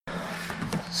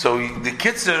So the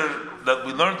kitzur that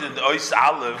we learned in the Ois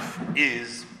Aleph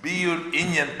is Biur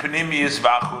Inyan Panimius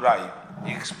V'Achurayim.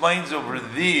 He explains over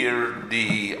there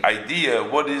the idea,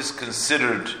 what is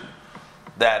considered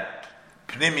that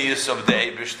Panimius of the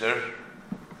Eibishter,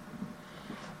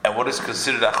 and what is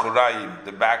considered Achurayim,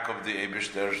 the back of the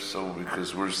Eibishter. So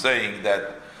because we're saying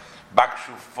that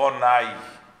Bakshu Fonai,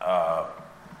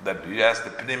 that we ask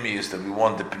the Panimius, that we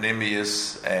want the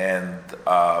Panimius, and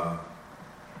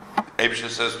Eibishter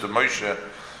says to Moshe,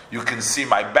 you can see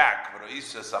my back, but you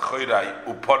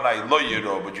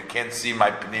can't see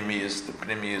my Panimius, the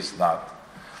Panimius not.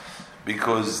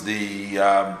 Because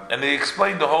and they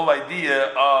explained the whole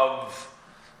idea of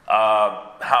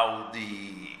how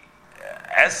the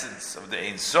essence of the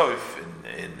Ein Sof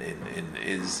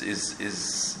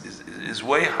is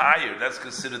way higher. That's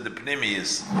considered the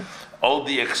Panimius. All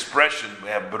the expression, we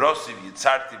have Brosiv,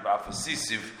 Yitzarti,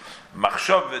 Ba'afasisiv,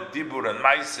 Machshava, Dibur, and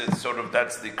Maiset, sort of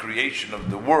that's the creation of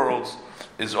the worlds,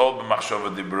 is all the Machshava,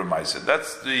 Dibur, and Maiset.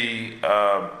 That's the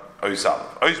Ois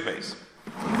Aleph, Ois Beis.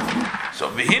 So,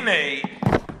 V'hinei,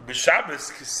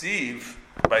 B'Shabbos Kesiv,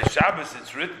 by Shabbos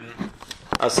it's written,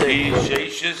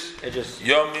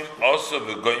 Yomim also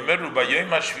v'goymeru b'yom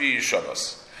hashvi'i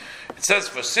Shabbos. It says,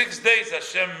 for 6 days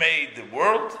Hashem made the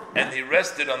world, and He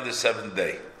rested on the seventh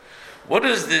day. What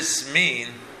does this mean,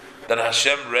 that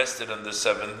Hashem rested on the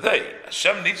seventh day?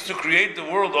 Hashem needs to create the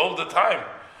world all the time.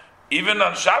 Even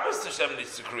on Shabbos, Hashem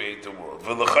needs to create the world.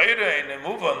 V'l'chayre ein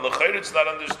emuva, and l'chayre it's not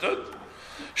understood.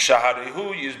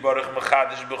 Shaharihu yizbarach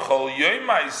mechadish b'chol yom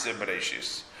ha'iseh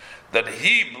b'reishis. That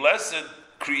He, blessed,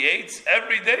 creates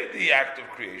every day the act of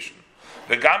creation.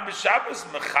 V'gam b'Shabbos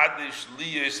mechadish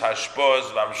liyos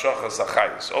hashpos v'amshochas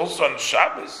achayis. Also on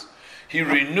Shabbos, He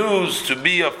renews to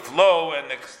be a flow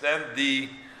and extend the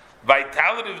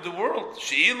vitality of the world.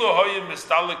 She'ilu hoyim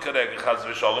mistalik kareg chaz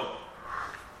v'sholem.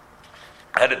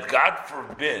 Had it, God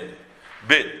forbid,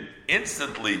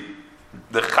 instantly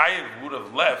the chayiv would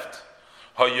have left,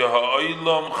 hoyah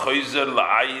chayzer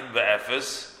la'ayin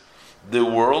ve'efes, the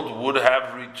world would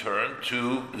have returned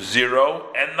to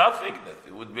zero and nothingness.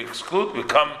 It would be excluded,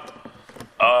 become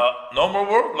no more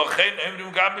world.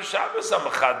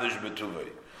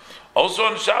 Also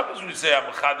on Shabbos we say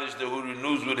Amachadish, the who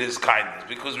renews with His kindness,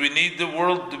 because we need the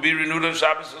world to be renewed on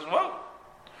Shabbos as well.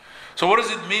 So what does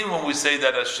it mean when we say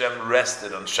that Hashem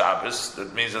rested on Shabbos?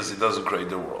 That means that He doesn't create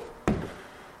the world.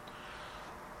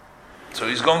 So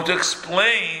He's going to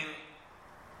explain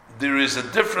there is a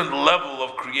different level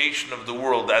of creation of the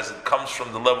world as it comes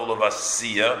from the level of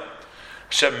Asiyah.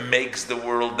 Hashem makes the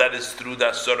world, that is through the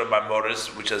Asura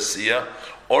Mamoris, which is Asiyah,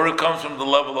 or it comes from the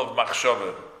level of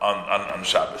Machshava on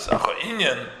Shabbos.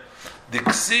 Inyan, the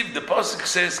Ksiv, the Pasuk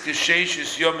says,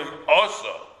 K'sheishis Yomim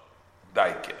also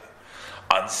Daike.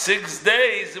 On 6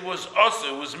 days it was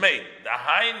also, it was made. The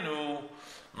Hainu,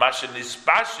 Masha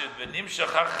Nispashit, V'nimshach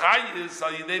HaChayis,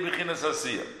 Al Yidei B'chinas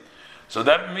Asiyah. So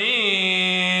that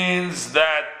means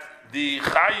that the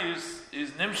Chayis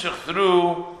is Nimshach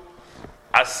through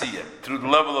Asiyah, through the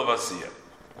level of Asiyah.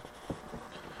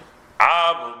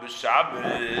 Abu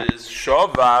b'Shabbos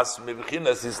Shovas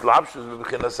mebchinas Islapshus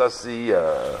mebchinas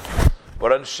Asiyah.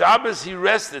 But on Shabbos He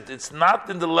rested. It's not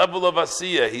in the level of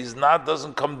Asiyah. He's not,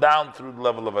 doesn't come down through the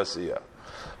level of Asiyah.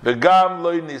 V'gam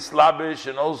loy nislabish,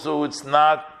 and also it's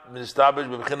not nislabish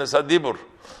mebchinas Adibur.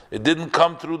 It didn't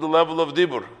come through the level of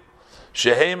Dibur.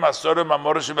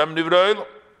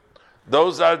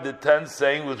 Those are the 10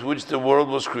 sayings with which the world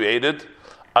was created.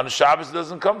 On Shabbos it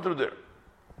doesn't come through there.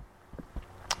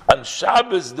 On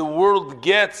Shabbos the world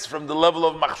gets from the level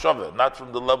of Machshava, not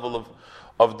from the level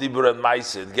of Dibur and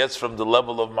Maaseh. It gets from the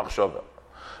level of Machshava.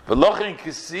 V'lochin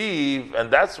kisiv,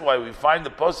 and that's why we find the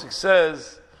Pasuk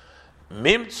says,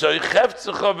 Mim tzoi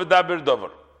chefzecha v'daber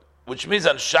dover, which means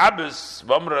on Shabbos,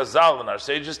 V'amr Azal, and our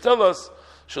sages tell us,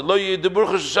 that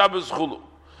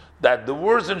the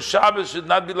words in Shabbos should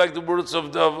not be like the words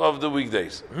of the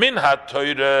weekdays. Minha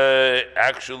Torah,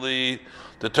 actually,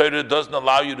 the Torah doesn't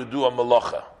allow you to do a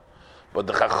malacha. But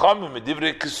the Chachamim,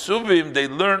 Divrei Kesuvim, they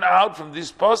learn out from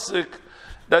this pasuk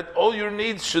that all your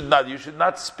needs you should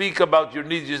not speak about your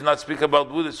needs, you should not speak about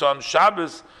wood. So on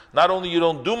Shabbos, not only you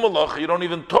don't do malacha, you don't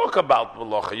even talk about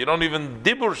malacha. You don't even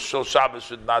dibur. So Shabbos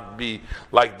should not be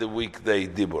like the weekday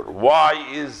dibur. Why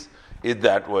is it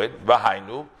that way?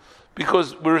 V'hainu,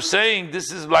 because we're saying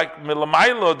this is like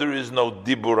milamailo. There is no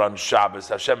dibur on Shabbos.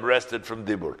 Hashem rested from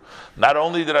dibur. Not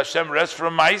only did Hashem rest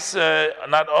from Maaseh,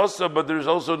 not also, but there is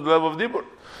also the level of dibur.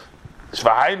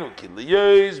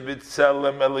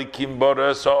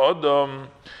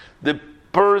 The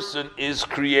person is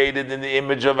created in the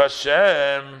image of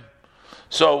Hashem.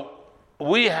 So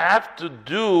we have to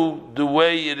do the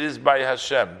way it is by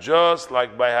Hashem. Just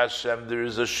like by Hashem, there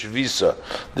is a shvisa,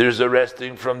 there is a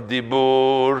resting from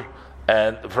dibur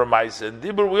and from Maisa and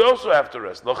dibur. We also have to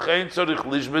rest.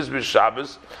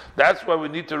 That's why we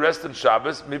need to rest on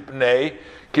Shabbos. Mipnei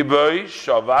kiboy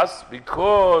shavas,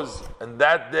 because on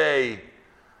that day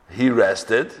he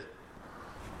rested.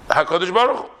 Hakadosh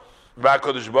Baruch Hu,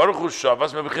 Hakadosh Baruch Hu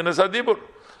shavas mebechinas hadibur.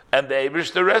 And the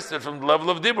Eibishter rested from the level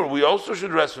of Dibur. We also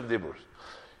should rest from Dibur.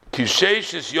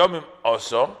 Kishesh is Yomim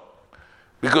also,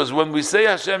 because when we say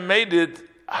Hashem made it,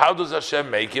 how does Hashem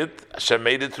make it? Hashem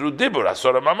made it through Dibur,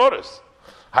 Asora Mamoris.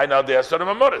 Hi now the Asora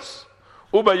Mamoris.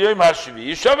 Uba Yom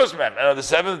Hashvi Shavas Mem. And on the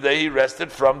seventh day he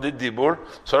rested from the Dibur,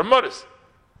 Asora Mamoris.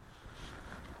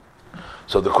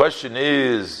 So the question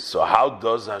is, so how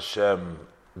does Hashem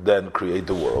then create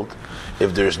the world?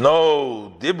 If there's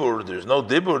no dibur, there's no.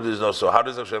 So how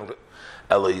does Hashem?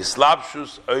 So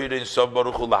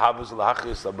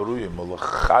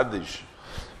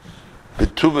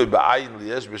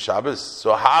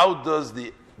how does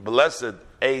the blessed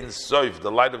Ein Sof,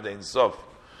 the light of the Ein Sof,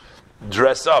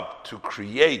 dress up to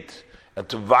create and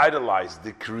to vitalize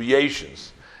the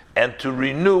creations and to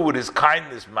renew with His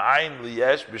kindness? Ma'ayin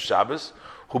liyesh b'Shabbos.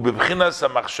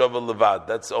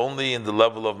 That's only in the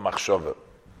level of machshava.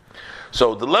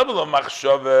 So the level of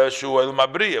machshava shu'el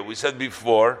mabriya. We said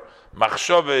before,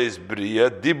 machshava is briya,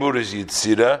 dibur is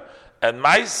yitzira, and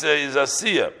maisa is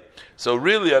asiya. So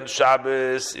really on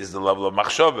Shabbos is the level of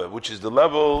machshava, which is the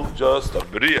level just of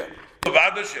briya.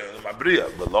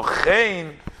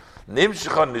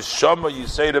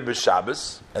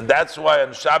 And that's why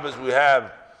on Shabbos we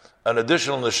have an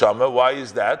additional neshama. Why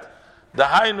is that? The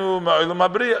Hainu Ma'olam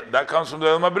Abriya. That comes from the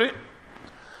Olam Abriya.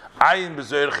 Ayin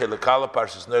Bezoyer Chelekala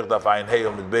Parshas Noach Daf Ayin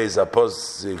Heyom Mit Beis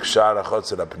Apos Zikshar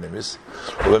Achotzer Apnimis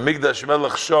Ubemigdash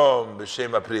Melech Shom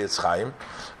B'Shem Apri Etz Chaim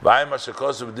V'ayim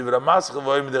Ashekosu B'Divra Maschel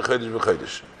V'ayim B'Dechodesh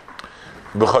B'Chodesh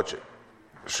B'Chodsheh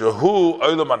Shehu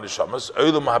Olam HaNeshamas.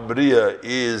 Olam Abriya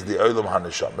is the Olam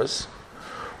HaNeshamas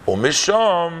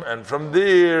Umishom, and from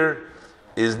there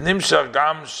is Nimshach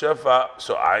Gam Shefa.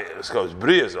 So it goes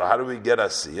Bria. So how do we get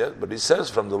Asiya? But he says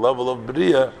from the level of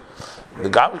Bria, the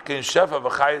Gam Kin Shefa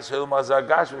V'Chayis Hilma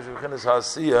Zagash V'Shevchinas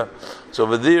Asiya. So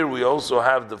over there we also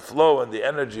have the flow and the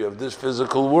energy of this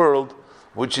physical world,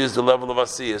 which is the level of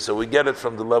Asiya. So we get it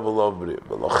from the level of Bria.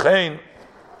 But Lochein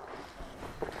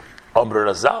Amr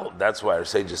Razal. That's why our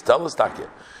sages tell us Takya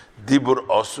Dibur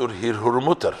Osur Hirhur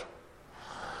Mutar,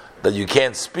 that you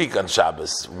can't speak on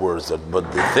Shabbos words,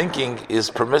 but the thinking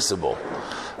is permissible.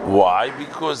 Why?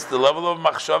 Because the level of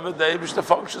machshava, the Eibishter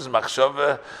functions.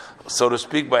 Machshava, so to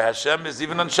speak, by Hashem is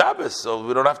even on Shabbos, so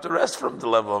we don't have to rest from the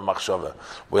level of machshava.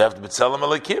 We have to be tzelem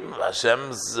alekim.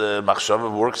 Hashem's machshava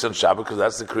works on Shabbos because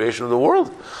that's the creation of the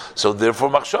world. So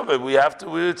therefore, machshava, we have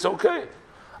to. It's okay.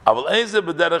 Aval einze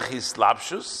b'derech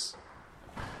hislapshus.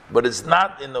 But it's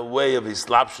not in the way of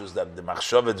Islapshus that the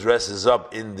Machshava dresses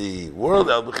up in the world.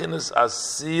 Al b'chinas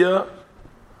asiya,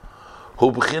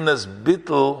 hu b'chinas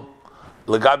bittul,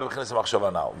 l'gab b'chinas Machshava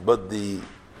now. But the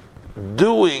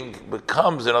doing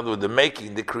becomes, in other words, the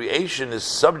making, the creation is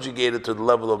subjugated to the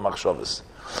level of Machshavas.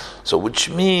 So which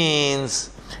means,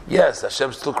 yes,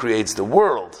 Hashem still creates the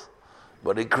world,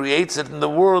 but He creates it in the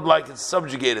world like it's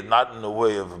subjugated, not in the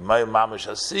way of Mamash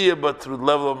Asiya, but through the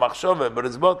level of Machshava, but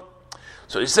it's both.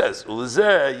 So he says, there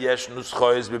is some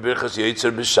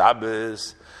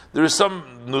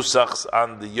nusachs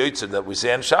on the Yotzer that we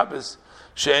say on Shabbos,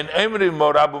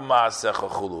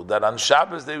 that on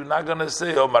Shabbos they're not going to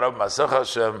say, oh, Marab Masech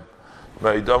Hashem,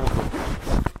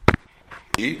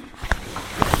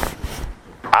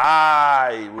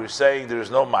 we're saying there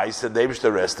is no Ma'aseh, the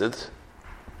Eibishter rested.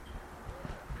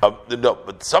 No,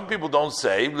 but some people don't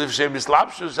say, because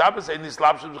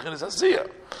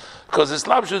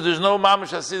Islapshus, there's no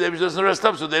Mamash Hasi, the Eibishter doesn't rest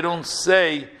up, so they don't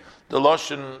say the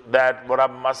Loshen that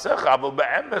Morab Masech, Abel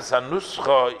Be'emes,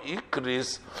 Hanuscha,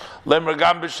 Ikris,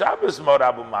 Lemregam B'Shabbos,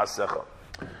 Morab Masech.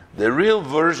 The real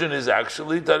version is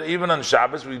actually that even on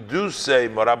Shabbos we do say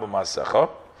Morab Masech.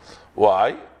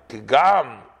 Why?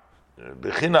 Kigam,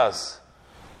 Bechinas,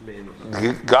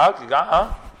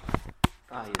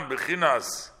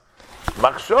 Bechinas,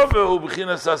 Machshove hu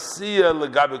Bechinas Asiya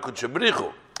legabe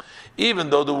Kutchebrichu. Even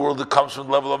though the world comes from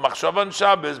the level of Machshava on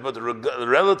Shabbos, but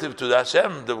relative to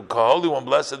Hashem, the Holy One,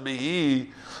 blessed be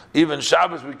He, even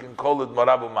Shabbos we can call it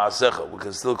Marabu Ma'asecha. We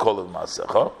can still call it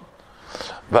Ma'asecha.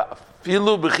 But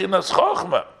Filu Bechinas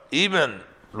Chochma, even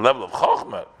the level of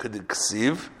Chochma, could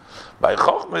Ksiv, by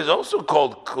Chochma is also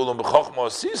called Kulam B'Chochma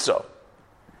Osisa.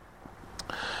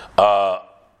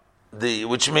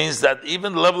 which means that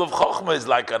even the level of Chokhmah is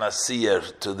like an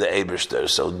Asiyah to the Eibishter.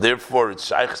 So therefore it's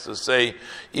shaykh to say,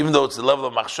 even though it's the level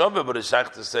of Machshava, but it's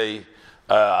shaykh to say,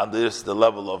 on this, the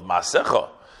level of Masecha.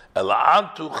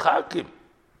 Ela'antu Chakim.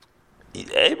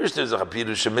 Eibishter is a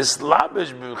Chapirush,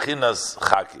 Mislabesh B'chinas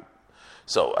Chakim.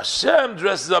 So Hashem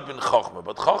dresses up in Chokhmah,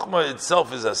 but Chokhmah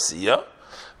itself is Asiyah.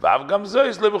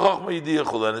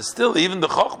 And it's still, even the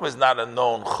Chokhmah is not a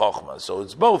known Chokhmah. So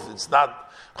it's both. It's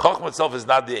not, Chokhmah itself is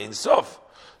not the Ein Sof.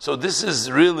 So this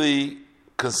is really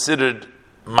considered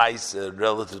Maisa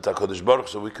relative to HaKadosh Baruch,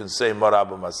 so we can say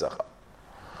Marabba Masecha.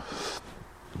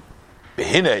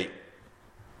 Behinei,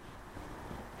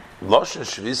 Loshen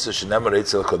Shvisa Shenemar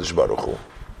Eitzel HaKadosh Baruch Hu.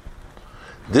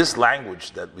 This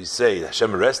language that we say,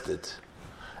 Hashem rested,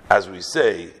 as we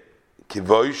say,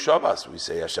 Kivoi Shavas, we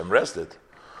say Hashem rested.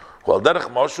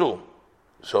 So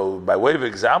by way of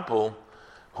example,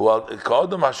 it's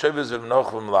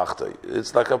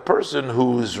like a person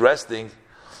who is resting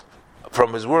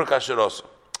from his work.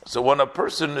 So when a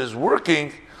person is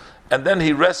working and then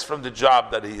he rests from the job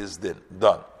that he has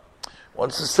done,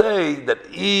 wants to say that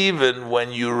even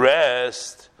when you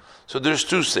rest, so there's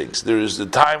two things. There is the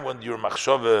time when your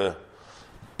machshava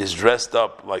is dressed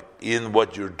up like in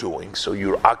what you're doing, so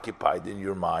you're occupied in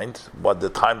your mind, but the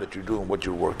time that you're doing what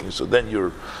you're working, so then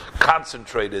you're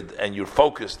concentrated and you're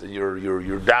focused and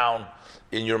you're down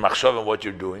in your machshava and what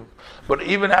you're doing. But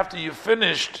even after you've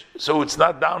finished, so it's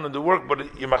not down in the work,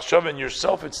 but your machshava and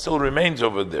yourself, it still remains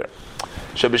over there.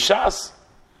 Shebishas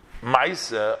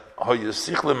ma'isa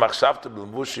hoyusichle machshavta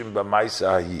b'lmushim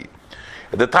b'ma'isa hahi.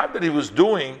 At the time that he was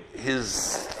doing,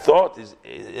 his thought, his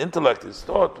intellect, his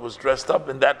thought was dressed up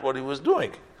in that what he was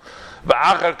doing.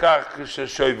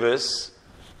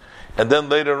 And then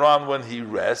later on when he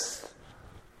rests,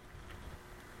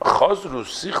 so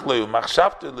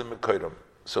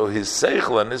his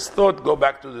seichel and his thought go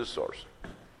back to the source.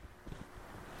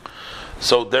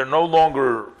 So they're no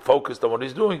longer focused on what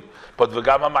he's doing, but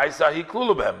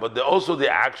also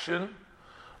the action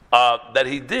that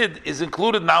he did is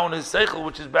included now in his seichel,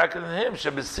 which is back in him.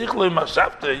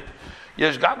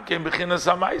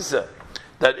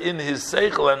 That in his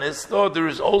seichel and his thought there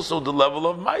is also the level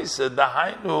of maisa,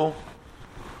 dahainu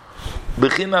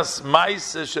bechinas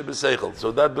maisa shebeseichel.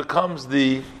 So that becomes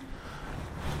the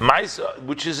maisa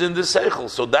which is in the seichel.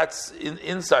 So that's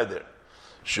inside there.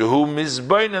 Shehu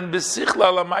mizbainan besichla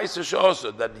ala maisa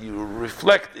she'osa, that you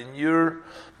reflect in your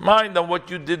mind on what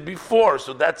you did before.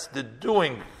 So that's the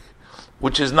doing,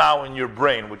 which is now in your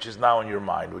brain, which is now in your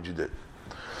mind, what you did.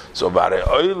 So, so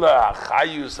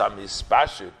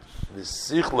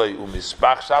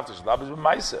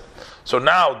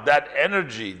now that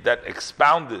energy that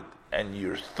expounded and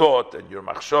your thought and your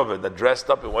machshava that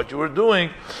dressed up in what you were doing,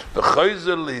 and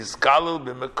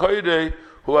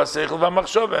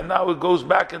now it goes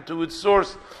back into its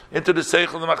source, into the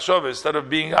seichel and machshava. Instead of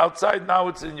being outside, now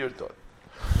it's in your thought.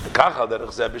 So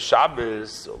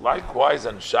likewise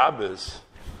on Shabbos,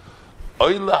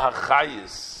 Oila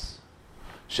HaChayis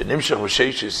Shenimshach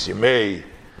V'Sheishis Yimei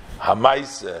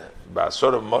HaMaisa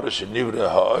Ba'asor HaMorah Shenivra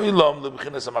HaOilam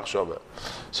L'B'chinas HaMachshava.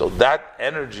 So that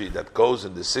energy that goes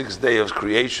in the 6th day of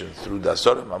creation through the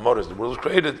Asor HaMorah, the world was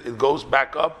created, it goes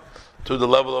back up to the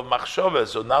level of Machshava.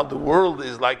 So now the world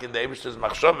is like in the Eibishter's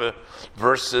Machshava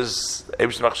versus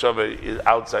Eibishter's Machshava is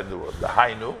outside the world. The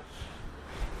Hainu.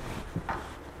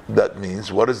 That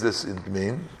means, what does this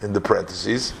mean in the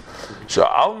parentheses?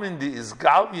 Sha'almin is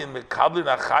galvin mekablin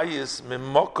achayis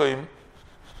mimokoim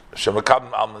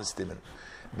shemekablin almin stimen.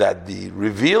 That the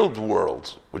revealed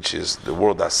world, which is the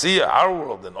world Asiya, our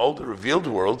world, and all the revealed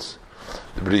worlds,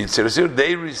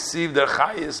 they receive their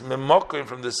chayis mimokoim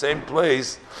from the same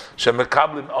place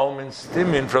shemekablin almin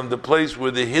stimen, from the place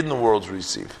where the hidden worlds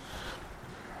receive.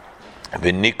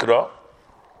 V'nikra.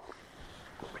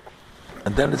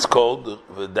 And then it's called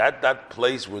that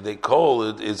place where they call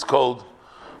it. It's called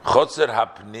Chotzer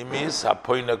Hapnimis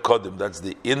Hapoina Kodim. That's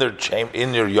the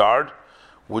inner yard,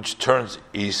 which turns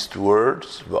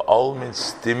eastwards. V'ol min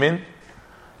stimin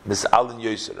mis'alin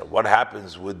yoser. What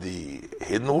happens with the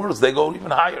hidden worlds? They go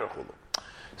even higher.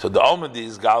 So the Almadi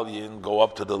is Galian go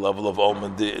up to the level of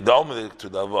Almadi. The Almadi to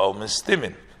the level of Almadi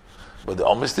stimin, but the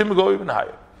Almadi stimin go even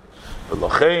higher.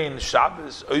 V'lochein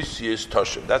Shabbos Oisius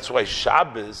Toshem. That's why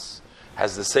Shabbos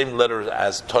has the same letters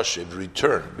as Toshiv,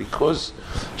 return, because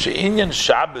she'inyan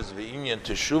Shabbos ve'inyan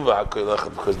Teshuvah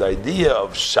HaKolecha, because the idea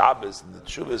of Shabbos and the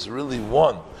Teshuvah is really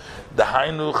one. The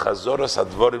Hainu Chazoras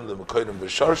Hadvorim L'Mekoyim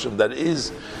B'Sharshim, that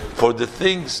is for the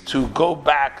things to go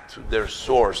back to their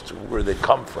source, to where they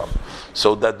come from,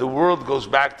 so that the world goes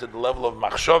back to the level of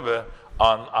Machshava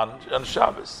on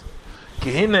Shabbos.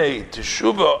 Kihine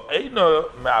teshuva eino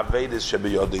me'avedes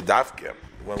shebeyodei dafke.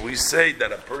 When we say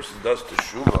that a person does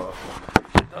teshuva,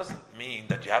 it doesn't mean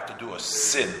that you have to do a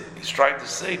sin. He's trying to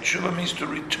say teshuva means to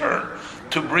return,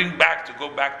 to bring back, to go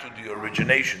back to the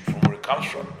origination from where it comes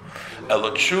from. Elo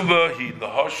teshuva hi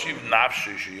lahoshiv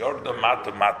nafshi sheyorda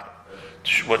mata mata.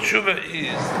 What teshuva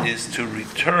is to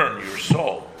return your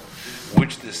soul,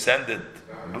 which descended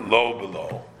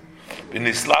below. And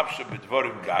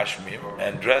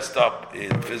dressed up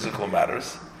in physical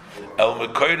matters, El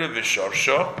Mekoide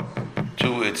Vishorsho,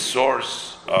 to its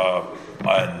source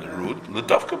and root,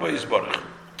 L'Davka B'Yisborich.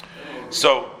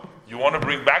 So you want to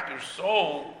bring back your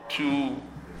soul to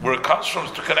where it comes from,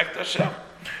 to connect to Hashem,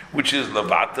 which is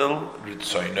Levatel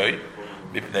Ritzoinoi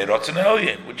Mipnei Rotzen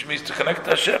Elyon, which means to connect to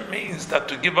Hashem means that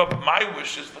to give up my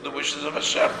wishes for the wishes of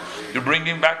Hashem. You're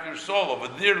bringing back your soul. Over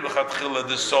there, L'Chatchila,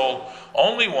 the soul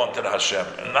only wanted Hashem,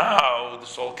 and now the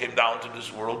soul came down to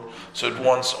this world, so it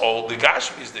wants all the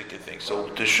Gashmis they can think. So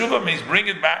Teshuvah means bring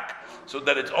it back, so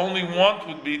that its only want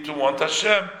would be to want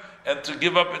Hashem, and to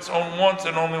give up its own wants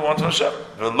and only want Hashem.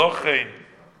 V'lochein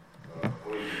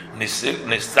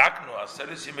nisaknu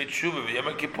aseres yemei Teshuvah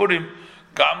v'yem Kippurim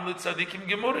gam l'tzadikim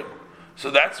gemurim. So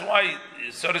that's why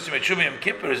Saras Yom Yom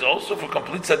Kippur is also for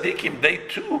complete tzaddikim. They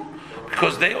too,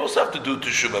 because they also have to do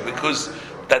teshuva, because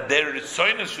that their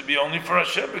ritzonos should be only for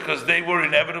Hashem, because they were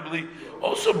inevitably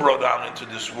also brought down into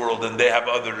this world, and they have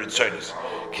other ritzonos.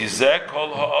 Kizeh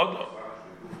kol ha'adam,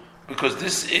 because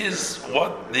this is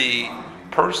what the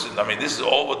person. I mean, this is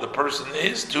all what the person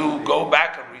is, to go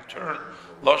back and return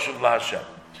l'shuv la'Hashem.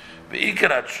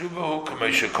 Ve'ikar ha'tshuva hu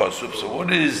k'moshe kosuf. So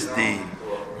what is the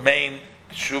main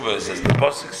Teshuva? Says the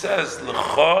pasuk says,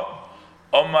 "L'cha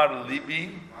omar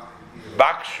libi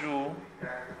bakshu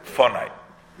fonai."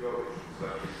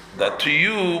 That to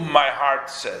you my heart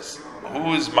says.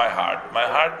 Who is my heart? My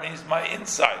heart means my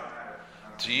inside.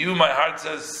 To you my heart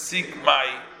says, seek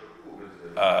my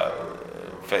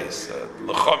face.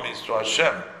 L'cha means to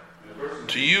Hashem.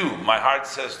 To you my heart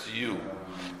says to you.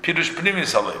 Pirush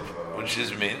pnimis alev, which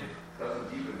is mean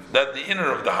that the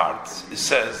inner of the heart, it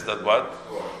says that what?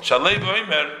 Shalev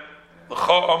oimer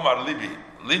l'cha omar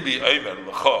libi oimer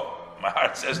l'cha. My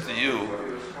heart says to you,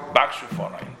 bakshu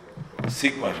fonai,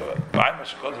 seek my Shabbat. V'ayim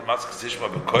hashekos v'matzch tishma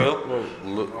b'koil.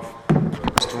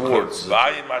 Just words.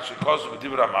 V'ayim hashekos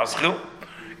v'dibra maschil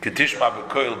ketishma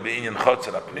b'koil b'inyan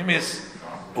chotzer ha'pnimis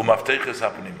u'mafteches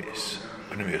ha'pnimis.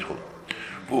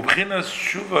 V'ubchinas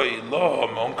shuva ilo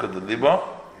ha'monka d'libo.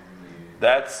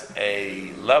 That's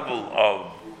a level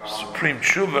of supreme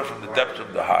tshuva from the depth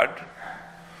of the heart,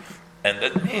 and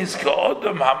that means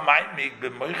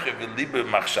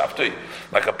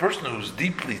like a person who's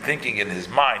deeply thinking in his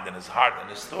mind and his heart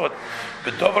and his thought,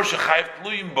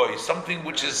 something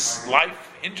which his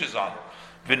life hinges on.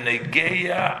 It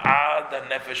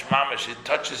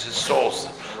touches his soul,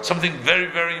 something very,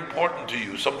 very important to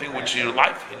you, something which your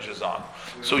life hinges on.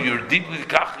 So you're deeply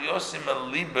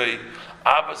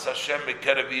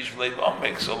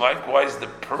so likewise the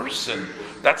person,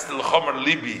 that's the l'chomer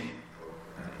libi,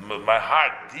 my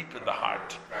heart, deep in the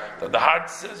heart. That the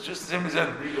heart says, just as him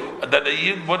said, that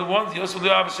the what it wants,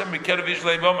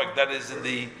 that is in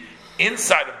the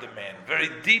inside of the man, very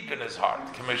deep in his heart.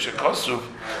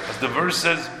 As the verse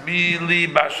says,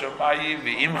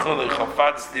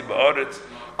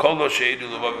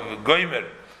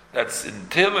 that's in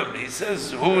Tehillim. He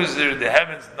says, who is there in the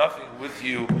heavens? Nothing with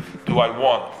you do I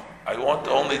want. I want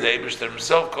only the Eibishter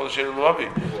himself. I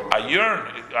yearn,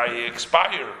 I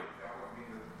expire.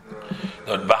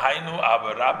 That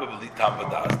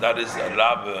is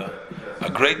a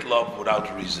great love without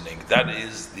reasoning. That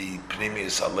is the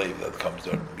Pnimius Alev that comes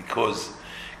there. Because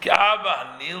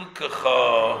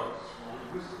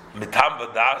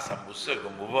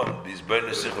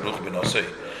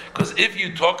if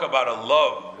you talk about a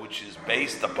love which is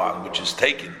based upon, which is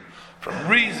taken from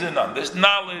reason, on this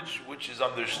knowledge, which is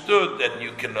understood, and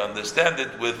you can understand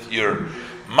it with your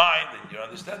mind and your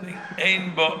understanding,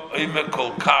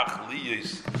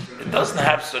 it doesn't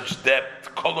have such depth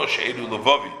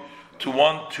to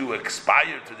want to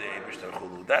expire to the Eibishter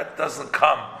Chulu. That doesn't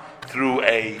come through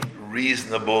a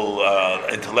reasonable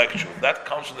intellectual. That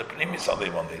comes from the Pnimis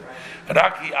Alev only. But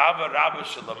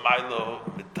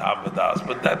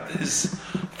that is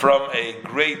from a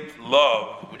great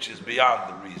love which is beyond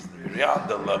the reason, beyond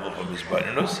the level of his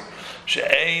Bainus.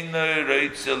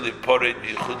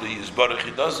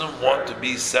 He doesn't want to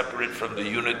be separate from the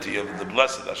unity of the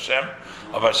blessed Hashem,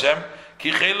 of Hashem.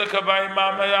 Because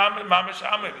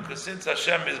since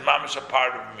Hashem is mamish a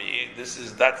part of me,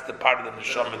 that's the part of the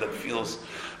neshama that feels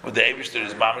with the Eibishter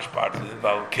is mamish part of the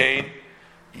Valkein.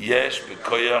 Yesh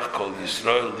b'koyach kol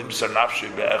Yisrael limsar nafshe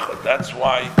be'echad. That's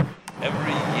why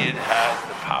every Yid has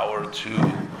the power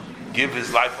to give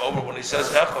his life over when he says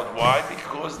echad. Why?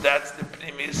 Because that's the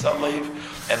Pnimis Alev,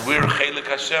 and we're Chelik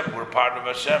Hashem, we're part of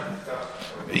Hashem.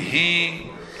 He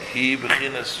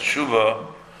b'chinas tshuva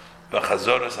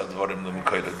b'chazoras advarim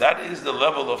l'mikoyla. That is the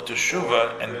level of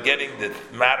teshuva and getting the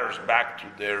matters back to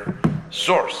their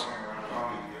source.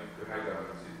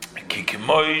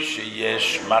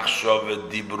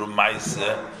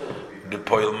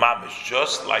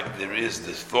 Just like there is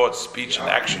this thought, speech, and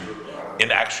action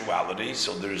in actuality,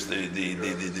 so there's the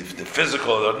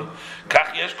physical.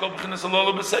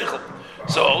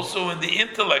 So also in the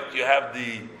intellect, you have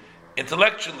the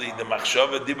intellectually the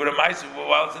machshava dibur ma'ase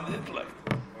while it's in the intellect.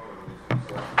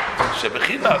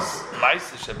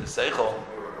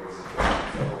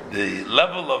 The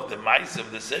level of the ma'ase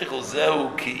of the seichel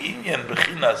zehu ki'inyan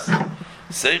bechinas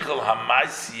seichel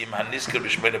ha'ma'asim hanisker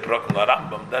b'shmei prokim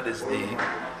la'Rambam. That is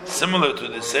similar to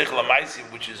the seichel ha'ma'asim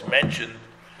which is mentioned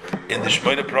in the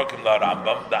Shmei prokim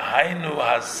la'Rambam. The hainu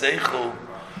ha'seichel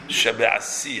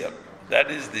shebe'asiyah.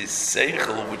 That is the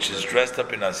seichel which is dressed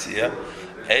up in asiyah.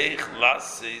 Eich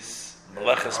lasis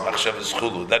meleches machshavas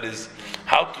chulu. That is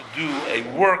how to do a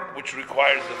work which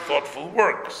requires a thoughtful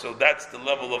work. So that's the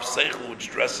level of seichel which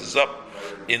dresses up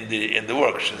in the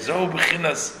work. Shezo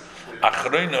b'chinas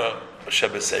achroina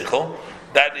shebeseichel.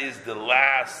 That is the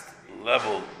last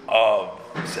level of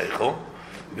seichel.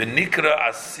 V'nikra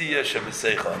asiya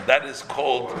shebeseichel. And that is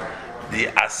called the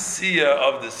asiya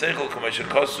of the seichel k'mesher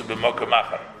kosu b'mokem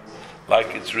achar,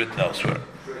 like it's written elsewhere.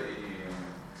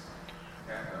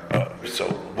 So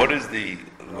what is the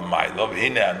Lamailo?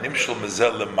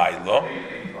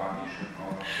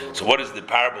 So what is the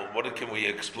parable? What can we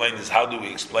explain this? How do we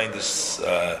explain this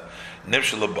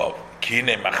Nimshal above?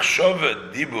 Kine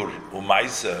machshove dibur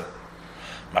umaisa,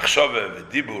 machshove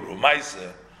dibur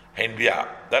umaisa hein bia.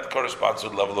 That corresponds to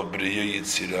the level of Bria,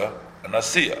 Yitzira, and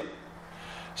Asiya.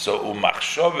 So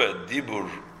umachshove dibur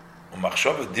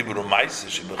umaisa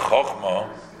shebechochma.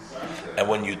 And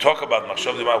when you talk about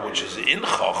machshav dibur, which is in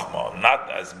chochma,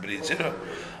 not as Bria Yitzira,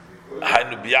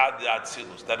 hainu biyad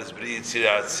atzilus. That is Bria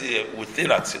Yitzira Atzilus within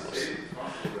atzilus.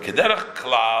 Kederach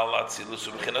klal atzilus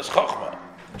u'b'chinas chochma.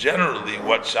 Generally,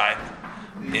 what shined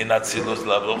in atzilus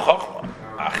level of chochma.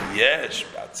 Ach yesh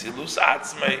atzilus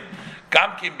atzmei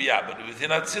gam kim biyad. But within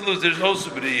atzilus, there's also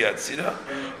Bria Yitzira.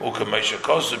 U'kamesha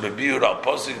kosu bebiur al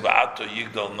posik ba'ato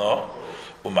yigdal no.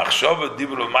 Umachshava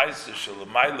dibur ma'ase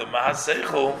shelamayla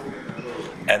mahaseichel,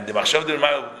 and the machshava dibur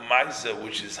ma'ase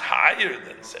which is higher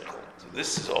than seichel. So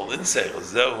this is all in seichel.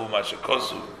 Zehu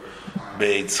mashakosu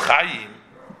beitz chayim.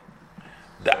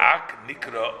 The ak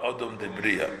nikra odom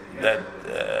debriya. That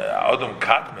odom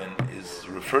kadmen is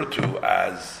referred to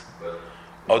as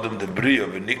odom debriya.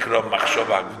 V'nikra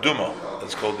machshava agduma.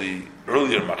 That's called the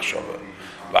earlier machshava.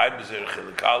 V'ayim bezer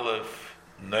chilik aleph.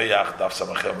 Noyach daf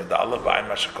samachem medala v'ayim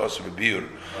mashakos bebiur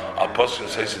al posuk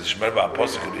says the shmer ba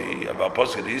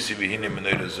posuk isi v'hine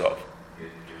menay rezov.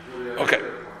 Okay,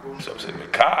 so say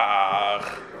mekach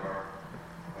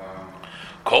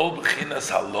kol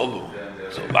b'chinas halolu.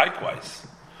 So likewise,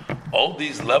 all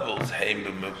these levels heim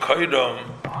b'mekoydom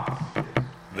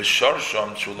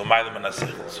v'shorshom shulamaylam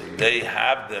anasechel. So they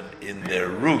have them in their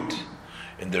root,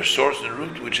 in their source and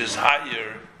root, which is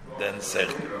higher than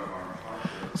sechel.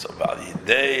 So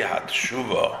validei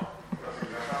hatshuva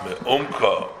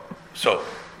me'umka. So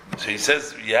he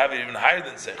says you have it even higher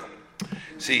than seichel.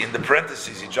 See, in the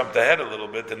parentheses, he jumped ahead a little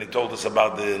bit and he told us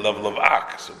about the level of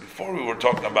ak. So before we were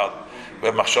talking about we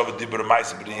have machshava dibur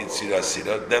ma'ase b'ri yitzira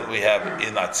asira, then we have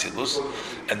in atzilus,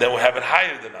 and then we have it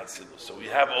higher than atzilus. So we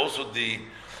have also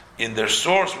in their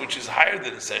source which is higher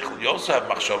than seichel. You also have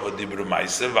machshava dibur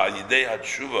ma'ase validei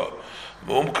hatshuva.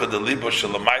 When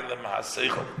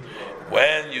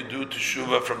you do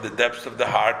teshuvah from the depths of the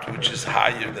heart, which is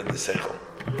higher than the seichel,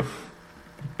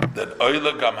 that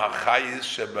oila gam hachayis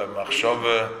sheba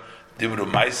machshava dibru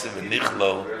ma'ase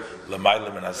v'nichlal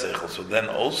l'mayla min haseichel. So then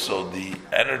also the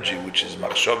energy which is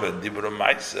machshava and dibru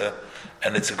ma'ase,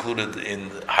 and it's included in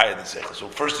higher than seichel. So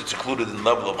first it's included in the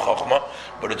level of chokhmah,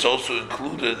 but it's also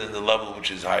included in the level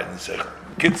which is higher than seichel.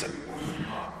 Kitzur.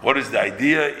 What is the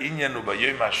idea? Inyan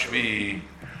ubayom hashvi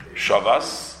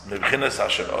shavas mebchinas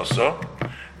asher oso.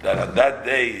 That on that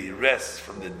day he rests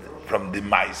from the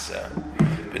ma'isa.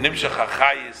 V'nimshach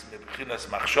hachayis mebchinas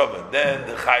machshava. Then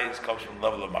the chayis comes from the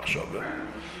level of machshava.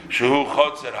 Shehu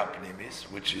chotzer hapnimis,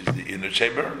 which is the inner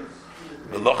chamber.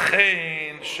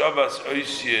 V'lochein shavas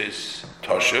oisius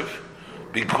toshev,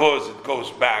 because it goes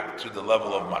back to the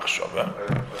level of machshava.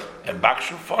 And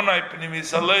bakshufonai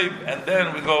pnimis alev, and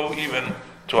then we go even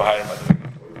to a higher madriga.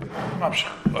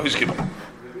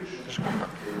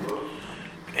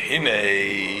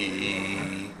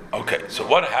 Okay, so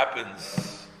what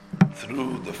happens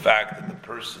through the fact that the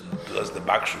person does the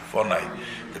Bakshu Fonai,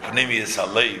 the Panimius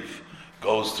Halev,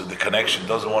 goes to the connection,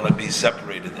 doesn't want to be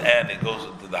separated, and it goes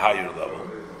into the higher level.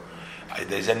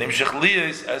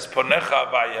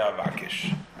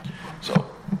 So,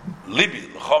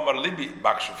 Libi, L'chomar Libi,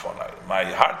 Bakshu Fonai. My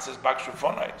heart says Bakshu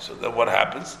Fonai. So then what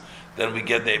happens? Then we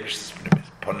get the Eibish's Panimius.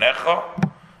 Ponecha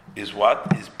is what?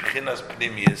 Is B'chinas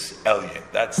Panimius Elyon.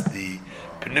 That's the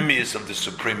Panimius of the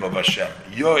Supreme of Hashem.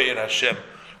 Yoir Hashem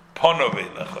Ponove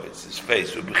Lecha. It's his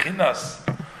face. B'chinas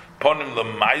Ponim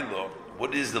L'maylo.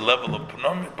 What is the level of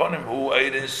Ponim? Hu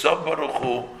Eirin Sof Baruch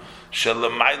Hu Shel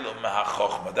L'maylo Meha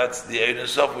Chochma. That's the Eirin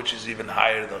Sof, which is even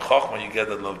higher than Chochma. You get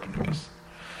that level of Panimius.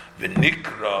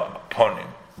 V'nikra Ponim.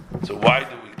 So why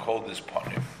do we call this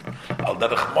Ponim? Al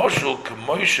Derech Moshul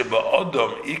K'moishe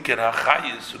Ba'odom Iker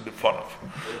HaChayis U'Bifonov.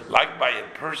 Like by a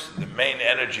person, the main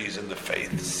energy is in the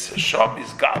faith. Sham is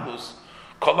Galus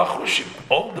Kol HaChushim.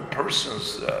 All the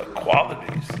person's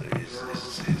qualities,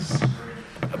 his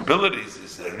abilities,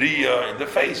 is the Riyah in the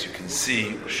face. You can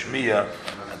see Shmiya,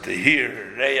 and to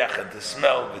hear, Reyach, and to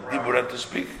smell, V'dibur, and to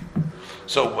speak.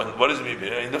 So what does it mean?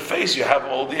 In the face, you have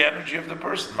all the energy of the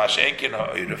person. Mashenkin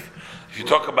ha'irif. If you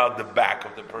talk about the back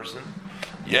of the person,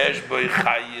 yesh boi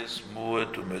chayis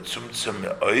mu'et u'metzumtzum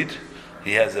me'oid.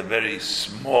 He has a very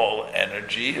small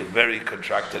energy, a very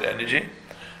contracted energy.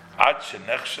 Ad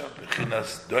shenechshav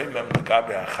b'chinas doimem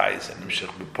l'gabe ha'chayis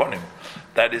ha'nimshech b'ponim.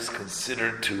 That is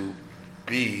considered to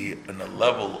be in a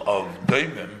level of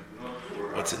doimem,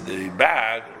 what's in the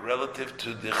bag, relative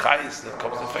to the chayis that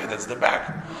comes to the face. That's the back.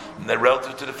 And then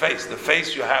relative to the face. The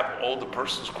face, you have all the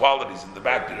person's qualities. In the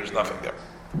back, there's nothing there.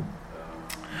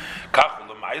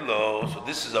 So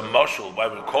this is a mashal. Why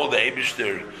we call the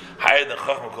Eibishter higher than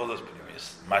Chachma, we call this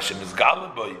Pnimis. Mashem is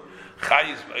Galaboy,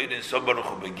 Chayis B'Eidin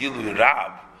Sobaruchu Begilu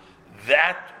Rab.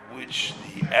 That which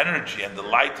the energy and the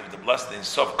light of the blessed Ein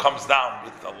Sof comes down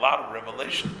with a lot of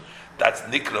revelation. That's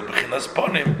Nikra B'chinas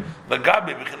Ponim,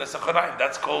 Lagabe B'chinas Acharayim.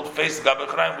 That's called face Gabe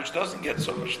Acharayim, which doesn't get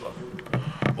so much love.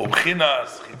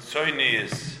 Ubchinas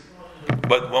Chitzoynis.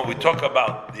 But when we talk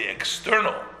about the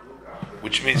external,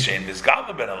 which means Shein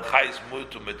Mizgala Ben Al Chayis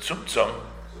Mutu Metzumtzum,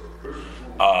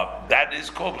 that is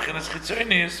called B'chinas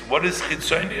Chitzoynis. What is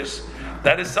Chitzoynis?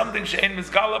 That is something Shein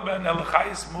Mizgala Ben Al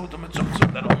Chayis Mutu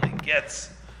Metzumtzum that only gets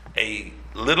a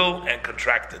little and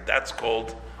contracted. That's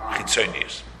called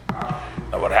Chitzoynis.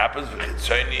 Now what happens with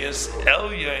Chitzoynis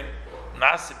Elyon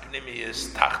Nasi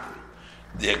Pnimius Tachtim.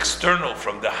 The external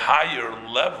from the higher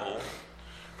level,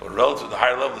 for relative to the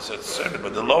higher level is certain,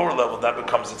 but the lower level that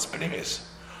becomes its Pnimius.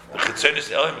 The Chitzoynis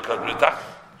Elyon becomes Tachtim.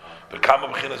 But Kama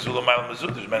B'chinas Zula Ma'al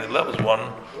Mezud. There's many levels, one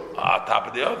on top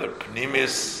of the other.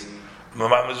 Pnimius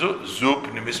Ma'al Mezud, Zu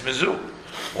Pnimius Mezud.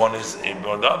 One is the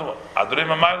other one. Adrei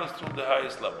Ma'al is to the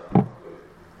highest level.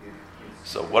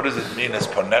 So what does it mean as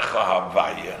Panecha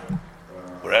Havaya?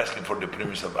 We're asking for the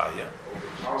Pnimius Havaya.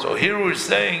 So here we're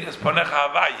saying as Panecha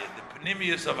Havaya, the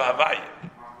Pnimius of Havaya.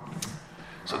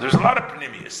 So there's a lot of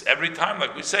Pnimius. Every time,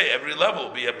 like we say, every level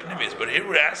will be a Pnimius. But here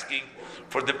we're asking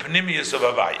for the Pnimius of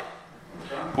Havaya.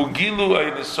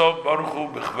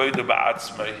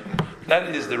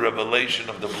 That is the revelation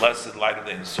of the blessed light of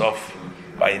the Ein Sof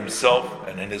by himself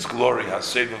and in his glory,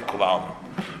 Hasev of Kulam,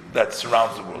 that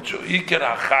surrounds the world.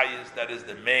 That is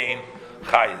the main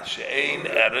chayis.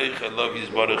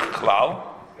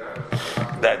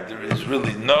 That there is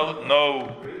really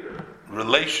no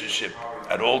relationship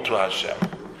at all to Hashem.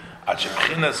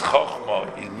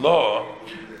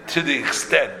 To the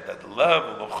extent that the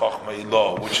level of Chochma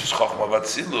Ilah, which is Chochma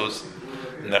Vatzilus,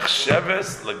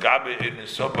 nechsheves legabe Ein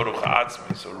Sof Baruch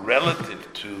Atzmi. So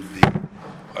relative to the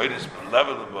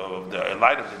level of the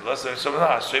light of the blessed Ein Sof,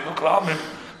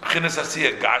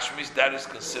 that is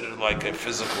considered like a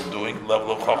physical doing,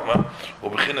 level of Chochma,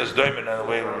 or B'chinas Doimen and the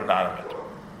way we're inanimate.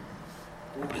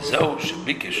 This is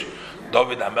what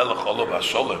David HaMelech Olav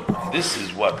HaSholem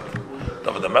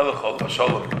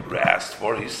asked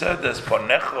for. He said there's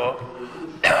Ponecho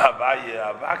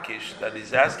Havaya Avakish, that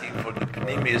he's asking for the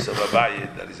Pnimius of Havaya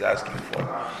that he's asking for.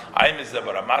 I'm is the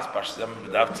Baramas Pashtem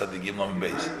B'dav Tzadikim Lom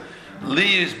Beis.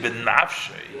 Li is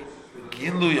B'nafshei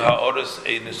Gilui Ha'oros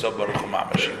Ein Sof Baruch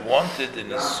Mamash. He wanted in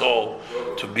his soul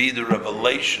to be the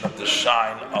revelation of the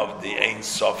shine of the Ein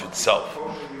Sof itself,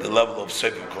 the level of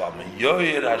Sefer Kolam.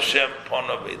 Yoyer Hashem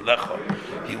Ponav Eilecha.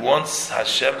 He wants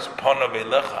Hashem's Ponav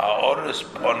Eilecha, Ha'oros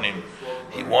Ponim.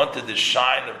 He wanted the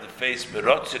shine of the face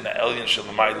Berotzin Elyon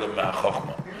Shalamayla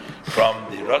Me'achochma, from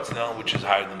the Rotzin Elyon which is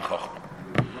higher than Chochma.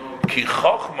 Ki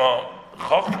Chochma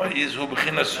is Hu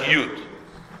B'chinas Yud.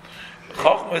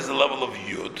 Chokhmah is the level of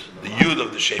Yud, the Yud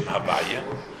of the Shem Havaya.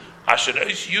 Asher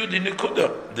Eish Yud in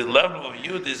Nekuda. The level of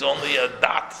Yud is only a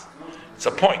dot. It's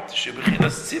a point.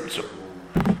 Shebechinas Tzimtzum,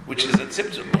 which is a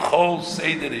Tzimtzum. B'chol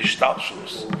Seder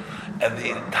Ishtalshlus. And the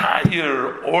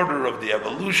entire order of the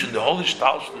evolution, the whole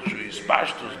Ishtalshlus,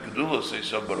 Yishpashtus, Gedulos,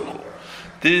 Yisov Baruch Hu.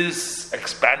 This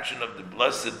expansion of the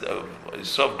blessed, of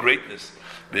Yisov greatness,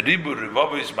 Beribu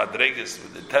Rivovis Madreges,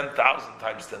 with the 10,000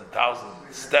 times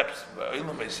 10,000 steps, in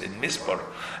Mispar,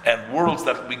 and worlds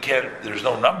that we can't, there's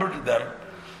no number to them.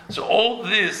 So all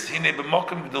this, when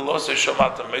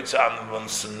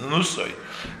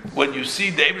you see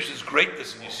the Eibish's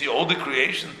greatness and you see all the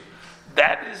creation,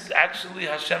 that is actually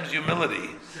Hashem's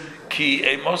humility.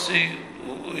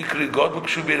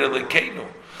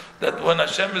 That when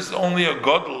Hashem is only a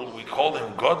Godel, we call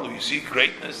him Godel, you see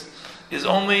greatness, is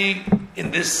only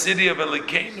in this city of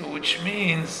Elikenu, which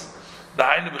means the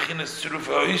Hainu Bechinas Tzuruf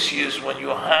Ha'oisius, when you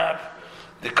have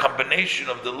the combination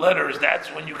of the letters, that's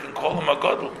when you can call him a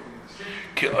Godel.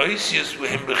 Ki Ha'oisius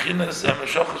v'hem Bechinas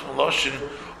Ha'meshachas Meloshin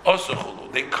Osachulu.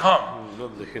 They come.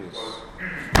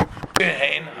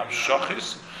 Hein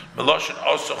Hamshachis Meloshin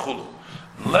Osachulu.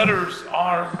 Letters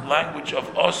are language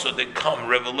of Osa, they come,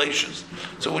 revelations.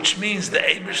 So which means the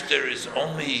Eibishter is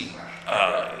only,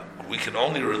 we can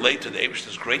only relate to the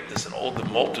Eibishter's greatness and all the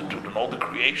multitude and all the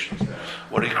creations.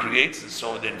 What he creates, and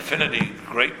so the infinity,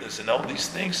 greatness, and all these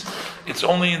things, it's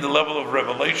only in the level of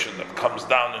revelation that comes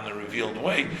down in a revealed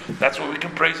way. That's why we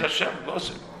can praise Hashem.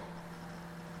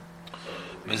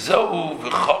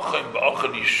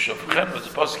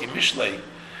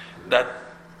 That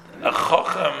a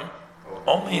Chochem,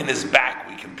 only in his back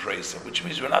we can praise him, which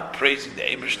means we're not praising the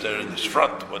Eibishter in his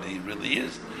front, what he really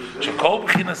is.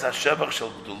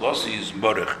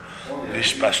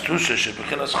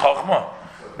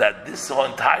 That this whole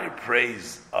entire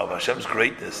praise of Hashem's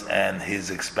greatness and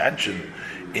his expansion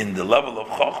in the level of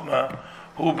Chokhmah,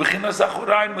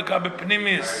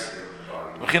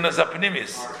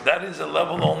 that is a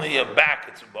level only a back.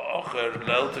 It's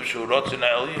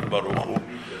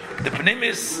the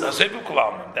Pnimis Sevu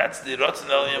Kulam. That's the Ratzon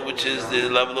Elyon, which is the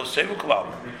level of Sevu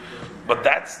Kulam. But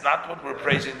that's not what we're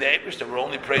praising the Eibishter. We're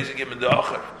only praising him in the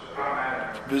Acher.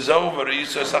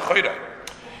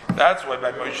 That's why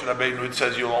by Moshe Rabbeinu it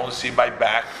says you'll only see my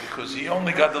back, because he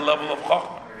only got the level of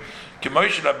Chokhmah.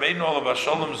 Moshe Rabbeinu olav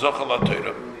Shalom zochel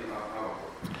haTorah.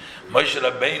 Moshe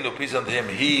Rabbeinu, peace unto him,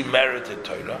 he merited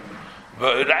Torah.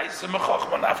 So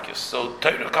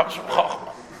Torah comes from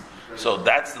Chokhmah. So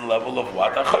that's the level of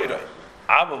what Achoyra.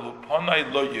 Avalu ponai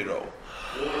lo yiro.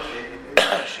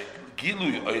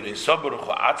 Gilu oirei sobaruch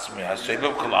ha'atzmi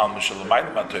ha'sevav kol al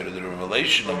mishalamayim ha'Torah. The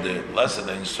revelation of the blessed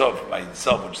Ein Sof by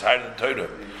itself, which is higher than Torah.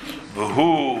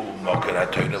 V'hu moker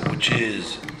ha'Torah, which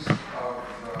is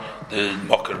the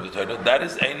moker of the Torah. That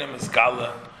is einem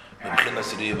iskala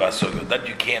b'chinas riv ha'sogya. That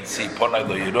you can't see. Ponai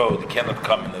lo yiro. They cannot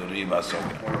come in the riv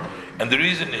ha'sogya. And the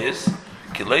reason is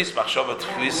because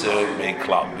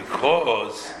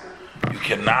you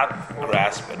cannot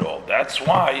grasp it all. That's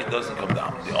why it doesn't come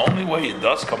down. The only way it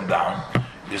does come down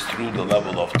is through the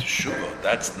level of Teshuvah.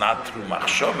 That's not through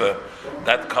Machshava.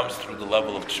 That comes through the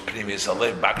level of Pnimis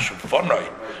Alev, Bakshuv Fonroi,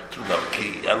 through the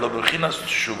Ki Elabuchinas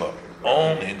Teshuvah.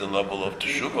 Only in the level of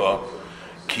Teshuvah,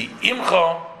 Ki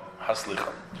Imcha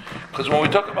Haslicha. Because when we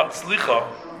talk about Slicha,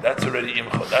 that's already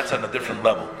Imcha. That's on a different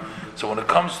level. So when it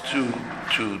comes to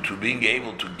being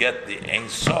able to get the Ein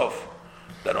Sof,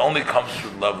 that only comes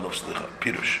through the level of Slicha,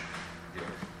 Pirush.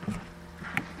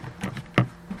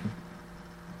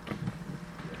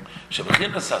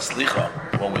 Shebechinas HaSlicha,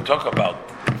 when we talk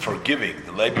about forgiving,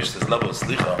 the Leibish's level of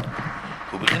Slicha,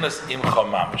 Ubechinas Imcha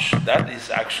Mamish, that is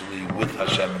actually with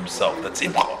Hashem himself. That's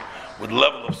Imcha, with the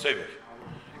level of Seviv.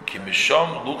 Ki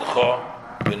Mishom Lukcha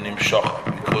V'Nimshocha,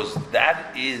 because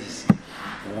that is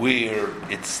where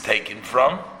it's taken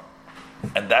from,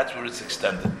 and that's where it's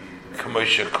extended.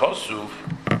 K'moshe Kosuv,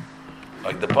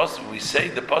 like the pasuk we say,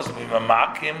 the pasuk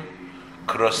Mimamakim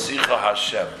Krosicha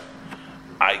Hashem.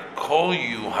 I call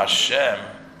you Hashem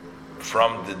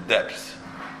from the depths.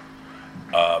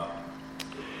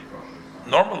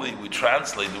 Normally we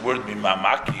translate the word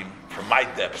Mimamakim from my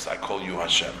depths. I call you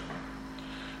Hashem.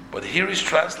 But here he's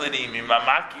translating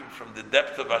Mimamakim from the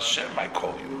depth of Hashem. I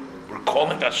call you. We're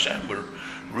calling Hashem. We're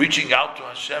reaching out to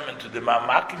Hashem and to the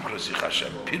Mamakim Krosich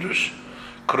Hashem. Pirush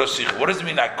Krosich. What does it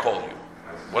mean I call you?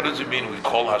 What does it mean we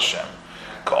call Hashem?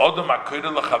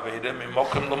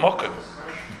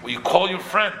 Well, you call your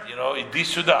friend, Idi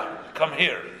Suda, come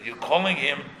here. You're calling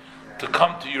him to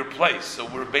come to your place. So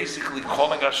we're basically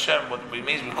calling Hashem. What it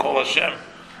means we call Hashem,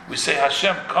 we say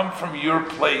Hashem, come from your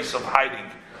place of hiding.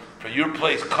 for your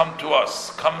place, come to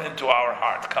us, come into our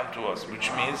heart, come to us,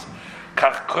 which means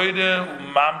kach koide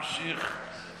umamshich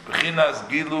b'chinas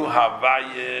gilu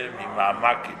havaye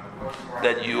mimamakim,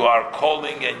 that you are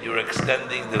calling and you're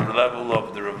extending the level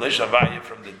of the revelation havaye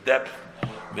from the depth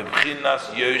b'chinas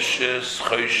yoshes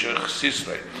choshech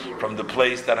sisrei, from the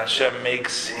place that Hashem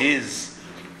makes His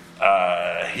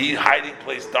hiding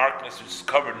place, darkness, which is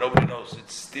covered, nobody knows.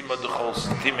 It's stima d'chol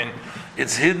sitimin.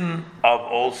 It's hidden of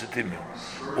all sitimin.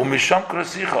 Umisham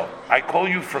krasicho. I call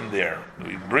you from there.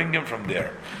 We bring him from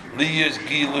there. Liyes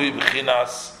gilui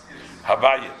b'chinas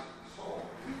havaya.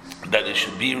 That it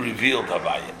should be revealed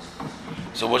havaya.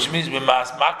 So which means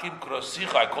b'mas makim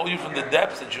krasicho. I call you from the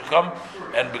depths that you come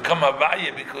and become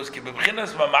havaya, because ki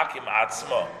b'chinas mamakim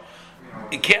atzmo.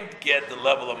 You can't get the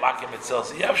level of makim itself.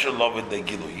 So you have to love with the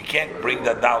gilu. You can't bring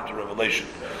that down to revelation.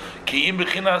 Ki im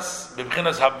b'chinas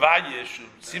havaya should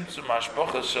seem to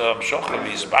mashpochas shochel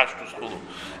v'yispashtus chulu.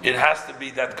 It has to be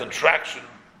that contraction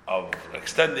of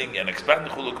extending and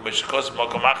expanding chulu k'meshikos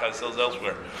makomacha it sells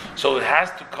elsewhere. So it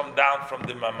has to come down from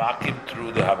the mamakim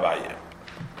through the havaya.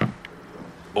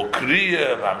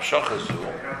 Okriya v'amshochazu.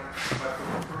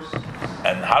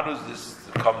 And how does this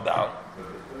come down?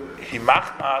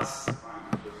 Himachmas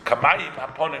kamayim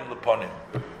haponim leponim.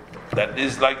 That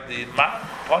is like the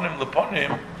ponim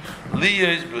leponim.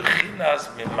 Liyos b'chinas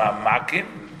mimamakim.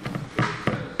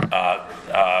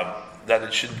 That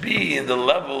it should be in the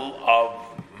level of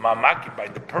mamakim by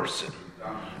the person,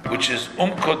 which is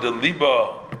umko de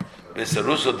liba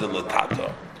besaruso de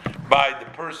latato. By the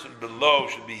person below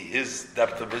should be his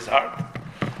depth of his heart.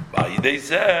 Then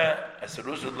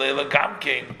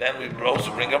we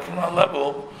also bring up from our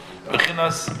level,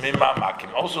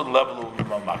 also the level of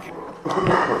mimamakim.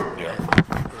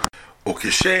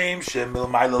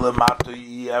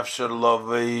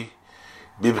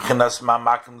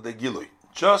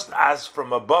 Just as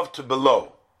from above to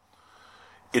below,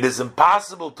 it is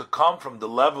impossible to come from the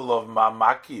level of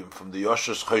mamakim, from the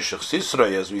Yoshes Choshech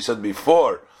Sisrei, as we said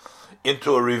before,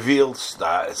 into a revealed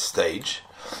stage.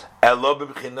 There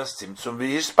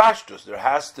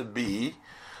has to be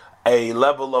a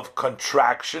level of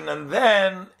contraction, and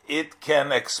then it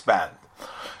can expand.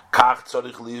 So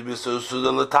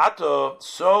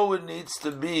it needs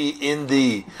to be in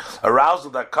the arousal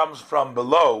that comes from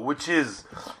below, which is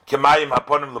kemayim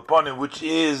haponim leponim, which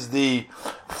is the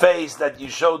face that you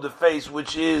show the face,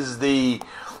 which is the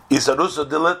isarusa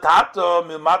dilatato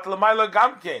milmat l'mayla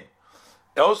gamkein.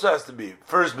 It also has to be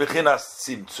first bechinas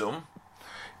tzimtzum,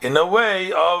 in a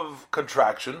way of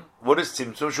contraction. What is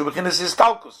tzimtzum? Shubechinas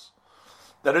istalkus.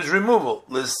 That is removal.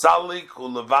 L'salik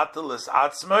u'levatel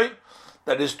l'satzmoi.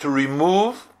 That is to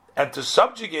remove and to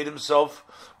subjugate himself,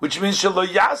 which means shelo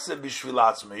yaseh b'shvil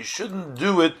atzmoi. He shouldn't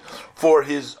do it for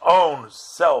his own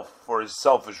self, for his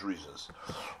selfish reasons.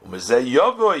 Umezeh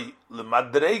yovoi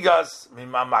l'madregas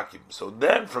mimamakim. So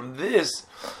then, from this,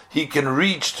 he can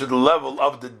reach to the level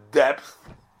of the depth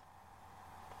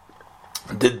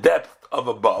of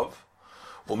above.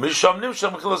 From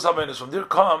there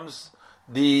comes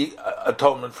the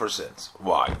atonement for sins.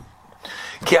 Why?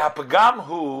 Because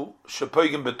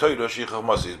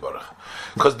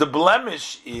the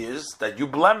blemish is that you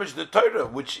blemish the Torah,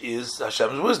 which is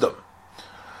Hashem's wisdom.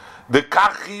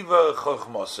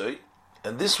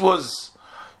 And this was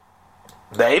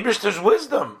the Eibishter's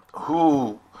wisdom,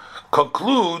 who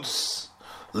concludes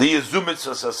that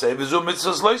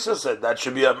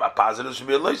should be a positive, should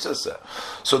be a loisasa.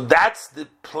 So that's the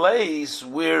place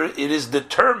where it is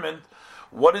determined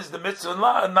what is the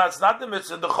mitzvah, and that's not the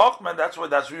mitzvah, the chokhmah. That's where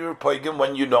you're poigim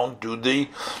when you don't do the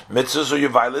mitzvahs or you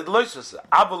violate the loisasa.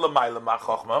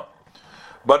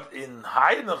 But in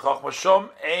high in the chokhmah,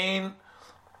 shom ein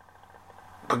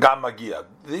pagam magia.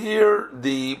 There,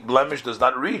 the blemish does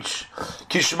not reach.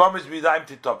 Kishmam is b'daim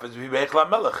titop, is b'beich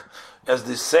melech. As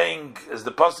the saying, as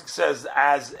the pasuk says,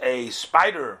 as a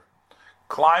spider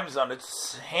climbs on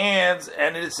its hands,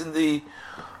 and it's in the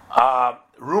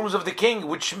rooms of the king,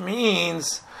 which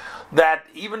means that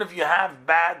even if you have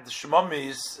bad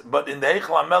shmamis, but in the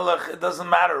Heichel HaMelech, it doesn't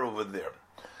matter over there,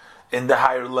 in the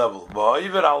higher level.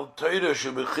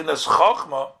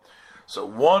 So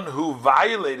one who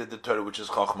violated the Torah, which is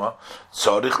Chokhmah,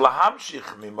 so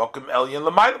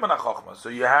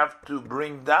you have to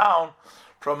bring down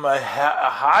from a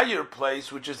higher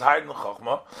place, which is higher than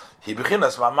Chokhmah,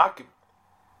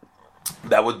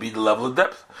 that would be the level of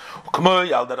depth.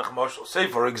 Say,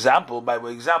 for example, by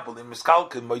way of example, in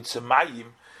Miskalkin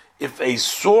Moitzemayim, if a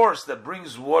source that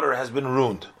brings water has been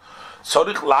ruined,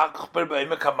 then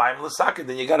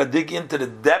you got to dig into the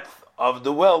depth of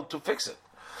the well to fix it.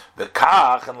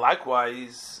 And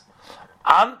likewise,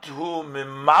 Antu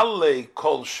mimale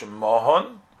kol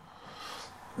shemohon,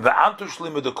 ve'antu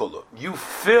shlimu dekolo. You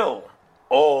fill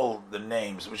all the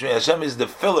names, which means Hashem is the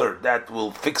filler that will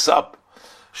fix up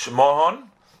shemohon,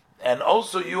 and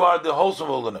also you are the wholesome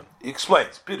of all the name. He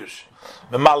explains, Pirush,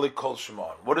 mimale kol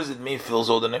shemohon. What does it mean, fills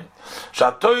all the name?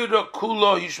 Shatoyra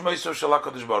kulo hishmeiso shel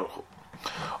HaKadosh Baruch Hu.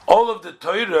 All of the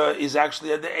Torah is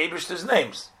actually at the Eibishter's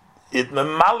names. It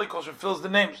mimale kol shemohon fills the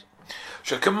names.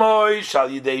 Why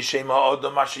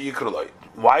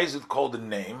is it called a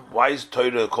name? Why is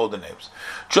Torah called the names?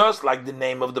 Just like the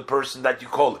name of the person that you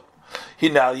call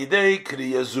him.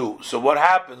 So what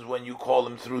happens when you call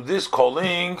him through this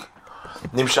calling?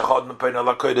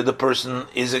 The person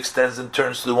is extends and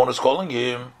turns to the one who's calling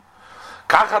him.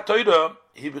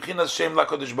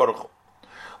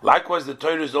 Likewise, the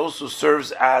Torah also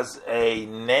serves as a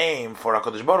name for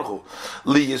HaKadosh Baruch Hu.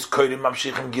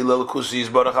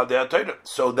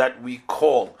 So that we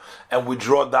call and we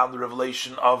draw down the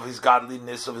revelation of His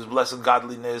godliness, of His blessed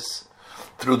godliness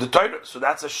through the Torah. So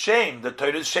that's a shame. The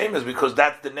Torah is shameless because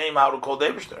that's the name how to call the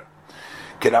Eibishter.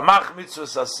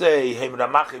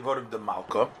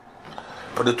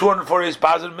 For the 248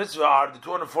 positive mitzvah are the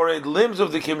 248 limbs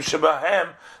of the king Shebahem,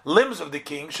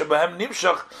 Shebahem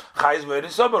Nimshach Chayz V'Ein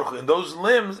Sobaruch. In those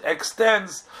limbs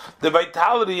extends the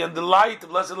vitality and the light, the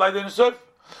blessed light in Yisuf.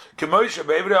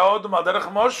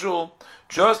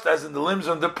 Just as in the limbs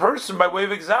of the person, by way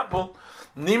of example,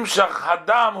 Nimshach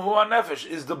Hadam Hu HaNefesh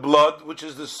is the blood, which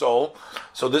is the soul.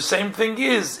 So the same thing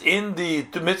is in the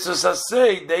mitzvah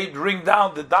saseh, they bring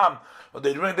down the dam, or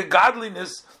they bring the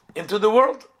godliness into the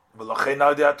world.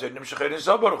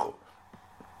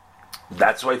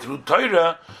 That's why through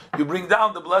Torah you bring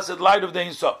down the blessed light of the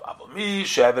Ein Sof.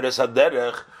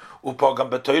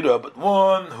 But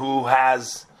one who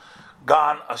has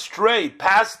gone astray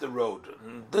past the road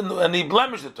and he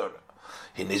blemished the Torah,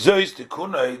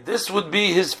 this would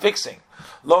be his fixing.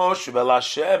 To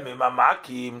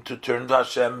turn to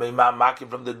Hashem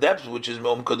from the depths, which is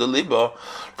from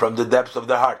the depths of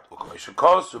the heart.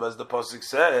 As the pasuk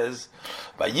says,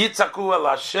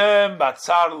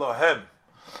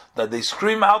 that they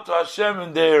scream out to Hashem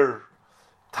in their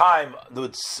time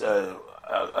that's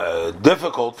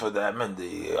difficult for them and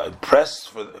the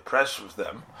oppressed with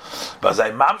them.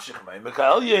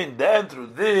 And then through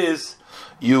this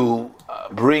you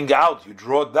bring out, you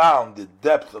draw down the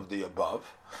depth of the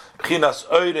above. You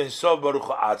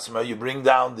bring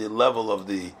down the level of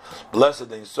the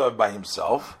blessed Ein Sof by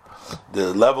himself,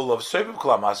 the level of Seviv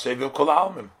Kol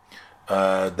Almim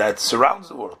that surrounds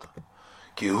the world.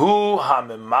 Kihu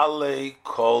hamemale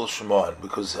kol shmoan,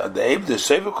 because at the Eib the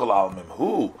Seviv Kol Almim,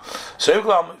 who Seviv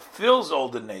Kol Almim fills all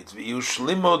the nates,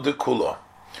 v'yushlimo dekulo,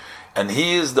 and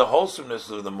he is the wholesomeness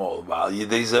of them all.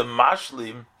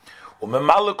 Mashlim.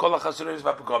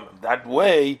 That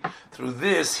way, through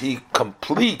this, he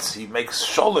completes, he makes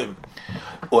sholim,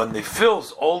 and he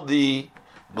fills all the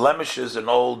blemishes and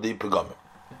all the pagomim.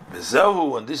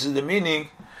 And this is the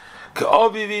meaning,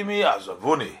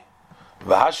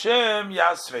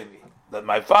 that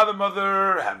my father and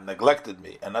mother have neglected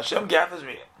me, and Hashem gathers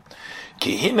me.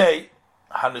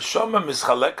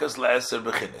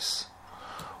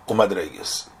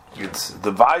 It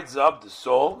divides up the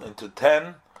soul into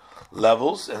 10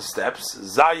 levels and steps.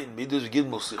 Zayin Midus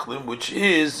Gilmul Sichlim, which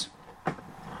is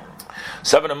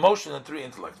 7 emotions and 3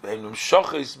 intellects.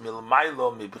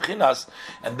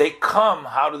 And they come.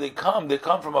 How do they come? They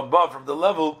come from above, from the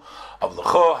level of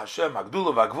L'cho, Hashem,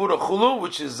 Agdula, Vagvura, Chulu,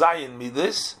 which is Zayin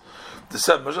Midus. The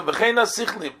 7 emotions.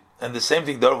 And the same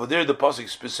thing that over there, the pasuk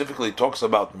specifically talks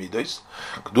about Midus,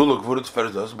 Gdula, Gvura,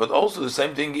 Tferdos, but also the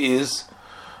same thing is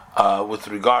with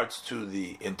regards to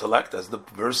the intellect, as the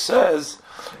verse says,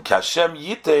 Kashem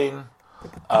Yitein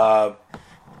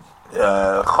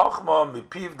Chochma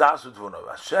Mipiv Dasut Vuna.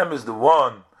 Hashem is the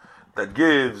one that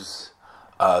gives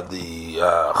the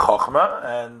Chochma,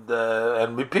 and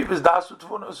Mipiv is Dasut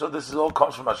Vuna. So this is all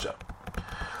comes from Hashem.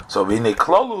 So in a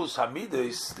Klolus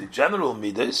Hamidus, the general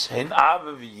Midus, Hein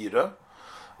Ave V'Yira,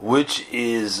 which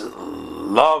is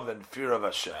love and fear of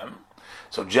Hashem.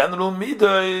 So general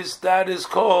midah that is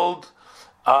called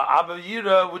Abba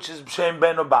Yira, which is Shem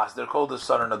Ben Obas. They're called a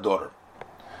son and a daughter.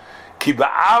 Ki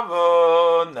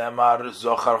ba'ava nemar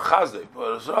zochar chazdei.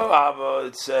 So Abba,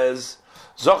 it says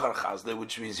zochar chazdei,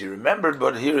 which means he remembered,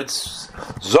 but here it's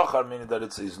zochar, meaning that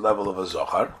it's his level of a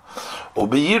zochar.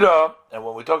 Ubi and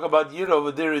when we talk about Yira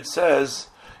over there, it says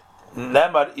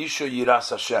nemar isha yiras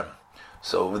Hashem.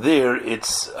 So over there,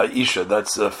 it's isha,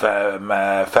 that's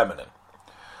feminine.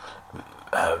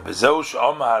 Bezeush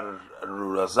Omar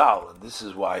Razal, and this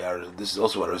is why this is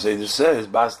also what Rav Zeder says.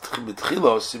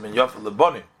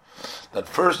 that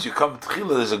first you come to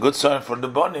Tchila, there's a good sign for the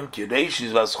Bonim,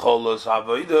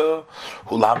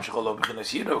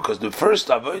 because the first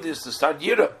Avodah is to start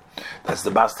Yira. That's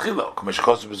the Bas Tchila.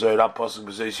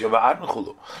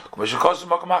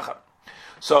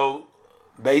 So,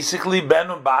 basically, Ben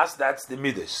and Bas, that's the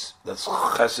Midas. That's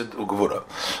Chesed Ugvura.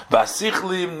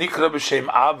 Vasichlim Nikra B'Shem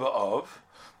Ava'ov,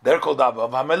 they're called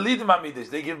Ava'ov. Hamelidim HaMidas,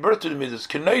 they give birth to the Midas.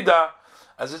 Kenoida,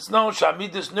 as it's known,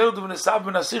 Shamidas Nildu V'Nesav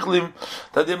V'Nasichlim,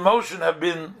 that the emotion have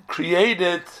been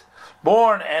created,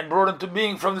 born, and brought into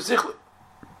being from the Sichlim.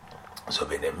 So,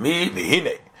 V'hine, Mi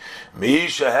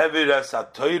Shehevir As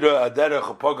HaToyra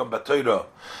Aderech HaPogam BaToyra.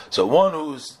 So, one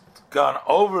who's gone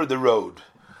over the road,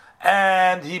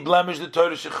 and he blemished the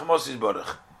Torah Shechmosis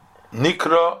Baruch.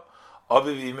 Nikra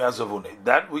Aviv Azavune.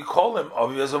 That we call him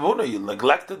Aviv Azavune. You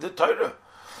neglected the Torah,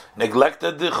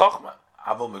 neglected the Chochmah.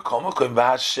 But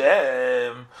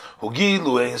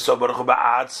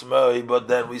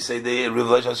then we say the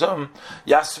revelation of some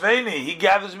Yasveni, he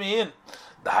gathers me in.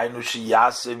 That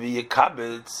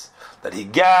he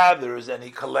gathers and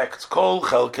he collects. Kol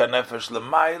Chelka Nefesh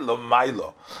L'maylo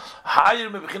Maylo.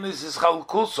 Higher Mebechinis is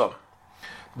Chalkulsom.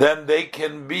 Then they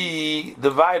can be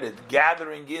divided.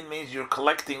 Gathering in means you're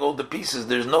collecting all the pieces.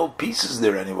 There's no pieces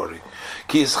there anymore.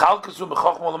 Because Chalka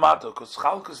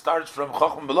starts from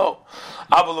Chochma below.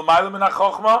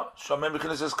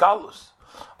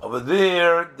 Over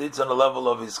there, it's on the level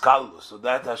of his Kalus. So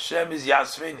that Hashem is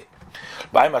Yasveni.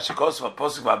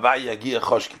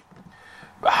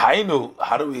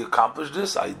 How do we accomplish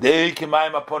this? That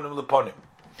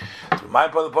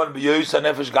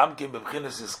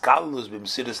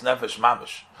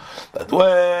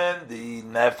when the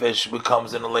nefesh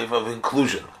becomes in a level of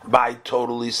inclusion by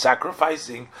totally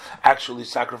sacrificing, actually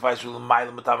sacrifice which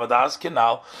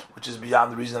is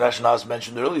beyond the reason Rashnas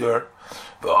mentioned earlier,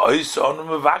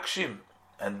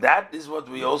 and that is what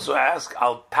we also ask.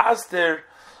 Al taster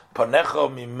panecha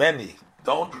mimeni.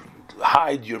 Don't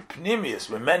hide your pnimius.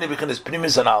 Mimeni bechinas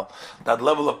pnimius anal. That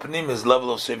level of pnimius,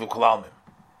 level of sevu kolalmim.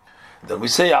 Then we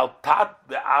say al tat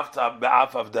be'af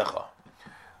avdecha.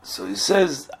 So he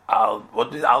says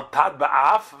what is al tat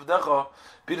be'af avdecha?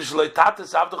 Pirush lo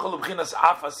tates avdecha l'bchinas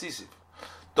af asisi.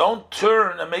 Don't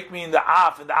turn and make me in the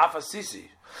af asisi.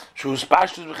 Shus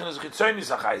pashtus b'chinas chitzonis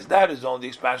achayis. That is only the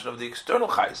expansion of the external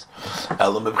chayis.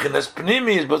 Elam b'chinas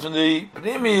pnimis, but when the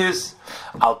pnimis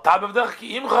al tat avdecha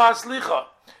ki imcha aslicha.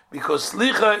 Because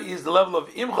slicha is the level of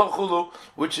imcha chulu,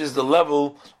 which is the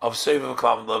level of sev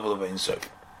v'klam, the level of ein sev.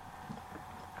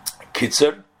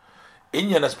 Kitzer,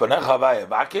 Inyan es Panecha Havaya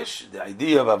Bakish, the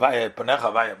idea of Havaya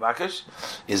Panecha Havaya Bakish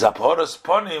is Aphoras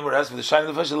Ponim, whereas with the shining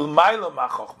of the flesh, L'mayla Ma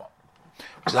Chochma,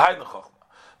 which is hiding the Chochma.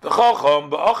 The Chochma,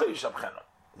 B'ocher Yishabchena.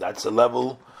 That's the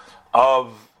level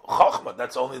of Chochma,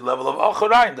 that's only the level of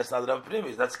Ocharayin, that's not the level of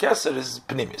Pnimis, that's Keser, is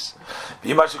Pnimis.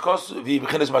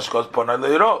 V'yibechinis Mashikos Ponai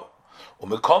Leiro.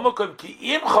 When it comes to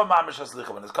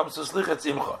slicha, it's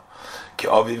imcha. Ki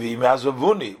avivi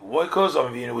me'azavuni. Why? Because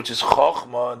avivi, which is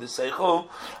chochma and the seichel,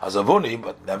 azavuni,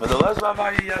 but nevertheless,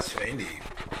 v'avayi yasveini.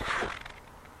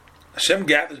 Hashem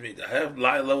gathers me to have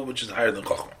level which is higher than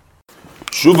chochma.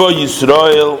 Shuva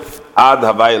Yisrael ad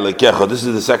havaya lekecha. This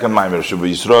is the second mimer. Shuva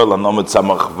Yisrael anomet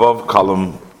samach vav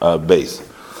column base.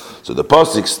 So the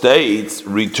pasuk states,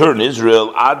 "Return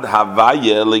Israel ad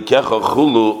havaya lekecha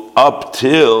chulu," up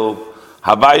till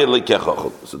Havaya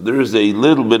lekecha. So there is a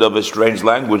little bit of a strange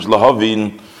language,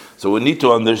 lahavin. So we need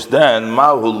to understand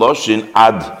mahu loshin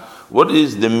ad. What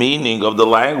is the meaning of the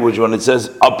language when it says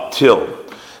up till?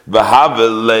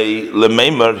 V'have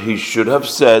lemeimer. He should have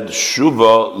said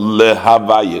shuva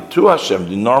lehavaya to Hashem.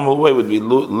 The normal way would be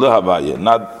lehavaya,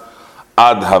 not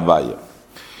ad havaya.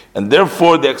 And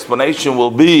therefore, the explanation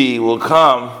will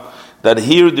come that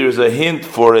here there's a hint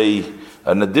for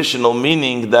an additional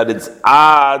meaning that it's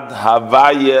ad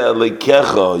havaya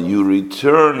lekecha. You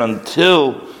return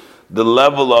until the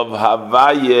level of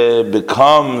havaya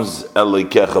becomes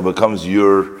elekecha, becomes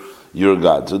your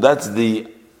God. So that's the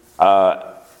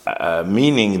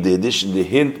meaning, the addition, the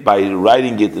hint by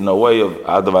writing it in a way of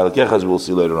ad havaya lekecha, as we'll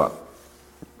see later on.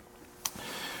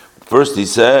 First, he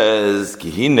says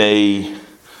kihine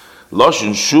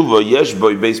loshin shuva yesh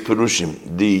boy beis perushim.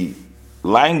 The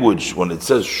language, when it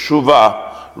says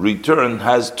shuva, return,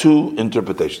 has two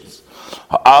interpretations.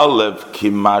 Aleph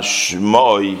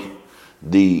kimashmoi.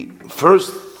 The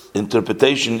first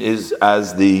interpretation is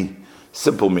as the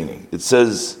simple meaning. It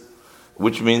says,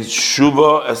 which means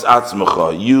shuva es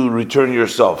atzmecha. You return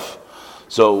yourself.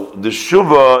 So the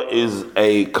shuva is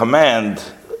a command,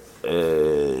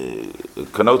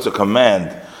 connotes a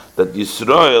command that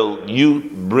Yisrael, you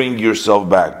bring yourself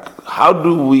back. How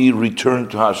do we return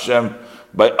to Hashem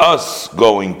by us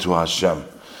going to Hashem.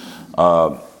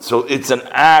 So it's an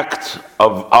act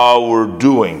of our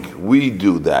doing. We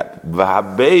do that.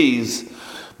 V'habeis,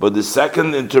 but the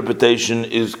second interpretation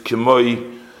is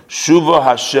Kimoi Shuva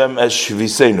Hashem es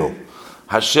Shvisenu.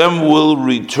 Hashem will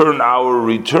return our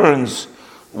returns,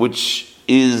 which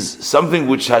is something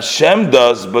which Hashem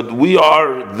does, but we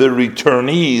are the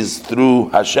returnees through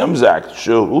Hashem's act.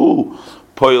 Shehu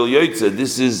Poil Yotze.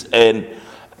 This is an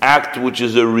act which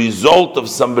is a result of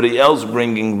somebody else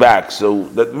bringing back. So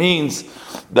that means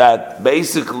that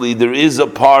basically there is a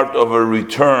part of a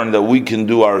return that we can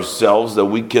do ourselves, that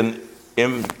we can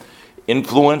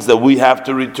influence, that we have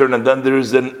to return, and then there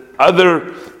is an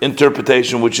other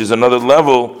interpretation, which is another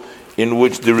level in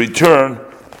which the return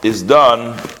is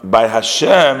done by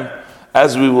Hashem,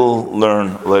 as we will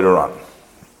learn later on.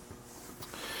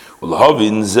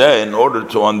 In order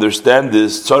to understand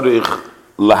this, we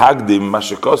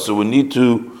need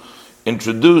to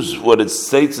introduce what it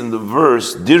states in the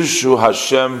verse, Dirshu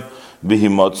Hashem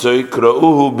b'himotzoi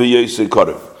kra'uhu b'yosei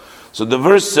korev. So the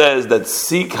verse says that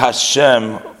seek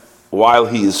Hashem while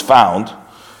he is found,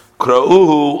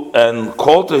 kra'uhu, and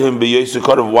call to him b'yosei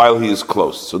korev while he is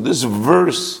close. So this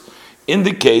verse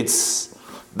indicates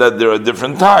that there are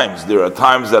different times. There are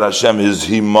times that Hashem is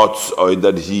himotzoi,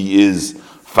 that he is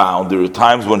found. There are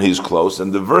times when he's close,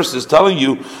 and the verse is telling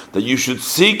you that you should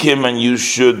seek him and you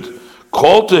should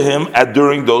call to him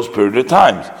during those period of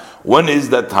times. When is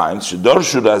that time? Shador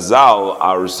Shurazal,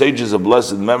 our sages of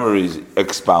blessed memories,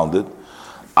 expounded.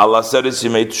 Allah said it's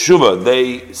Yimei Teshuvah.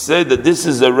 They say that this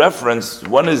is a reference.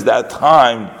 When is that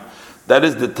time? That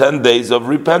is the 10 days of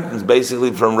repentance,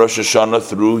 basically from Rosh Hashanah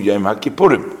through Yom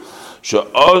HaKippurim.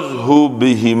 She'ozhu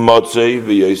b'himotzei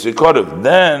v'yosei korev.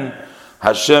 Then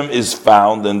Hashem is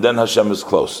found, and then Hashem is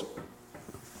close.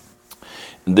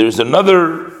 And there's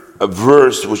another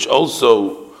verse which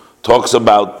also talks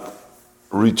about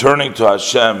returning to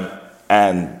Hashem,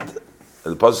 and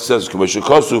the pasuk says,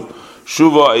 "K'moshekosu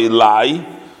shuva elai,"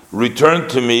 return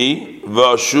to me,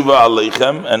 v'ashuva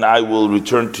aleichem, and I will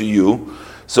return to you.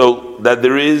 So that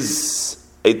there is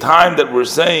a time that we're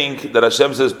saying that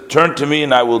Hashem says, "Turn to me,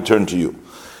 and I will turn to you."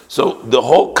 So the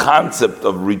whole concept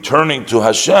of returning to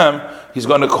Hashem, he's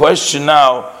going to question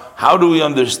now. How do we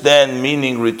understand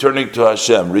meaning returning to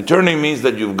Hashem? Returning means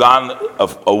that you've gone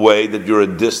away, that you're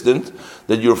distant,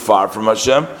 that you're far from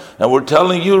Hashem, and we're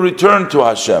telling you return to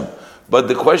Hashem. But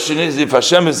the question is, if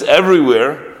Hashem is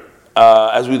everywhere,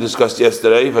 as we discussed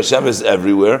yesterday, if Hashem is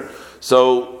everywhere,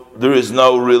 so there is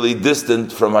no really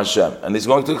distant from Hashem. And he's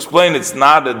going to explain it's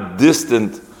not a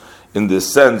distant in the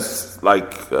sense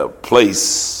like a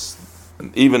place,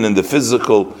 and even in the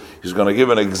physical. He's going to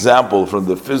give an example from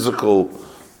the physical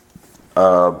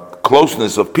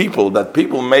closeness of people, that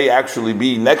people may actually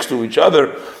be next to each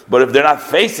other, but if they're not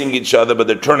facing each other, but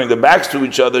they're turning their backs to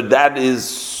each other, that is,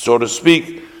 so to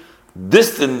speak,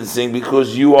 distancing,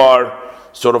 because you are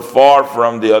sort of far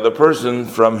from the other person,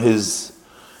 from his.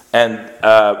 And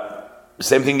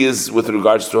same thing is with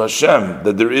regards to Hashem,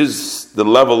 that there is the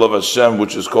level of Hashem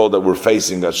which is called that we're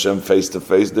facing Hashem face to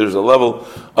face. There's a level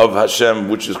of Hashem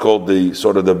which is called the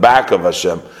sort of the back of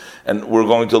Hashem. And we're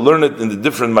going to learn it in the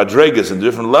different madregas and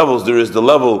different levels. There is the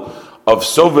level of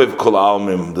Sovev Kol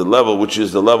Almim, the level which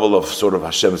is the level of sort of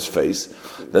Hashem's face.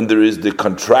 Then there is the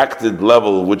contracted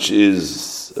level which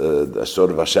is sort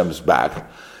of Hashem's back.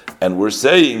 And we're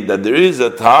saying that there is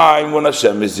a time when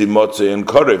Hashem is Himotzei and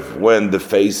Korev, when the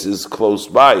face is close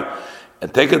by.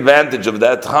 And take advantage of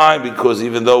that time, because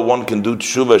even though one can do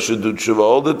tshuva, should do tshuva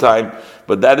all the time,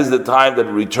 but that is the time that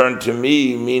return to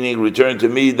me, meaning return to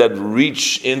me, that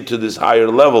reach into this higher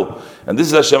level. And this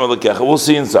is Hashem Elokecha. We'll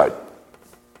see inside.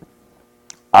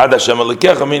 Ad Hashem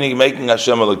Elokecha, meaning making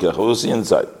Hashem Elokecha. We'll see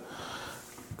inside.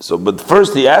 So, but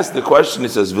first he asked the question, he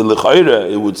says,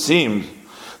 V'lechaira, it would seem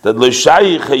that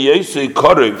L'shayich hayosei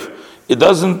korev, it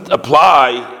doesn't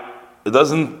apply, it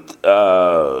doesn't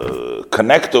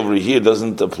connect over here,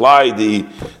 doesn't apply the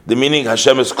meaning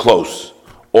Hashem is close,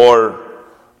 or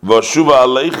Vashuva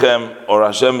Aleichem, or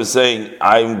Hashem is saying,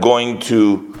 I'm going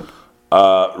to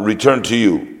return to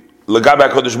you.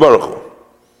 L'gabei HaKadosh Baruch Hu.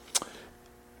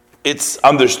 It's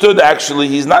understood actually,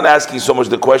 he's not asking so much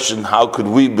the question, how could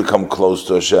we become close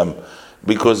to Hashem?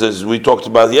 Because as we talked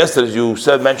about yesterday, as you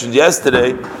mentioned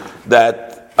yesterday,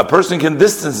 that a person can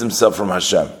distance himself from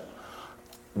Hashem.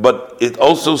 But it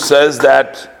also says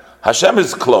that Hashem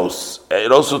is close.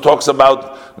 It also talks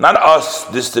about not us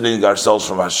distancing ourselves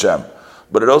from Hashem,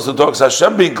 but it also talks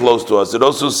Hashem being close to us. It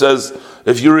also says,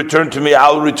 if you return to me,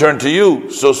 I'll return to you.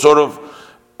 So sort of,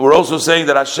 we're also saying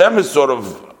that Hashem is sort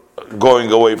of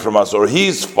going away from us, or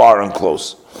He's far and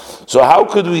close. So how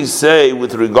could we say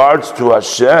with regards to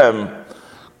Hashem,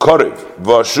 Korev,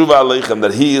 V'ashuva Aleichem,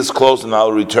 that He is close and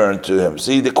I'll return to Him?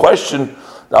 See, the question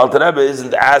the Alter Rebbe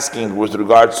isn't asking with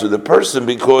regards to the person,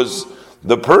 because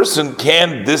the person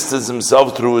can distance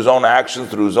himself through his own actions,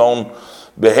 through his own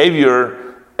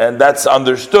behavior, and that's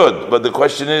understood. But the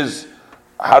question is,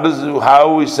 how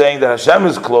are we saying that Hashem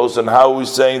is close, and how are we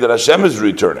saying that Hashem is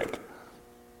returning?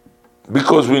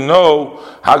 Because we know,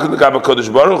 because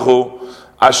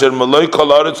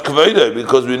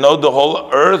we know the whole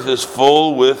earth is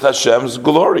full with Hashem's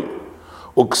glory.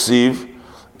 Uksiv,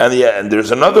 and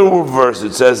there's another verse,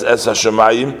 it says, Es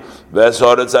Hashemayim, Ves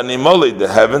Haaretz Animoli, the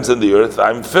heavens and the earth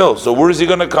I'm filled. So where is he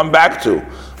going to come back to?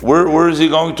 Where is he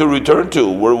going to return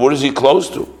to? Where is he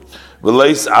close to?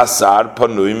 V'leis asar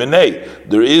panui minei.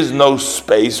 There is no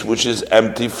space which is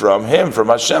empty from him, from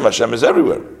Hashem. Hashem is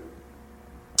everywhere.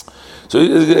 So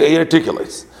he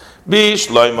articulates.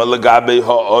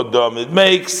 It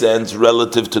makes sense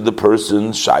relative to the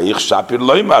person. Shayich Shapir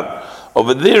Loimar.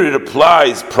 Over there it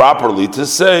applies properly to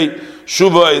say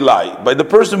Shuva Elai. By the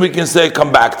person we can say,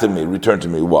 come back to me, return to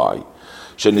me. Why?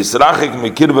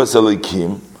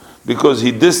 Because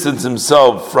he distanced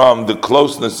himself from the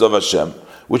closeness of Hashem,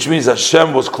 which means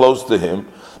Hashem was close to him,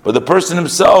 but the person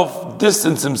himself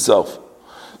distanced himself.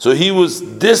 So he was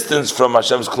distanced from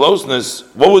Hashem's closeness.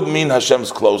 What would mean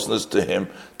Hashem's closeness to him,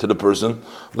 to the person?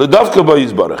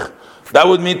 That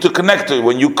would mean to connect to it.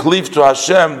 When you cleave to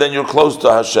Hashem, then you're close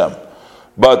to Hashem.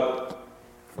 But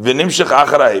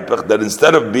that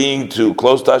instead of being too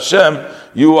close to Hashem,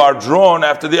 you are drawn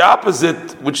after the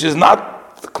opposite, which is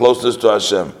not closeness to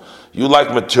Hashem. You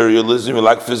like materialism, you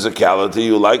like physicality,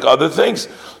 you like other things.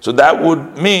 So that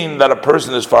would mean that a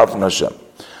person is far from Hashem.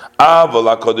 But on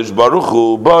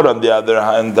the other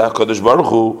hand, HaKadosh Baruch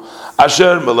Hu,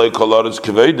 Asher Melei Kol Haaretz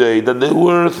Kveidei, that the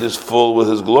earth is full with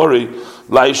His glory,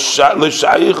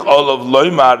 L'shayich Olav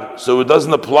Loimar, so it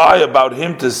doesn't apply about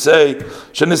him to say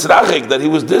Shenisrachik, that he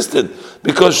was distant,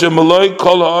 because Shemelei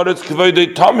Kol Haaretz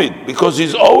Kveidei Tamid, because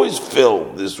he's always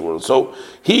filled this world. So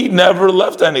he never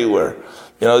left anywhere.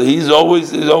 You know, he's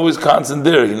always constant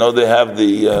there. You know, they have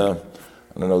the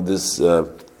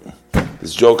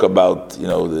this joke about, you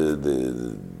know,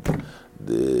 the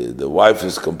wife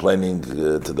is complaining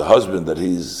to the husband that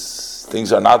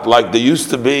things are not like they used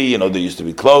to be. You know, they used to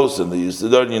be close and they used to,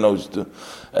 you know,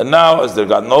 and now as they've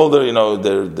gotten older, you know,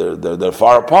 they're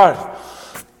far apart.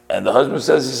 And the husband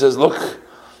says, look,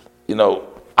 you know,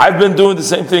 I've been doing the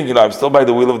same thing. You know, I'm still by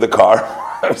the wheel of the car.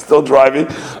 I'm still driving.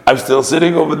 I'm still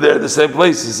sitting over there in the same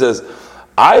place. He says,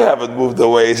 I haven't moved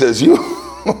away. He says, you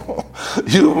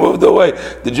moved away.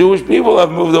 The Jewish people have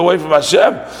moved away from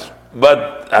Hashem.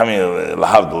 But, I mean,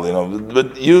 lahavdul, you know,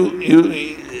 but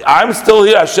I'm still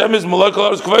here. Hashem is Melei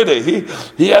Kol Haaretz Kveidei.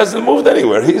 He hasn't moved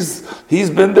anywhere. He's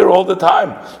been there all the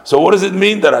time. So what does it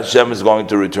mean that Hashem is going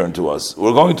to return to us?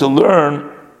 We're going to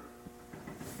learn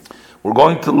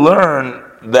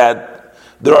that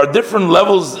there are different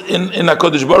levels in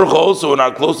HaKadosh Baruch Hu, also in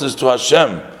our closeness to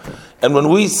Hashem. And when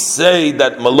we say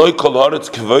that Melei Kol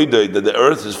Haaretz Kveidei, that the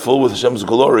earth is full with Hashem's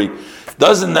glory,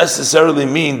 doesn't necessarily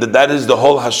mean that is the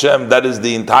whole Hashem, that is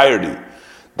the entirety.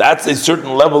 That's a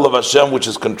certain level of Hashem which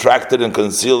is contracted and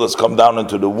concealed, has come down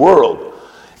into the world.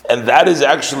 And that is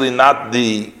actually not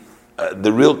the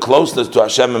real closeness to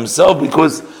Hashem Himself,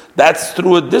 because that's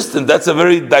through a distance. That's a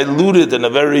very diluted and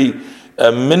a very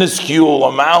minuscule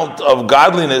amount of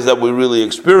godliness that we really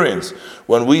experience.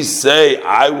 When we say,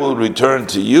 I will return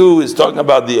to you, it's talking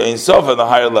about the Ein Sof and the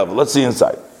higher level. Let's see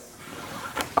inside.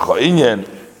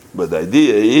 But the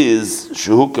idea is,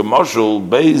 Shehu Kemoshul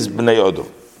Beis Bnei Odom,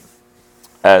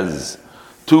 as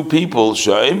two people,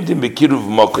 Sha'imtim Bekiruv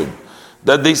Mokim,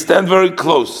 that they stand very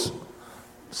close.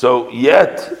 So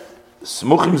yet,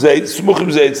 Smuchim Zeit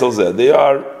Salzeh, they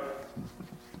are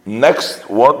next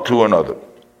one to another.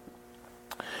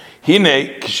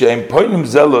 Hine, Kishem Poinim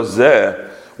Zelo Zeh,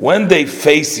 when they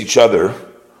face each other,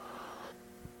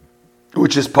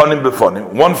 which is Ponim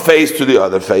Befonim, one face to the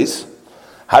other face,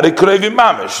 Harikrevi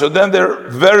Mamish, so then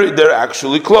they're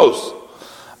actually close.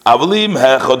 Avlim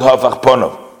Hechod Hafach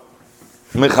Ponov.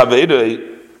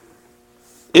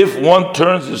 If one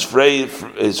turns his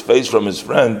face from his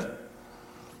friend,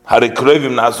 so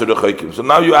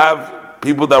now you have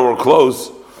people that were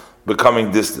close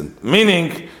becoming distant.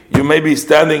 Meaning, you may be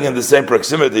standing in the same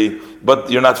proximity, but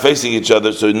you're not facing each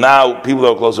other, so now people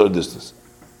that are close are distant.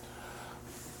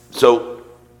 So,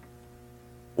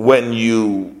 when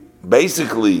you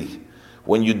disobey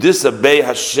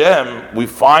Hashem, we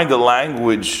find a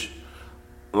language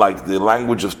like the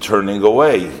language of turning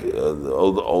away. The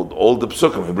old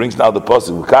psukim. He brings now the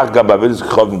pasuk.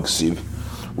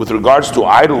 with regards to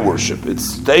idol worship. It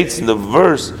states in the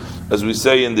verse, as we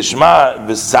say in the Shema,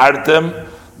 V'sartem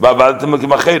v'avadtem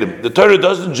l'kimacheirim. The Torah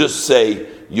doesn't just say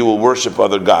you will worship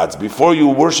other gods. Before you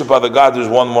worship other gods, there's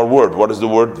one more word. What is the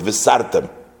word? V'sartem.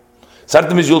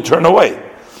 Sartem means you'll turn away.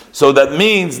 So that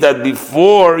means that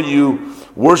before you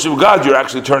worship God, you're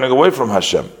actually turning away from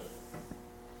Hashem.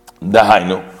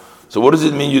 Dahainu. So what does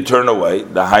it mean you turn away?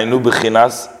 Dahainu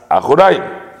b'chinas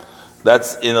achurayim.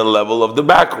 That's in a level of the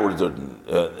backwards.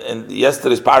 And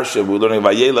yesterday's parsha, we're learning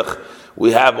Vayelech.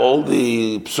 We have all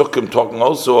the psukim talking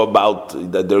also about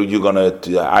that you're going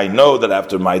to, I know that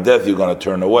after my death you're going to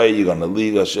turn away, you're going to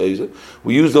leave Hashem.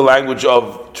 We use the language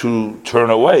of to turn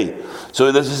away.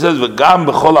 So this says, V'gam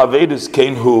b'chol averis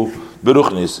kenhu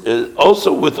beruchnis.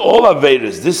 Also with all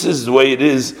averis, this is the way it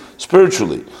is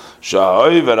spiritually.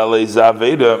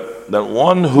 That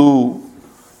one who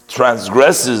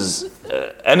transgresses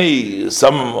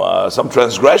some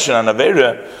transgression on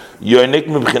avera,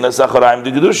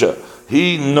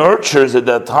 he nurtures at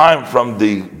that time from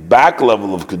the back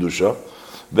level of kedusha,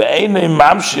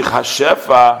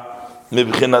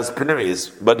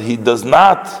 but he does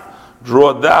not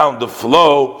draw down the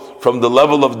flow from the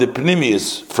level of the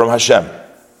pnimius from Hashem.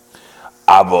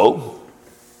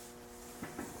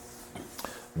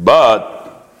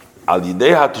 But al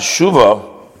yidei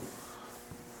hateshuva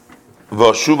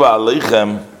v'shuva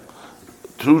aleichem,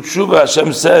 through tshuva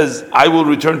Hashem says, I will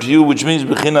return to you, which means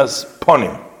bechinas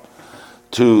ponim,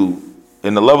 to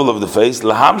in the level of the face,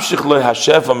 lahamshich lo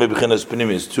hashefa me bechinas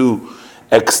pnimis, to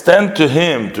extend to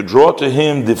him, to draw to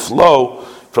him the flow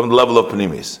from the level of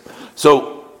pnimis.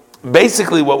 So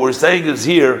basically what we're saying is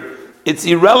here, it's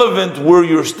irrelevant where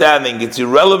you're standing, it's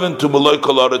irrelevant to Maloi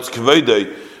Kol Haaretz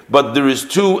K'vodei, but there is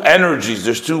two energies,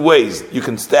 there's two ways. You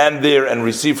can stand there and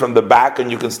receive from the back, and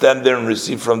you can stand there and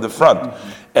receive from the front.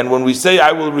 And when we say,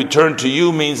 I will return to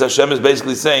you, means Hashem is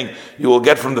basically saying, you will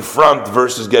get from the front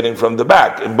versus getting from the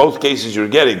back. In both cases you're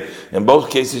getting. In both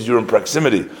cases you're in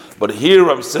proximity. But here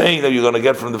I'm saying that you're going to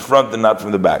get from the front and not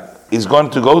from the back. He's going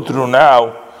to go through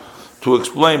now to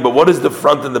explain, but what is the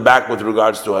front and the back with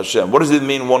regards to Hashem? What does it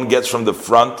mean one gets from the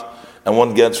front and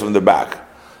one gets from the back?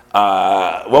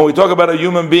 When we talk about a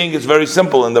human being, it's very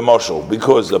simple in the moshel,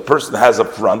 because a person has a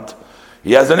front,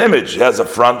 he has an image, he has a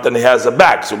front and he has a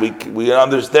back. So we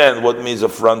understand what means a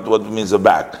front, what means a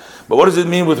back. But what does it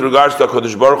mean with regards to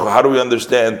HaKadosh Baruch Hu? How do we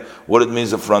understand what it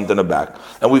means a front and a back?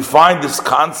 And we find this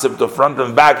concept of front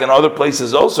and back in other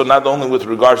places also, not only with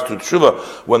regards to Tshuva.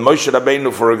 When Moshe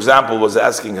Rabbeinu, for example, was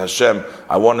asking Hashem,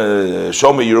 I want to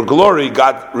show me your glory,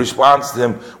 God responds to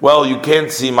him, well, you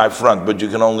can't see my front, but you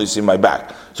can only see my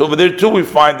back. So over there too we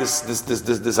find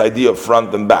this idea of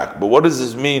front and back. But what does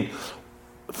this mean,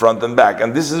 front and back?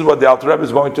 And this is what the Alter Rebbe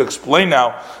is going to explain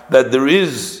now, that there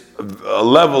is a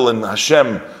level in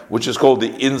Hashem which is called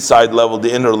the inside level,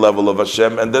 the inner level of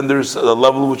Hashem, and then there's a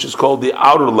level which is called the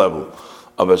outer level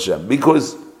of Hashem.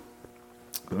 Because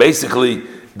basically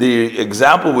the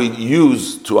example we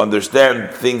use to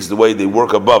understand things the way they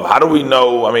work above, how do we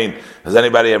know, has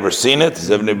anybody ever seen it?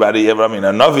 Has anybody ever, a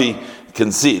Navi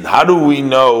can see it. How do we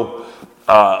know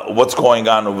what's going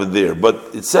on over there? But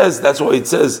it says, that's why it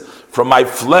says, from my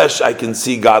flesh I can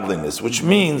see godliness, which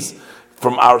means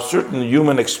from our certain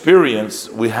human experience,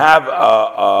 we have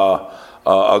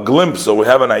a glimpse, or we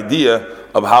have an idea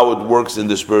of how it works in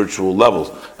the spiritual levels.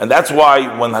 And that's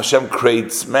why when Hashem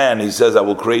creates man, he says, I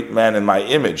will create man in my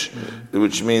image,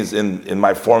 which means in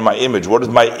my form, my image. What is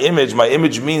my image? My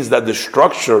image means that the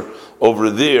structure over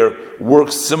there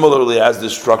works similarly as the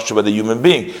structure by the human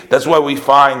being. That's why we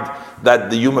find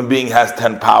that the human being has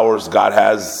 10 powers, God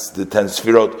has the 10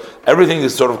 sfirot. Everything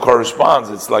is sort of corresponds.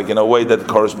 It's like in a way that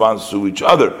corresponds to each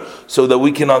other, so that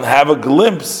we can have a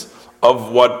glimpse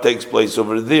of what takes place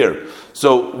over there.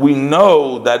 So we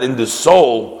know that in the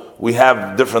soul we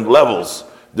have different levels.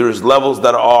 There's levels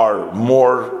that are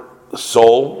more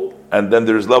soul, and then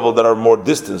there's levels that are more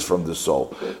distance from the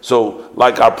soul. So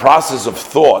like our process of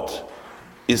thought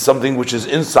is something which is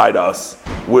inside us,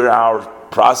 where our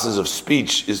process of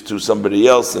speech is to somebody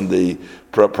else, and the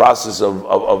process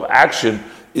of action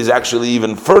is actually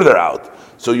even further out.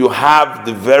 So you have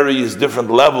the various different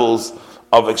levels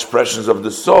of expressions of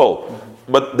the soul,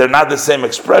 but they're not the same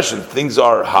expression. Things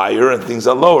are higher and things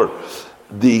are lower.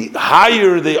 The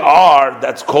higher they are,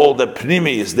 that's called the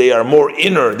pnimius. They are more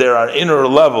inner, they're an inner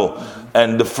level.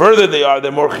 And the further they are,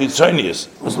 they're more chitzonius.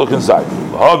 Let's look inside.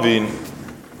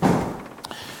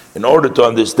 In order to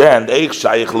understand, how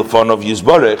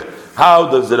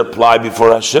does it apply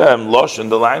before Hashem? Loshen,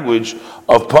 the language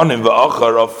of ponim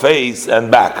v'achar, of face and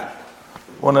back. I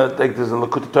want to take this and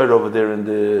look at the Torah over there in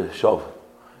the shelf.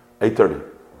 8:30.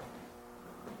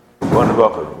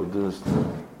 Vacher. We do this.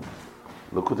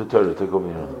 Look at the Torah. Take over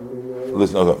here.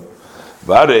 Listen, okay.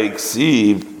 Varek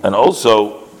Siv, and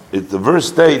also the verse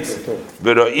states,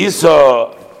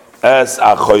 "V'ro'isa es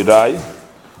achorai,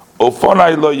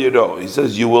 ofonai lo yiro." He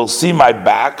says, "You will see my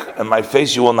back, and my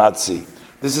face you will not see."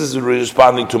 This is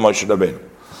responding to Moshe Rabbeinu.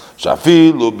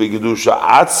 Shafilu b'kedusha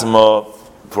atzma,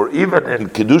 for even in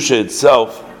kedusha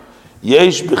itself,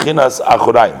 yesh b'chinas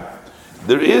achoraim.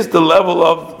 There is the level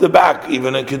of the back.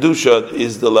 Even in kedusha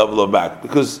is the level of back,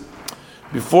 because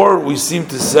before we seem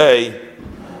to say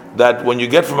that when you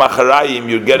get from Acharayim,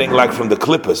 you're getting like from the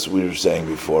Klippas, we were saying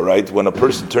before, right? When a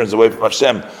person turns away from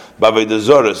Hashem, Bavei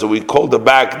Dezorah, so we call the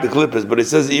back the Klippas, but it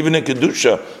says even in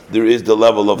Kedusha, there is the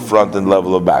level of front and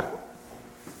level of back.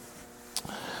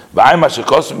 He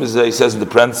says in the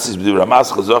parentheses,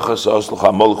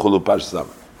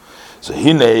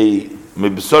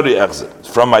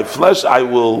 so from my flesh I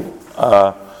will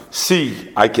see,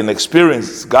 I can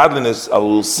experience godliness, I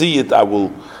will see it, I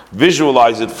will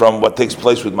visualize it from what takes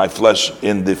place with my flesh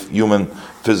in the human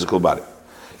physical body.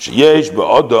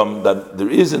 That there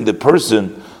is in the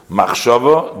person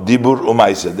machshava, dibur,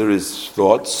 umaisa. There is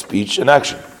thought, speech, and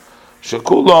action.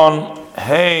 Shekulon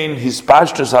hein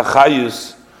hispashtus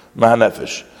hachayus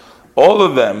mahanefesh. All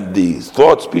of them, these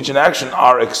thought, speech, and action,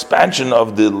 are expansion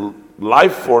of the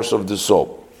life force of the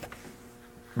soul.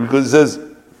 Because it says,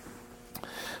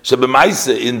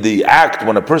 shebemaisa, in the act,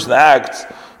 when a person acts,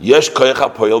 yesh koyach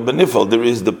hapoyel benifel, there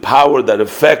is the power that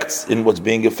affects in what's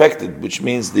being affected, which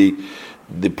means the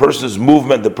person's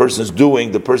movement, the person's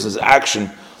doing, the person's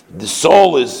action, the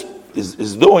soul is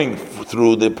doing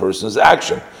through the person's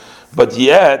action. But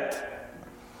yet,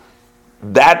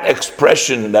 that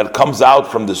expression that comes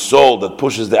out from the soul that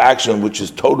pushes the action, which is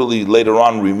totally later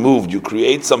on removed, you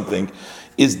create something,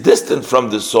 is distant from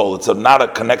the soul. It's not a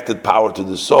connected power to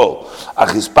the soul. But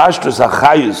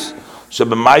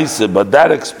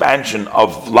that expansion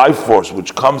of life force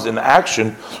which comes in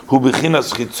action,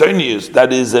 that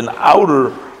is an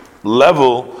outer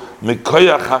level,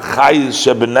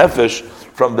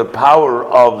 from the power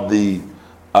of the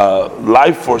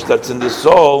life force that's in the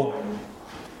soul,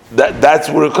 that's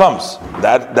where it comes.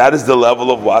 That is the level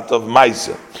of what? Of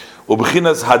Maisa.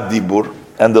 Ubechinas hadibur,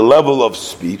 and the level of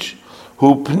speech,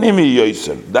 hu pnimi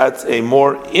yoser, that's a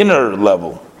more inner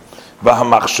level.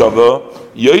 V'hamachshava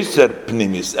yoser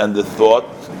pnimis, and the thought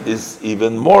is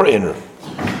even more inner.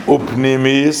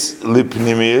 Upnimis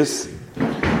lipnimis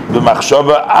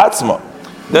v'machshava atzma.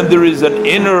 Then there is an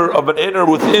inner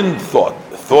within thought.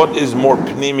 Thought is more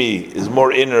pnimi, is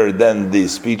more inner than the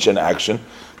speech and action.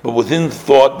 But within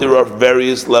thought, there are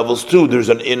various levels too. There's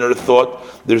an inner thought,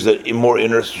 there's a more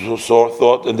inner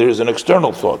thought, and there's an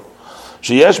external thought.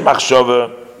 Sheyesh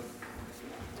machshava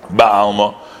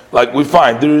ba'alma, like we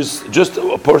find, there is just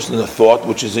a person's thought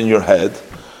which is in your head.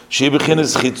 She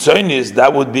bechinas chitzonis,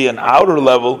 that would be an outer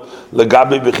level,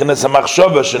 legabe bechinas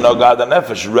hamachshava shenogad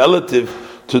hanefesh, relative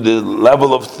to the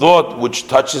level of thought which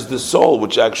touches the soul,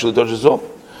 which actually touches the soul.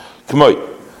 K'moy.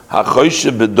 One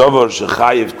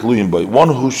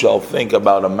who shall think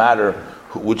about a matter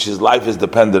which his life is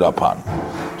dependent upon.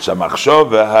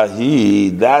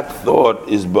 That thought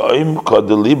is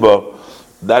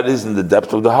that is in the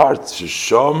depth of the heart.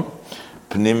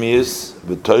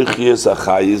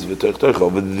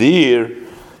 Over there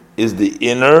is the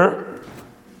inner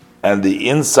and the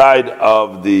inside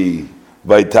of the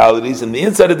vitalities, and the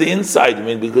inside of the inside. I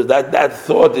mean, because that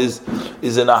thought is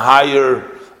in a higher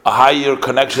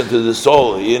connection to the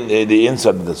soul, in the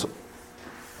inside of the soul.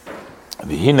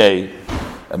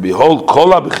 And behold,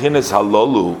 all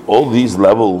these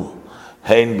levels,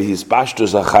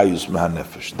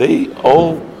 they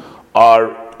all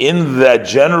are in that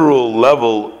general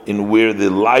level in where the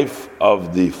life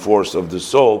of the force of the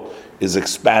soul is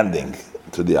expanding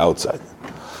to the outside.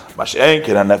 But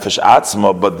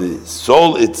the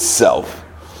soul itself,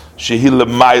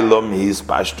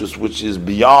 which is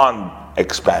beyond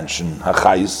expansion,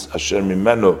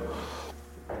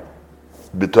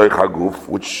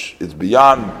 which is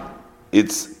beyond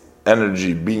its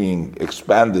energy being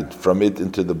expanded from it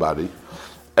into the body.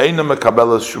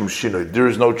 There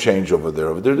is no change over there.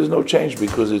 Over there is no change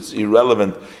because it's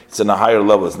irrelevant. It's in a higher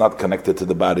level. It's not connected to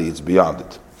the body. It's beyond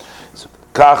it.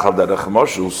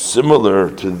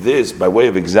 Similar to this, by way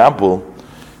of example,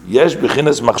 there is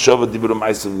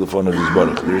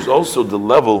also the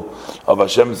level of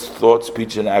Hashem's thought,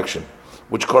 speech, and action,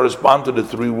 which correspond to the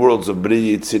three worlds of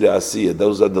Bri, Yitzira, Asiya.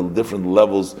 Those are the different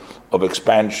levels of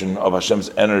expansion of Hashem's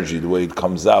energy, the way it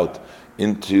comes out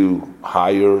into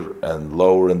higher and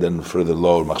lower, and then further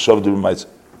lower.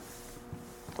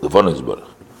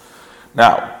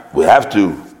 Now, we have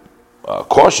to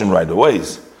caution right away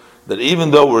is that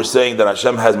even though we're saying that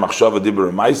Hashem has machshava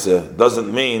dibur u'maisa,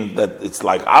 doesn't mean that it's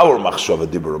like our machshava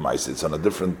dibur u'maisa. It's on a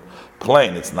different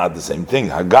plane. It's not the same thing.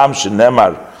 Hagam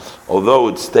shenemar, although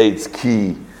it states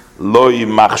ki loi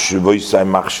machshavoisai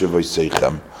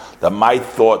machshavoiseichem, that my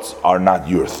thoughts are not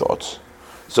your thoughts.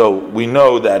 So we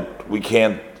know that we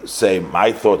can't say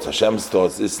my thoughts, Hashem's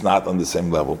thoughts, it's not on the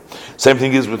same level. Same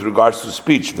thing is with regards to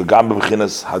speech. V'gam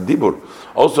b'chinas hadibur.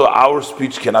 Also, our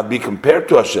speech cannot be compared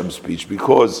to Hashem's speech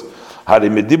because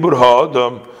harimedibur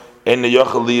ha'adam en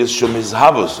yochel liyas shum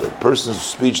izhavos. A person's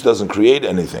speech doesn't create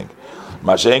anything.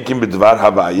 Mashenkim b'dvar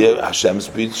havayeh, Hashem's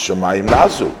speech shamayim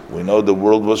nasu. We know the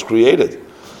world was created.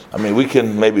 I mean, we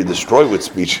can maybe destroy with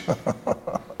speech,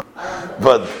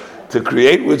 but to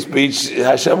create with speech,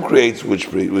 Hashem creates with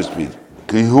speech.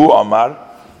 Kihu Amar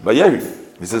Vayehi.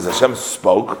 He says Hashem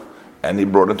spoke and He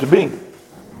brought into being.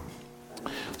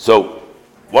 So,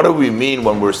 what do we mean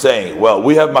when we're saying, well,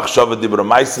 we have machshava dibur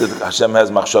u'maisa, Hashem has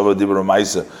machshava dibur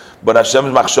u'maisa, but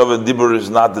Hashem's machshava dibur is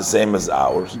not the same as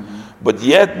ours. But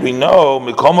yet we know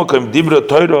mikomokim dibra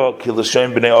Torah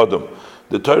kilashem b'nei adam.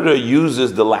 The Torah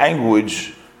uses the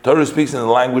language. Torah speaks in the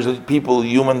language that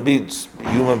human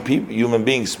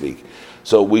beings speak.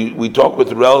 So we talk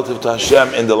with relative to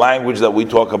Hashem in the language that we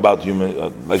talk about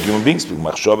like human beings speak.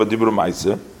 Machshava dibur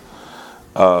u'maisa.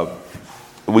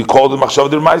 We call it machshava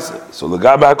dibur u'maisa. So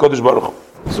l'gabe HaKadosh Baruch Hu.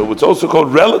 So it's also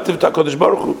called relative to HaKadosh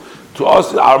Baruch Hu. To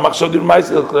us, our machshava dibur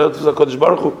u'maisa, relative to HaKadosh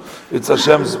Baruch Hu, it's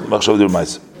Hashem's machshava dibur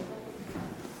u'maisa.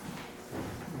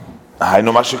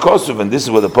 Hainu mashikosuv, and this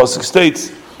is what the pasuk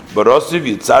states. Barosiv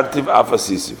yitzartiv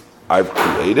afasisiv. I've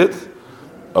created,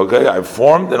 okay, I've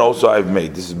formed, and also I've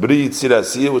made. This is bri yitzira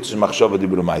asiyah, which is machshava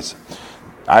dibur u'maisa.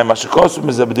 I mashikosuv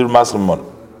is abdir maschamon.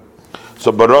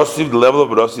 So barosiv, the level of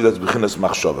barosiv, that's b'chinas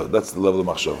machshava. That's the level of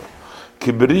machshava.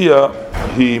 Kibriya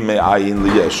hi me'ayin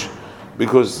liyesh,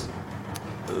 because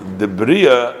the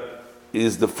bria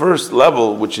is the first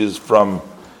level, which is from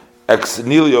ex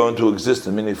nihilo into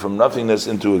existence, meaning from nothingness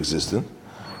into existence.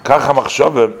 Kacha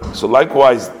machshava. So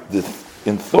likewise,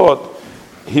 in thought,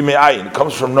 he me'ayin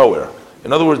comes from nowhere.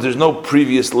 In other words, there's no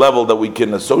previous level that we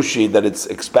can associate that it's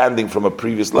expanding from a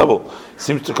previous level. It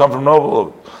seems to come from no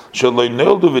level.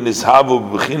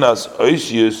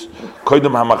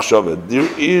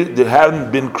 There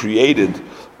hadn't been created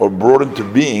or brought into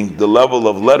being the level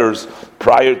of letters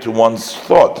prior to one's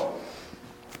thought.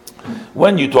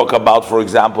 When you talk about, for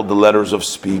example, the letters of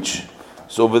speech,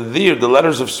 so over there, the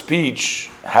letters of speech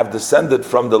have descended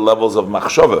from the levels of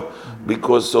machshava,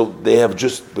 because so they have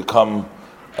just become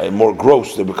more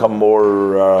gross, they become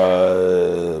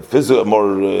more physical,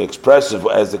 more expressive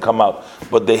as they come out,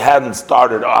 but they hadn't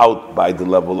started out by the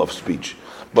level of speech.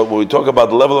 But when we talk about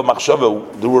the level of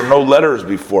machshava, there were no letters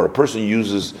before. A person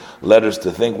uses letters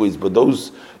to think with, but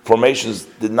those formations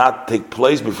did not take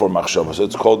place before machshava, so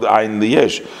it's called ayin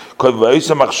liyesh.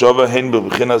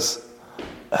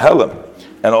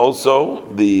 And also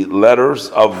the letters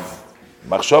of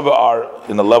machshava are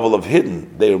in a level of hidden.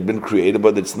 They have been created,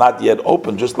 but it's not yet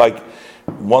open. Just like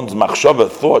one's machshava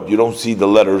thought, you don't see the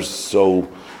letters so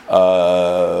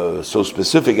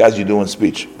specific as you do in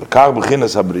speech.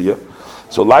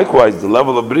 So likewise, the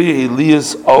level of bria,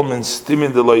 Elias almin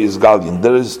stimin deloy is galdian.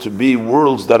 There is to be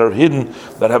worlds that are hidden,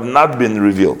 that have not been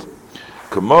revealed.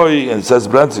 Kamoi, and it says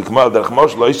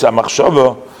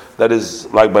that is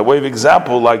like by way of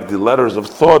example, like the letters of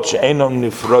thought, she'enom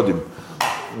nifrodim.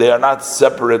 They are not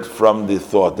separate from the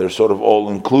thought. They're sort of all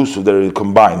inclusive. They're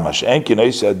combined.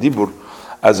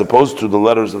 As opposed to the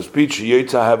letters of speech,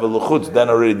 then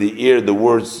already the ear, the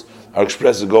words are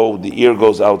expressed. The ear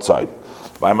goes outside.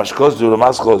 So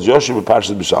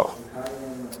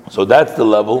that's the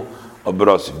level of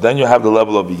Berosiv. Then you have the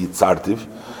level of Yitzartiv.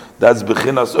 That's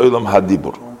Bechinas Olam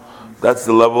Hadibur. That's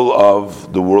the level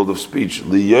of the world of speech.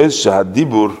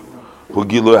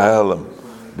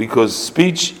 Because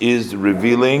speech is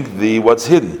revealing the what's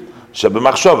hidden.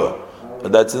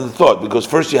 That's in the thought. Because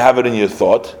first you have it in your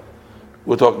thought.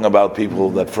 We're talking about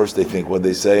people that first they think what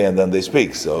they say and then they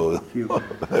speak. So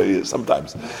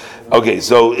sometimes. Okay,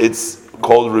 so it's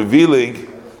called revealing.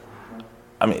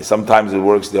 I mean, sometimes it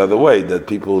works the other way, that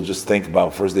people just think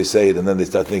about, first they say it and then they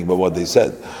start thinking about what they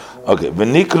said. Okay,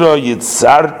 v'nikra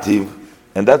yitzartiv,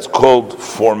 and that's called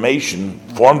formation,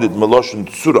 formed it meloshon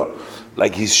tsura,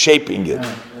 like he's shaping it,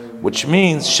 which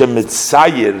means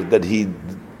shemitzayer, that he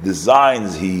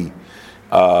designs, he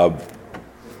draws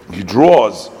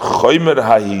choymer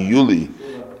ha'hiyuli,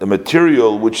 the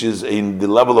material which is in the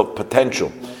level of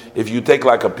potential. If you take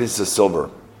like a piece of silver,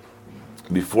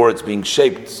 before it's being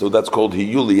shaped. So that's called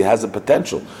hiyuli. It has a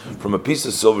potential. From a piece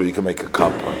of silver, you can make a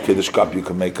cup, a kiddush cup. You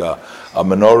can make a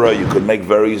menorah. You could make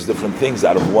various different things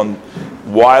out of one.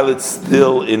 While it's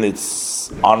still in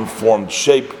its unformed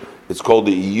shape, it's called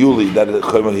the hiyuli.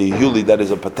 That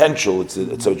is a potential.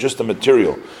 It's just a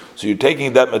material. So you're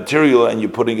taking that material and you're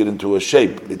putting it into a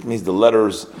shape. It means the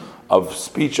letters of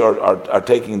speech are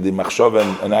taking the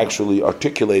machshava and actually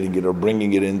articulating it or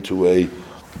bringing it into a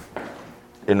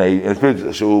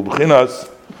b'chinas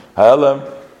ha'elam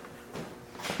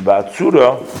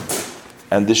ba'atzura,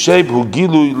 and the shape hu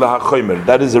gilui lahachomer.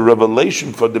 That is a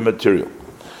revelation for the material.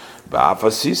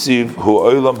 Ba'afasisiv hu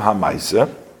olam ha'maisa,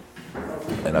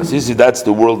 and asisi, that's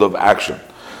the world of action.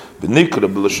 B'nikra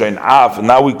b'lashain af, and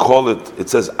now we call it. It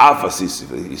says af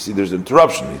asisiv. You see, there's an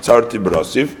interruption. It's arti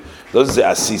brosiv. It doesn't say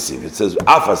asisiv. It says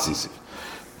af asisiv.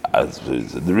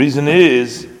 The reason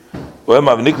is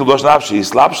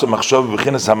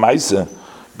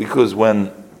because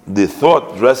when the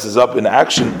thought dresses up in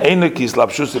action, it's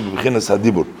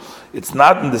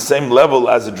not in the same level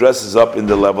as it dresses up in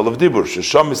the level of dibur.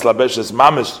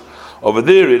 Over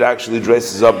there, it actually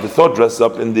dresses up. The thought dresses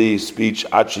up in the speech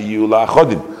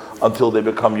until they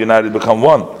become united, become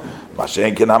one. But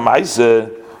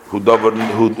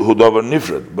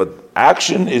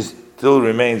action still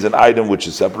remains an item which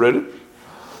is separated.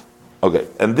 Okay,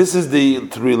 and this is the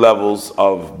three levels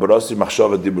of Barasi,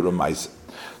 Machshava, Dibur, and Maisa.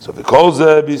 So the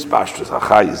Kolze bis Pashtus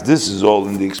Achayis. This is all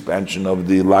in the expansion of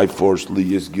the life force,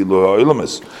 Liyis Gilu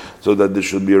Ha'olamis, so that there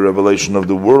should be a revelation of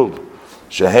the world.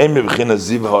 Shehem Mevchina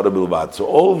Ziv Hara Bilvat. So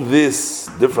all these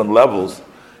different levels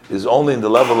is only in the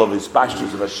level of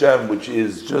Pashtus of Hashem, which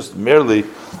is just merely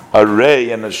a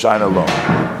ray and a shine alone.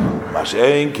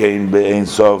 Mashein Kain Be'ein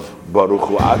Sov Baruch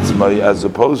Hu Atzmai, as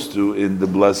opposed to in the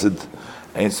blessed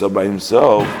Ein Sof by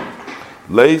himself,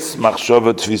 Leis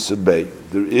Machshava Tfisa Bey.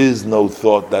 There is no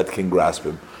thought that can grasp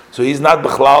him. So he's not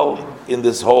Bechlal in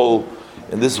this whole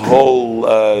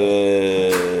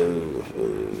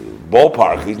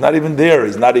ballpark. He's not even there.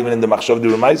 He's not even in the Machshava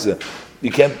D'Remaisa.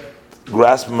 You can't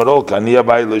grasp him at all. Kaniya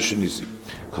Bay Leishinisi.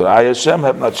 I Hashem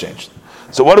have not changed.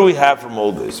 So what do we have from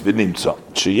all this? V'nimtza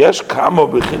sheyesh kamo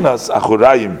b'chinas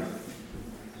achurayim.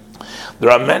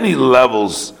 There are many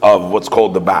levels of what's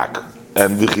called the back,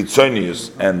 and the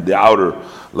chitzonius, and the outer,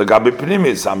 legabe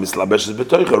pnimis, hamislabeshes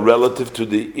betoicha, relative to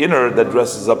the inner that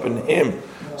dresses up in him.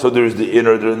 So there's the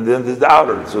inner, and then there's the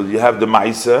outer. So you have the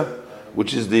maisa,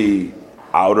 which is the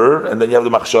outer, and then you have the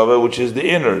machshava, which is the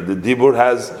inner. The dibur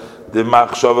has the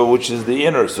machshava, which is the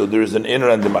inner. So there's an inner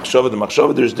and the machshava. The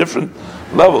machshava, there's different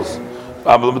levels.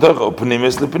 Until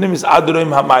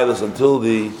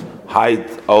the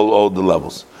height, all the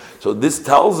levels. So this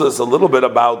tells us a little bit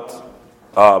about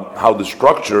how the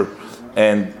structure,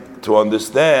 and to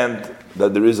understand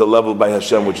that there is a level by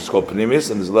Hashem which is called Pnimis,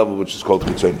 and there's a level which is called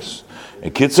Kitzonis. In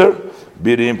Kitzer,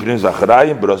 Birim Pnimis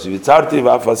V'Acharayim B'Rosiv Yitzarti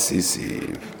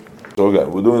V'Afasisiv. So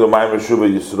again, we're doing the Ma'amar Shuvah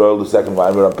Yisrael, the second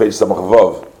Ma'amar on page Samach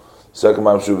Vav. Second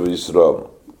Ma'amar Shuvah Yisrael,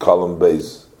 column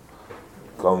base,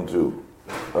 column 2.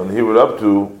 And here we're up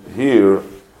to here,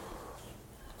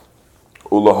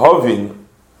 Ulahavin,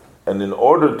 and in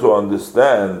order to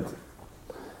understand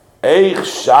Eich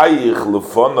Shayich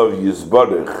Lefonav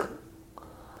Yizbarich,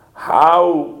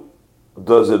 how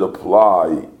does it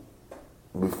apply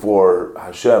before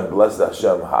Hashem, blessed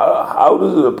Hashem, how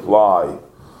does it apply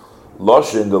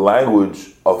Loshin, the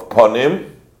language of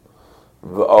Panim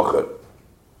V'Ocher,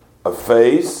 a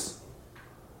face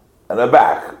and a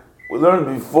back. We learned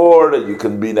before that you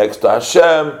can be next to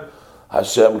Hashem.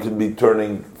 Hashem can be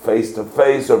turning face to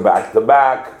face or back to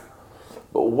back.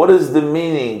 But what is the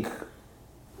meaning?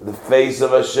 The face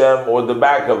of Hashem or the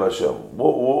back of Hashem?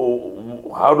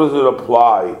 How does it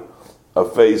apply a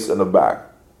face and a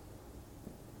back?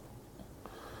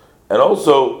 And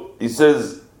also, he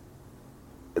says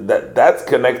that that's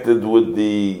connected with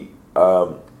the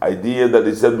idea that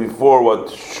he said before, what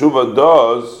Shuvah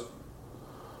does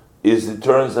is it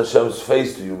turns Hashem's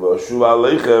face to you.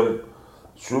 Shuvah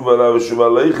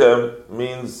Aleichem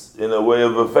means in a way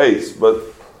of a face. But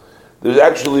there's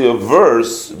actually a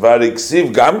verse,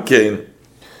 Variksiv Gamkein,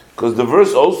 because the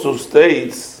verse also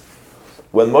states,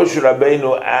 when Moshe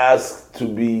Rabbeinu asked to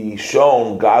be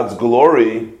shown God's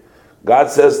glory,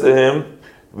 God says to him,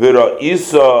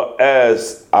 V'ra'isa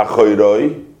es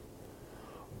achoiroi,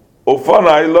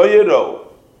 ufanai lo yiro,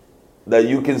 that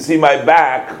you can see my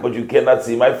back, but you cannot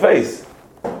see my face.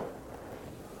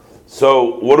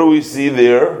 So what do we see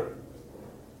there?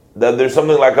 That there's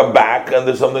something like a back and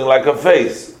there's something like a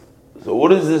face. So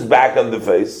what is this back and the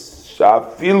face?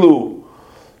 Shafilu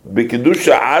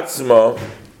b'kedusha atzma,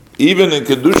 even in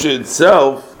kedusha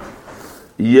itself,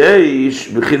 Yesh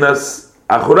b'chinas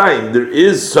achorayim. There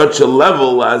is such a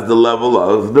level as the level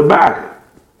of the back.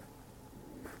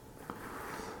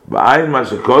 V'ayin ma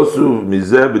shekosu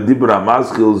mizeh b'dibur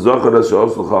hamaskil zocher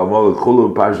she'os l'cha amol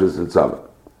etchulu b'parshas Tetzaveh.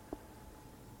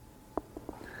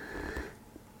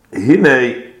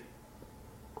 Hinei,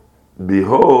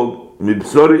 behold,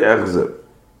 mibsori echzer.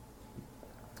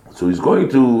 So he's going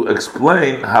to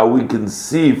explain how we can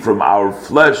see from our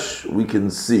flesh, we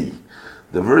can see.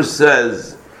 The verse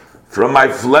says, from my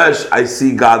flesh I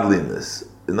see godliness.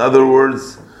 In other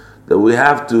words, that we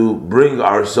have to bring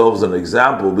ourselves an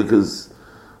example, because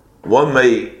one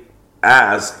may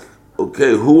ask,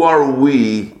 okay, who are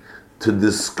we to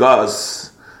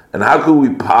discuss, and how could we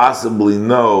possibly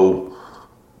know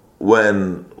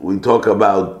when we talk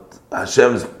about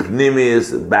Hashem's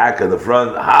pnimius, the back and the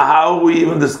front? How are we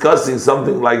even discussing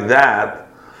something like that?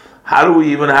 How do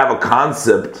we even have a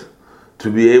concept to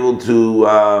be able to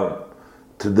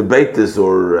debate this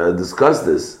or discuss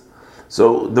this?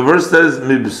 So the verse says,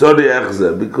 "Mibsori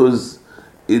echzeh," because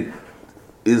it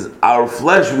is our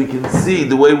flesh. We can see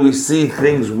the way we see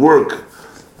things work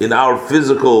in our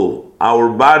physical, our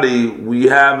body. We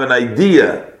have an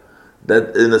idea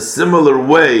that in a similar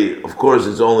way, of course,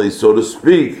 it's only, so to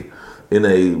speak, in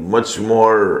a much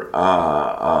more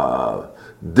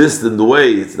distant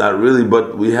way. It's not really,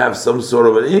 but we have some sort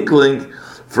of an inkling.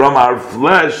 From our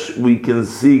flesh, we can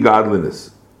see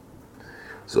godliness.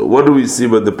 So what do we see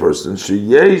about the person?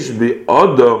 Sheyesh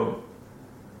bi'odom,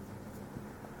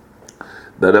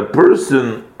 that a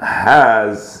person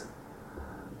has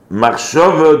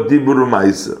machshava dibur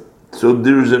ma'isa. So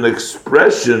there's an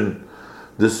expression.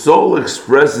 The soul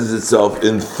expresses itself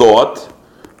in thought,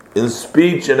 in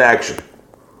speech, and action.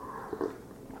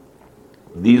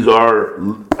 These are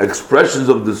expressions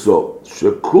of the soul.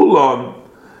 Shekulon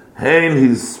hein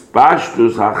his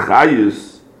pashtus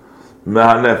hachayus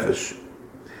mehanefesh.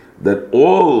 That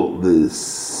all the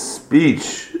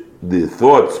speech, the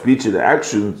thought, speech, and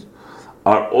actions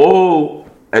are all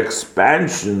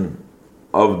expansion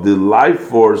of the life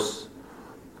force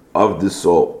of the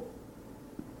soul.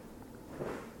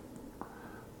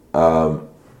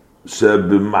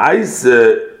 Sheb'maise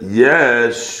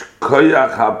yesh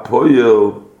koyach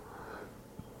hapoyel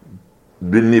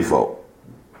b'nifal.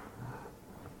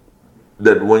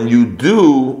 That when you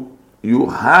do, you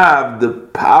have the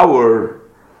power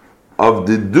of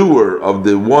the doer, of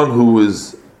the one who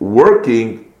is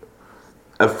working,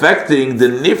 affecting the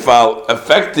nifal,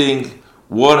 affecting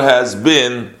what has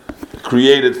been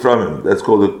created from him. That's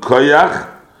called the koyach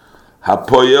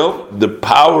hapoyel, the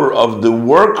power of the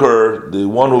worker, the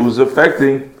one who is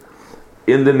affecting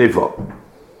in the nifal.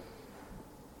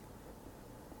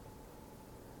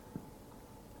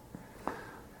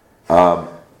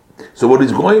 So what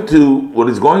he's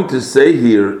going to say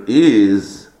here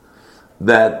is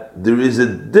that there is a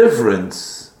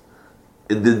difference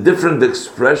in the different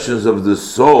expressions of the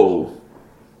soul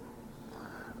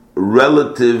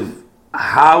relative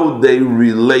how they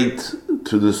relate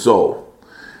to the soul.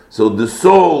 So the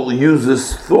soul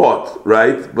uses thought,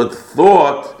 right? But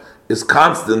thought is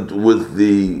constant with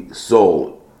the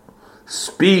soul.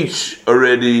 Speech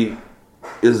already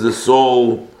is the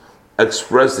soul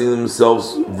expressing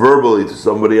themselves verbally to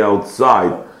somebody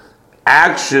outside.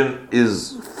 Action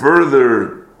is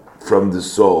further from the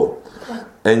soul.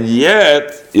 And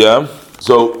yet,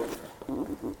 so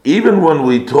even when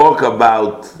we talk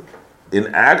about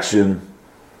in action,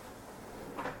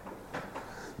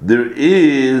 there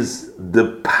is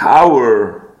the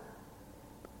power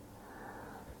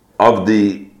of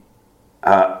the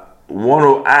one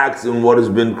who acts in what has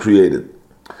been created.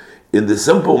 In the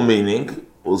simple meaning,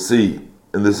 we'll see,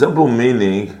 in the simple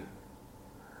meaning,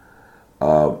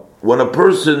 when a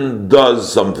person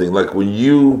does something, like when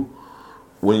you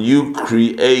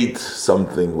create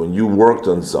something, when you worked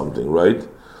on something, right?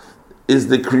 Is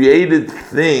the created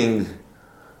thing,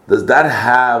 does that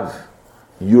have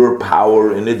your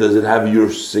power in it? Does it have your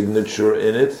signature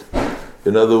in it?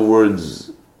 In other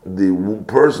words, the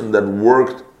person that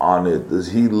worked on it,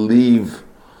 does he leave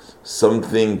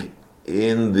something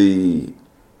in the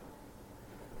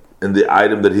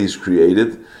item that he's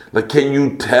created? Like, can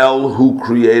you tell who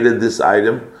created this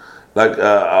item? Like,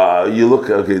 you look,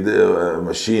 the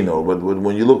machine, but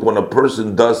when you look, when a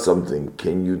person does something,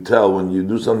 can you tell? When you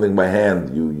do something by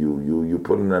hand, you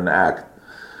put in an act.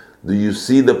 Do you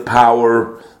see the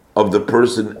power of the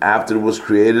person after it was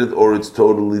created, or it's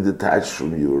totally detached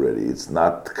from you already? It's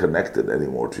not connected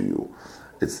anymore to you.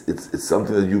 It's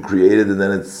something that you created and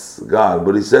then it's gone.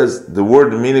 But he says the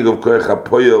meaning of koyach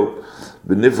hapoyel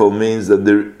b'nifal means that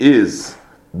there is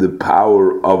the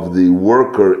power of the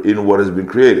worker in what has been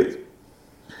created.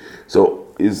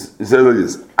 So he says like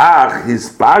this: Ach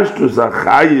hispashtus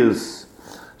achayus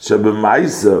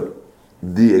shebemaisa,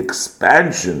 the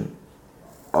expansion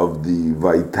of the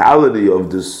vitality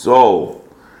of the soul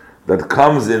that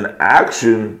comes in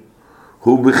action,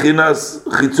 hu bechinas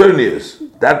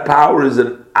chitzonius. That power is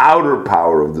an outer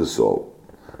power of the soul,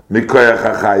 mikoyach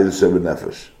achayus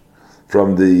shebenefesh,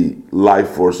 from the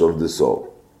life force of the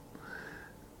soul.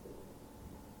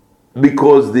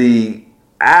 Because the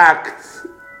act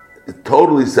is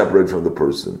totally separate from the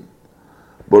person.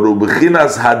 But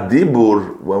ubechinas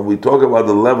hadibur, when we talk about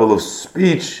the level of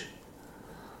speech,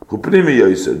 hupnimi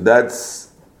yoser,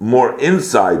 that's more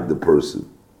inside the person.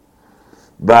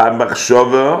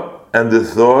 Ba'machshava, and the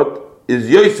thought is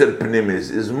yoser pnimis,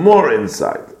 is more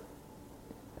inside.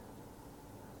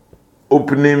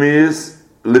 Upnimis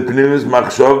lipnimis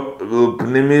machshav,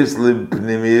 upnimis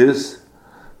lipnimis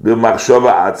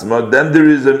b'machshava atzma. Then there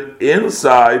is an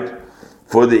inside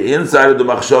for the inside of the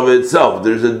machshava itself.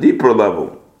 There's a deeper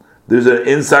level. There's an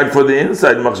inside for the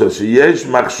inside machshava. Sheyesh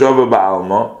machshava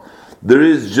ba'alma. There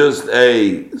is just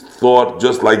a thought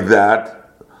just like that.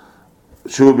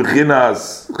 Shu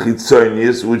b'chinas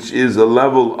chitzonius, which is a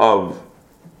level of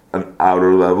an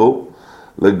outer level.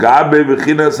 Legabe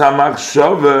b'chinas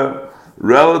hamachshava,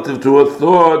 relative to a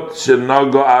thought,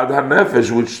 shenago ad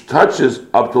hanefesh, which touches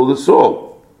up to the soul.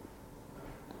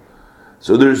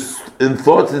 So there's, in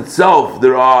thoughts itself,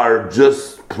 there are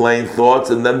just plain thoughts,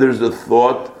 and then there's a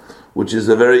thought which is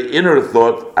a very inner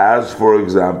thought, as for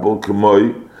example,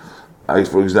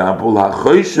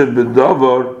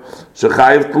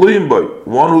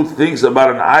 one who thinks about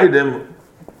an item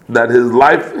that his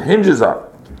life hinges on.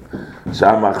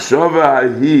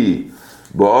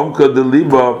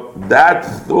 That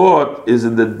thought is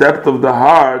in the depth of the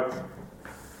heart.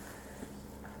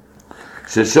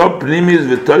 Over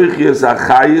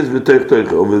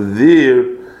there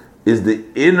is the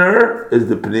inner, is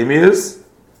the pnimius,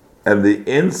 and the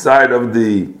inside of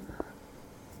the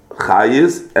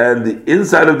chayis, and the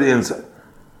inside of the inside.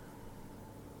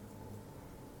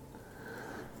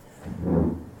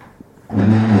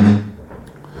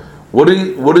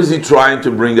 What is he trying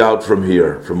to bring out from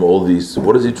here, from all these?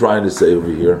 What is he trying to say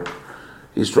over here?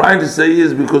 He's trying to say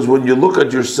is because when you look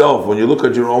at yourself, when you look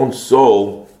at your own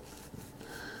soul,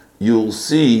 you'll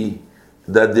see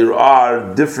that there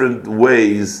are different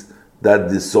ways that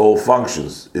the soul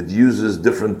functions. It uses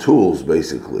different tools,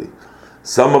 basically.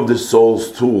 Some of the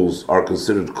soul's tools are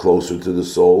considered closer to the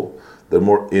soul, they're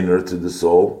more inner to the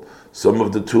soul. Some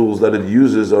of the tools that it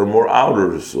uses are more outer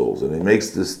to souls, and he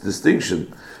makes this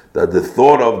distinction that the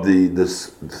thought of the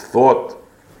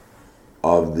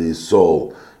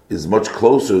soul is much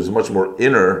closer, is much more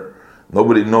inner.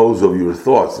 Nobody knows of your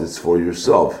thoughts, it's for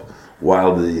yourself.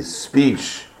 While the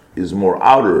speech is more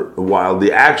outer, while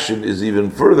the action is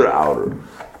even further outer.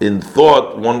 In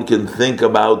thought, one can think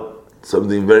about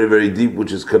something very, very deep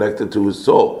which is connected to his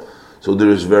soul. So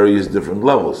there's various different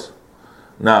levels.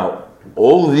 Now,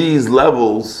 all these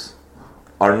levels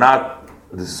are not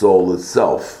the soul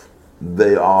itself.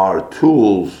 They are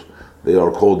tools, they are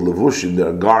called levushim, they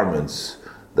are garments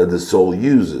that the soul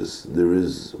uses. There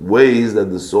is ways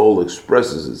that the soul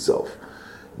expresses itself.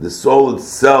 The soul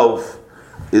itself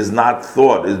is not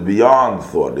thought, is beyond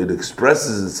thought. It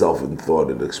expresses itself in thought,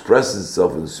 it expresses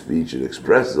itself in speech, it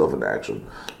expresses itself in action,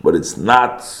 but it's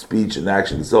not speech and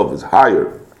action itself, it's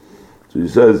higher. So he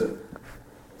says,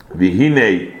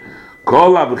 Vihine,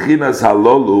 kol avchinas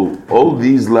halolu, all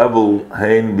these level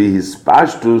hein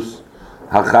bihispashtus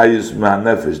hachayus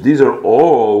ma'nefesh. These are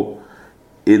all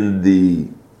in the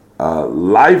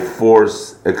life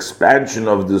force expansion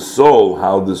of the soul,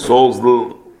 how the soul's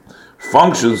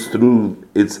functions through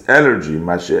its energy.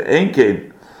 Mashe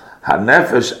enkein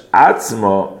hanefesh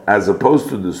atzma, as opposed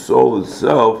to the soul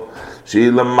itself,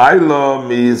 she lamaila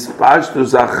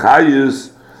mihispashtus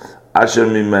hachayus asher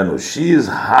mimenu. She is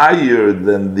higher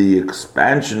than the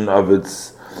expansion of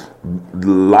its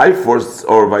life force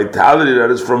or vitality that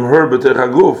is from her b'tech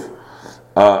haguf,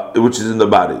 which is in the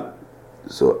body.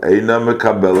 So eina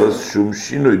mekabelas shum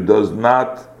shinui, does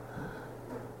not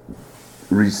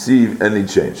receive any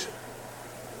change.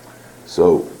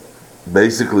 So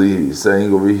basically he's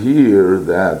saying over here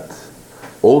that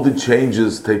all the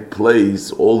changes take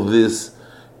place, all this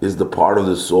is the part of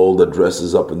the soul that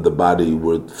dresses up in the body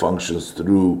where it functions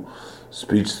through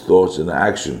speech, thoughts, and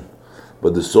action.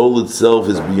 But the soul itself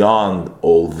is beyond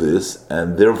all this,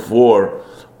 and therefore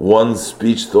one's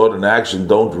speech, thought, and action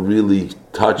don't really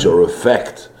touch or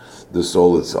affect the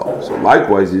soul itself. So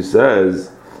likewise, he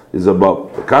says, is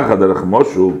above.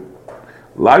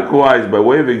 Likewise, by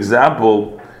way of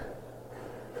example,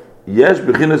 yesh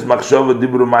bechinas machshava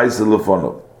dibru ma'aseh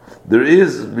lefonav. There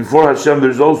is, before Hashem,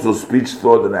 there's also speech,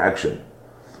 thought, and action.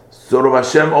 So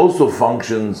Hashem also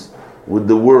functions with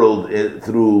the world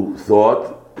through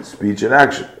thought, speech, and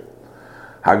action.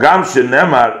 Hagam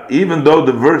shenemar, even though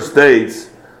the verse states,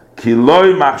 Ki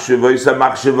loi machshavosei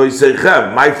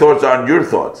machshavosechem, my thoughts aren't your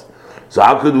thoughts. So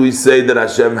how could we say that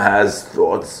Hashem has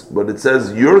thoughts? But it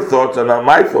says your thoughts are not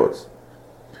my thoughts.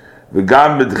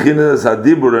 V'gam b'tchinas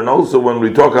hadibur, and also when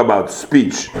we talk about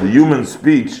speech, the human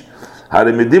speech, no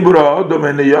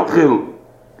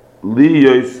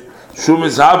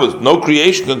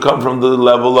creation can come from the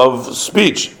level of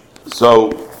speech.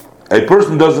 So a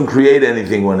person doesn't create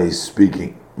anything when he's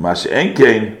speaking. But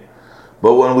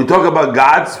when we talk about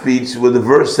God's speech, where the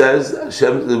verse says,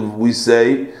 Hashem, we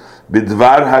say,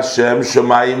 Bidvar Hashem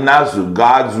Shemayim Nasu,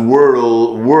 God's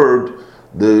word,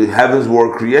 the heavens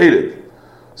were created.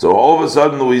 So all of a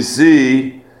sudden we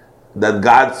see that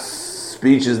God's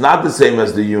speech is not the same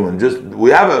as the human. Just we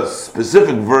have a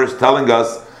specific verse telling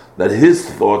us that His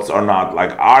thoughts are not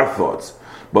like our thoughts.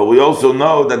 But we also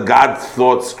know that God's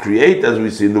thoughts create, as we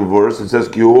see in the verse. It says,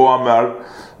 Ki hu amar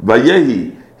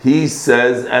vayehi. He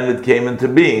says, and it came into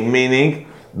being, meaning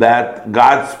that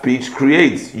God's speech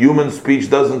creates. Human speech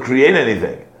doesn't create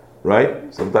anything,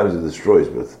 right? Sometimes it destroys,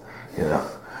 but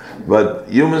But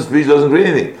human speech doesn't create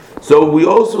anything. So we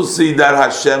also see that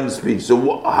Hashem's speech.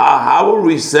 So how are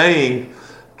we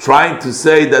trying to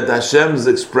say that Hashem's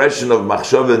expression of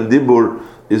machshava and dibur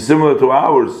is similar to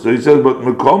ours? So he says,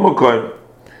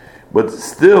 but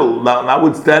still,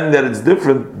 notwithstanding that it's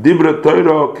different, dibra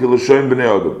Torah kiloshoim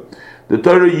b'nei adam. The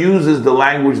Torah uses the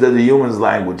language that the human's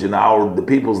language, and the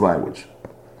people's language.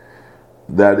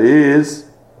 That is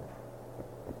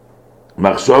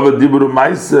machshava dibur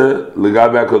ma'aseh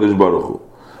legabe HaKadosh Baruch Hu,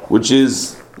 which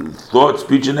is thought,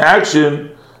 speech, and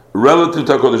action relative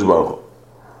to HaKadosh Baruch Hu.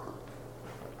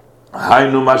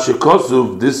 Hainu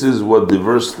mashekosuf, this is what the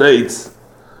verse states,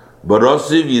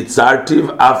 barosiv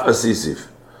yitzartiv af asisiv.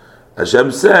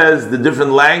 Hashem says the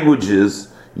different languages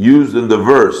used in the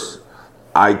verse,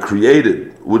 I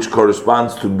created, which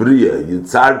corresponds to Bria.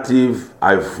 Yitzartiv,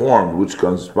 I've formed, which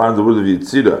corresponds to the word of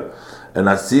Yitzira. And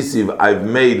Asisiv, I've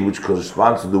made, which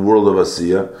corresponds to the world of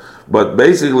Asiya. But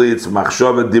basically it's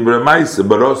Machshava Dibra Maisa.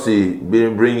 Barosi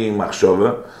bringing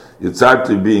Machshava,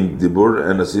 Yitzartiv being Dibur,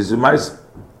 and Asisiv Maisa.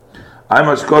 I'm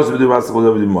Ashkos B'divas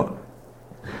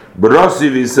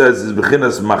Barosiv, he says, is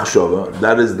Bechinas Machshava.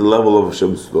 That is the level of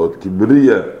Hashem's thought. Ki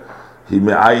Bria, he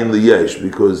me'ayin liyesh,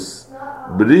 because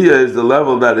Bria is the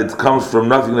level that it comes from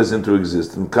nothingness into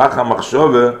existence. Kacha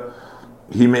Machshava,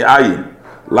 he me'ayin.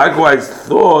 Likewise,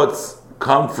 thoughts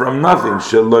come from nothing.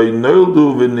 Sheloi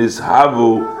noildu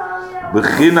v'nishavu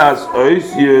Bechinas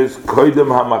oisius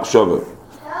koidem ha-machshava.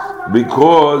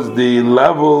 Because the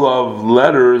level of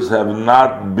letters have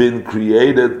not been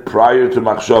created prior to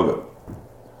Machshava.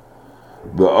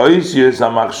 The oisius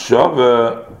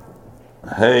ha-machshava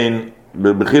hein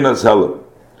bechinas helam.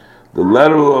 The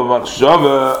level of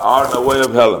Machshava are in a way of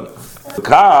helam.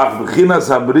 Kach bechinas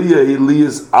habriya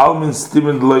iliyas almin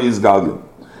stimin lo yizgalgin.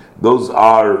 Those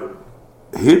are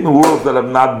hidden worlds that have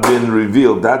not been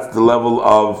revealed. That's the level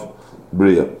of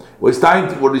Bria.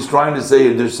 What he's trying to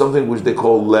say, there's something which they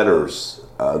call letters.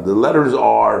 The letters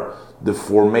are the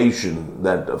formation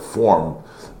that form.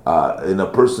 In a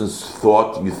person's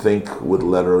thought, you think with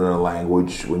letter in a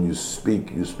language. When you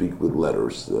speak with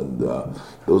letters. And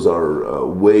those are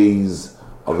ways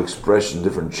of expression,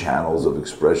 different channels of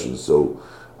expression. So,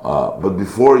 but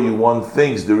before one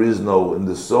thinks, there is no, in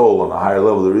the soul, on a higher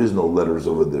level, there is no letters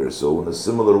over there. So in a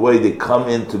similar way, they come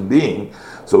into being.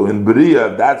 So in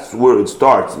Bria, that's where it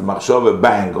starts. In Machshava,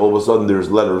 bang, all of a sudden there's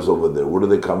letters over there. Where do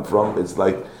they come from? It's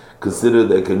like considered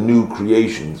like a new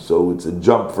creation. So it's a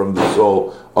jump from the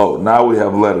soul. Oh, now we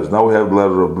have letters. Now we have the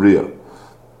letter of Bria.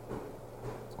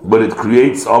 But it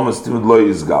creates almost timid lo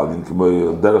yizgal.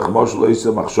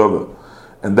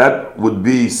 And that would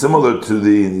be similar to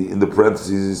in the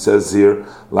parentheses he says here,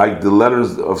 like the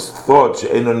letters of thought,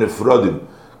 she'eino nifrodim,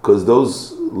 because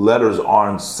those letters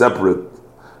aren't separate.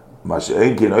 As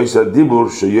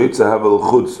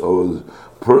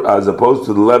opposed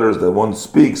to the letters that one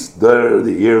speaks, there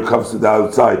the ear comes to the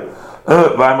outside.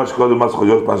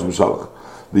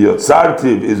 The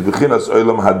Yotzartiv is Bechinas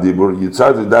Olam HaDibur.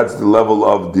 Yotzartiv, that's the level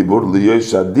of Dibur.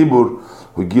 Liyosh HaDibur,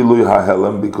 Hugilui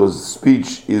HaHelam, because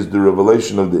speech is the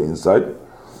revelation of the inside.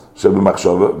 Shabi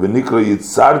Machshava. V'nikra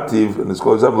Yotzartiv, and it's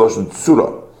called Zavloshon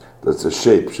Tzura. That's a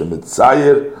shape.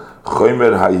 Shemitzayer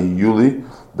Chomer HaYuli,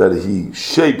 that he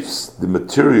shapes the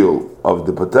material of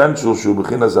the potential. Shu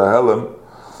Bechinas HaHelam.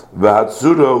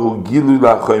 V'hatzura Hugilui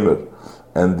HaChomer.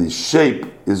 And the shape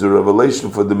is a revelation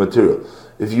for the material.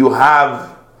 If you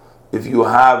have if you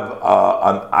have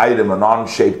an item, a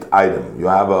non-shaped item, you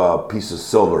have a piece of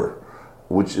silver,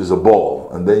 which is a ball,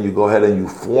 and then you go ahead and you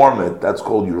form it, that's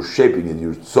called you're shaping it,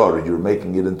 you're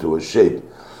making it into a shape.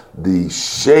 The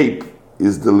shape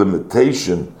is the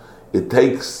limitation. It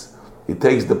takes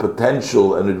the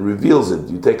potential and it reveals it.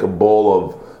 You take a ball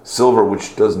of silver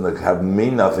which doesn't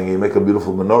mean nothing, you make a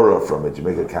beautiful menorah from it, you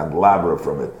make a candelabra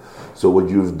from it. So what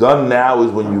you've done now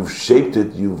is when you've shaped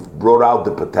it, you've brought out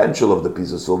the potential of the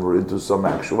piece of silver into some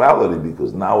actuality,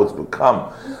 because now it's become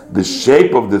the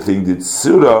shape of the thing. The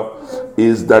tzura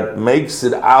is that makes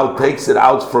it out, takes it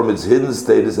out from its hidden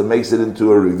status and makes it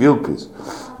into a revealed piece. And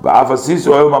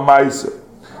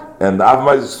the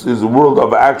afmais is a world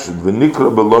of action.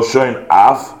 V'nikra b'loshoin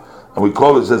af, and we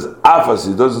call it, says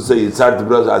afasi. It doesn't say yitzar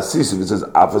tibras asisi. It says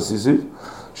afasisi.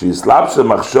 She slapsha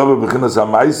machshava b'chinas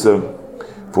ha'maisa.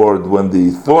 For when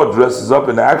the thought dresses up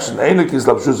in action, is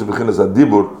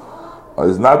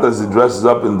not as it dresses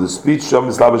up in the speech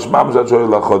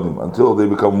until they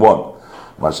become one.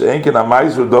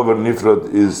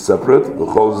 Is separate.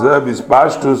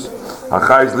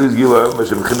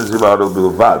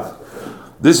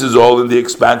 This is all in the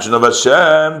expansion of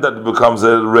Hashem that becomes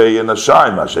a ray and a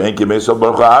shine. But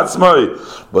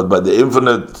by the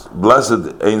infinite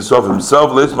blessed Ein Sof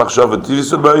himself,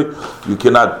 you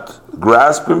cannot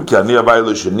grasp him. I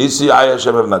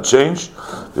Hashem have not changed.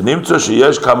 So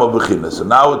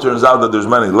now it turns out that there's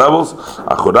many levels.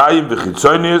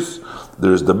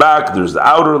 There's the back, there's the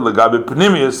outer, legabe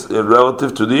pnimius,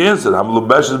 relative to the inside.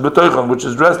 Hamlubesh is betoichon, which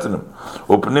is dressed in him.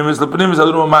 Or pnimius, the pnimius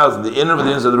adruma miles, and the inner of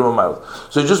the inside adruma miles.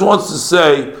 So he just wants to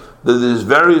say that there's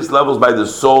various levels by the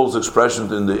soul's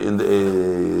expression in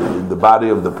the body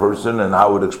of the person and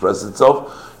how it expresses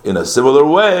itself in a similar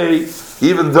way,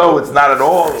 even though it's not at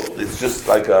all. It's just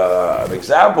like an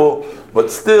example,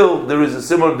 but still there is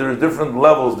different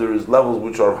levels. There is levels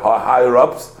which are higher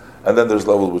ups, and then there's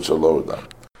levels which are lower down.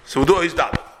 So do is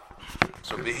that.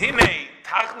 So behine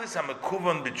tachlis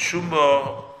hamekuvan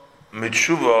b'tshuva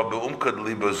beumkad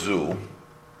libazu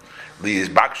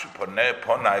liizbakshu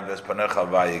ponai vesponei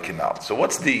chavaya kinal. So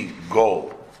what's the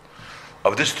goal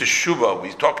of this teshuva?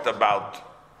 We talked about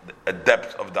a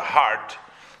depth of the heart.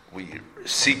 We're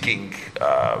seeking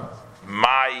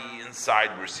my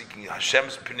inside. We're seeking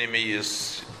Hashem's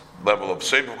pnimiyus level of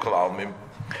seivu kol almim.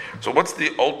 So what's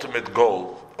the ultimate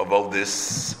goal of all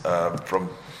this from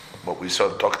what we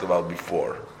talked about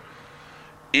before,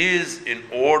 is in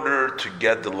order to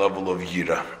get the level of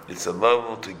Yira. It's a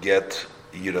level to get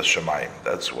Yira Shamayim.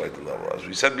 That's why the level. As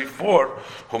we said before,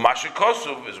 Humashi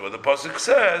Kosuv is what the Pasuk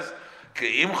says,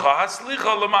 Ke'imcha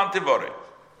haslicha leman tivore.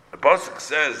 The Pasuk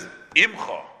says,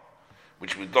 Imcha,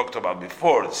 which we talked about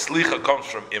before, Slicha comes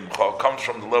from Imcha, comes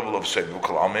from the level of Seivu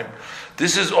Kol Almim.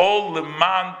 This is all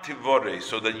leman tivore,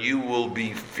 so that you will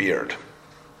be feared.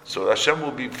 So Hashem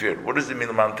will be feared. What does it mean,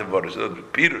 leman tivore? So that's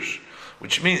Pirush,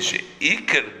 which means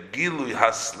she'ikar gilui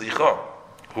haslicha.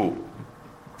 Who?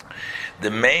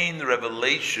 The main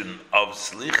revelation of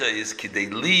slicha is kidei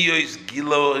liyois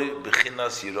giloi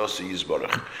bechinas yirosu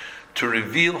yizbarach, to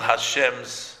reveal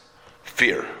Hashem's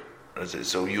fear.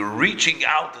 So you're reaching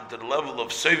out into the level of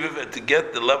soiviv and to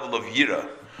get the level of yira.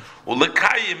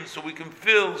 Ulekayim, so we can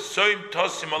feel soim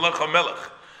tosim alecha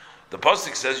melech. The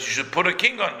pasuk says you should put a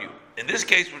king on you. In this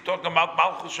case, we're talking about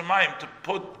Malchus Shemayim, to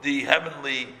put the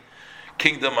heavenly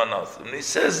kingdom on us. And he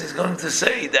says, he's going to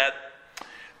say that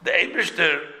the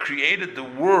Eibishter created the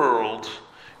world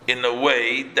in a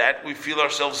way that we feel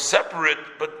ourselves separate,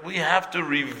 but we have to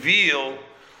reveal,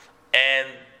 and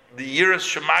the Yiras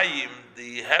Shemayim,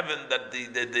 the heaven, that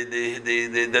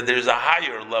that there's a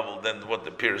higher level than what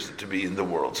appears to be in the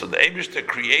world. So the Eibishter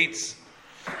creates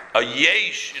a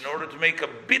yesh in order to make a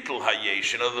bittul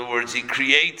hayesh. In other words, he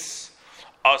creates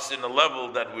us in a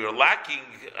level that we are lacking,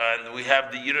 and we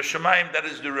have the Yiras Shamayim. That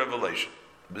is the revelation.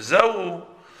 This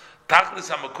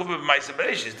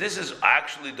is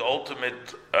actually the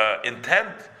ultimate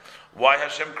intent why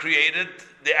Hashem created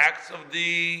the act of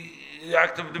the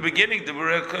beginning, the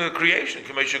creation.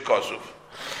 The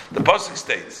pasuk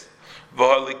states,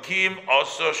 "V'halikim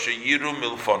also sheyiru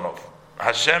milfonov."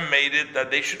 Hashem made it that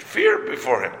they should fear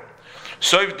before Him.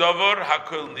 Soif davar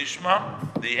hakol nishma.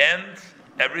 The end,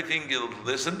 everything will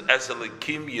listen. As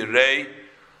elikim yirei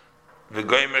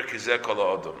v'goymer kizeh kol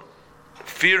ha'adam.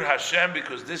 Fear Hashem,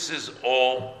 because this is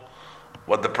all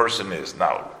what the person is.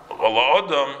 Now, kol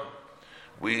ha'adam,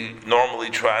 we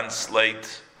normally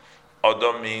translate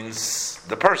Adam means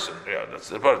the person. Yeah, that's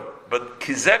the person. But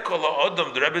kizeh kol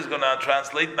ha'adam, the Rebbe is going to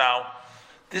translate now.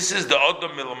 This is the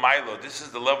Adam Milmaylo. This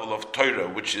is the level of Torah,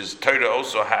 which is Torah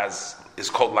also is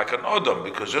called like an Adam,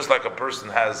 because just like a person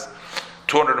has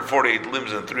 248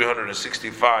 limbs and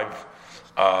 365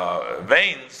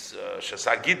 veins,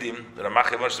 Shasagidim, the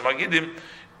Ramachi Shasagidim,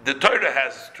 the Torah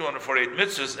has 248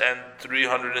 mitzvahs and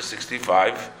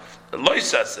 365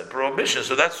 loisas, prohibitions.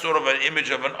 So that's sort of an image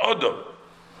of an Odom.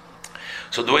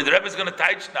 So the way the Rebbe is going to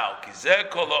teach now, Kizeh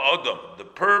Kol Odom, the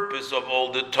purpose of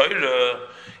all the Torah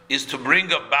is to bring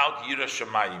about Yirah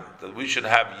Shamayim, that we should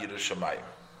have Yirah Shamayim.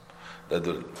 That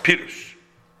the Pirush.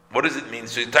 What does it mean?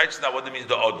 So he teaches now what it means,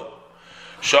 the Odom.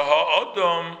 Shaha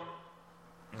Odom,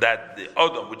 that the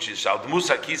Odom, which is Shal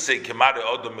Musa Kisei Kemare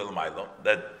Odom Milmailo,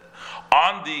 that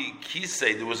on the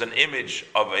Kisei there was an image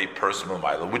of a person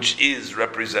Milmailo, which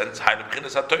represents Hainu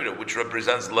B'chinas HaTorah, which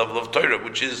represents the level of Torah,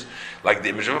 which is like the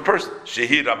image of a person.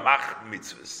 Shehi Ramach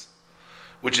Mitzvahs,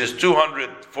 which is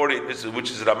 248 mitzvahs,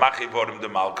 which is Ramachi Vorim de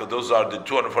Malka. Those are the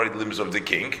 248 limbs of the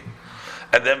king.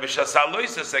 And then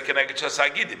V'shasaloisa Sekeneged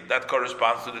Shasagidim, that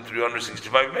corresponds to the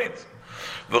 365 veins.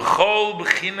 V'chol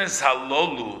B'chinas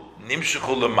Halolu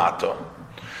Nimshechu Lemato.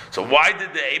 So why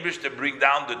did the Eibishter bring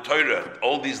down the Torah,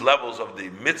 all these levels of the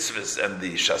mitzvahs and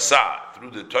the shasa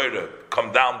through the Torah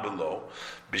come down below?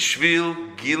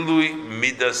 Bishvil Gilui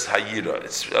Midas Hayira.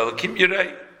 It's Elokim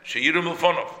Yirei Sheyiru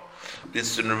Milfonov.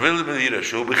 It's the Nevil Yirei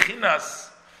Shu B'chinas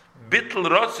Bitl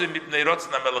Rotzim Mipnei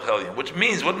Rotzim HaMelech Elyon. Which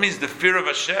means, what means the fear of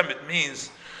Hashem? It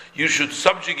means you should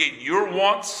subjugate your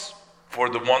wants for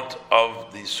the want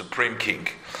of the Supreme King.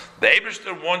 The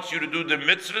Eibishter wants you to do the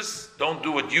mitzvahs. Don't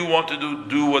do what you want to do.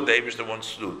 Do what the Eibishter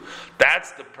wants to do.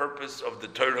 That's the purpose of the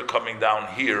Torah coming down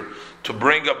here, to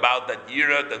bring about that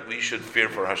yira that we should fear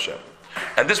for Hashem.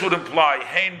 And this would imply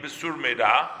hein besur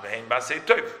meira v'hein basei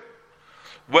tov,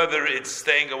 whether it's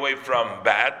staying away from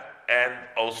bad and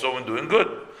also in doing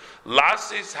good.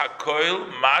 Lasis hakoil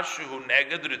mashu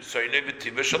neged ritzoynei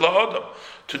v'tiva shel ha'odam,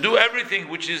 to do everything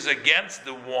which is against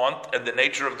the want and the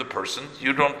nature of the person.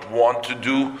 You don't want to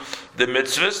do the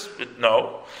mitzvahs,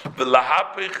 no.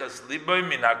 V'lahapich as liboy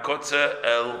min hakotze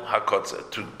el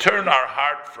hakotze, to turn our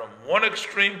heart from one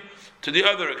extreme to the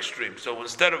other extreme. So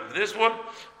instead of this one,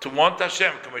 to want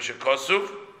Hashem, k'meshe kosuv,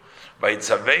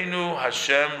 Vayitzavenu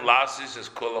Hashem lasis es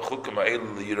kol hachukim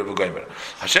ha'elu liyira v'goymer.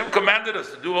 Hashem commanded us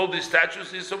to do all these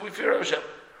statutes, so we fear Hashem.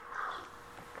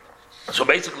 So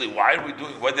basically, why are we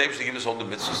doing? Why did they actually give us all the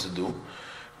mitzvahs to do?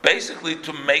 Basically,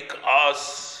 to make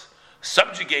us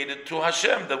subjugated to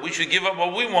Hashem, that we should give up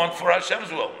what we want for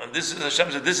Hashem's will. And this is Hashem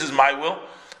said, "This is my will,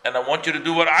 and I want you to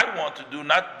do what I want to do,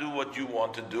 not do what you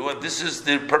want to do." And this is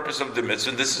the purpose of the mitzvah.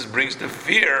 And this brings the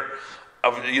fear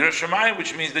of Yirah Shamayim,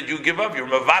 which means that you give up, you're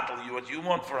mevatel, you what you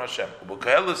want for Hashem.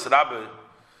 U'b'kehelis Rabbe,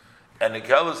 and in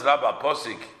Kehelis Rabbe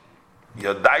Aposik,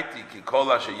 Yadaiti ki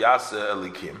kol asher yaseh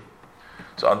elikim.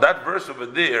 So on that verse over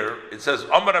there, it says,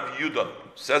 Omar Rav Yudon,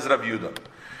 says Rav Yudon,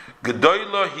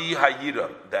 Gedoylo hi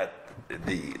hayira, that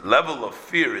the level of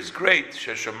fear is great,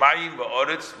 Sheshamayim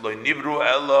va'oretz lo nivru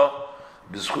elo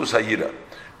b'zchus hayira,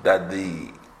 that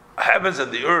the heavens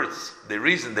and the earth, the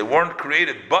reason they weren't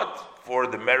created but for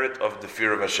the merit of the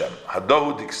fear of Hashem.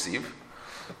 Hadohu diksiv.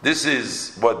 This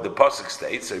is what the pasuk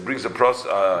states. So he brings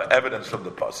evidence from the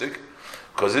pasuk,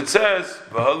 because it says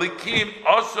v'halikim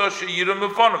also sheyirim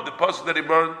mifonov. The pasuk that he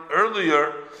brought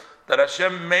earlier, that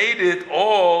Hashem made it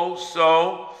all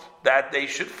so that they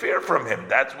should fear from Him.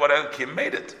 That's what Halikim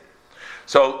made it.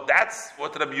 So that's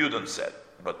what Rabbi Yudon said.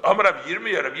 But Amar Rabbi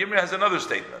Yirmiyah has another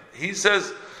statement. He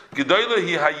says Gedoyla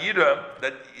hi hayira,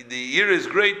 that the yira is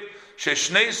great.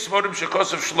 Sheshnei svarim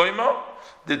shekosav Shloimo,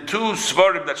 the two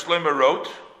svarim that Shloimo wrote,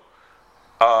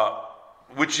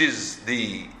 which is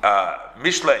the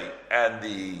Mishlei and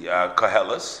the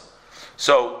Koheles.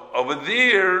 So over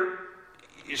there,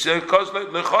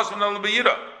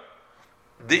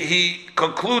 he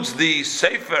concludes the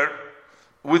Sefer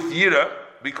with Yira,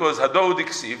 because Hadod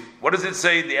Iksiv. What does it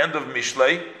say at the end of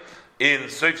Mishlei? In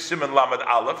Seif Siman Lamed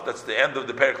Aleph, that's the end of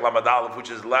the Perek Lamed Aleph, which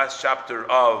is the last chapter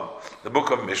of the book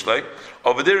of Mishlei.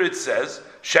 Over there it says,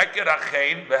 Sheker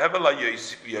Achein Vehevel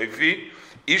HaYofi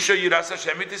Isha Yiras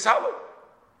Hashem Itishalu.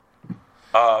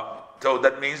 So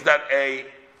that means that a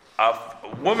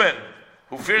woman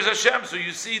who fears Hashem, so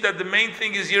you see that the main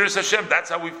thing is Yiras Hashem.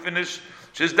 That's how we finish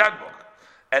that book.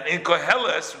 And in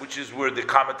Koheles, which is where the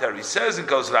commentary says, in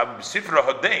Koheles Rabbi Sifra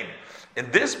Hodain, in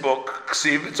this book,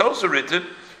 Ksiv, it's also written,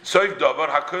 Soif Davar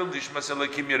Hakoil Lishmas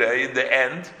Elokim Yirei. In the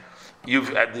end,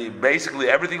 basically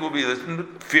everything will be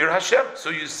listened, fear Hashem.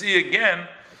 So you see again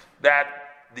that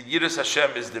the Yiras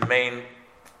Hashem is the main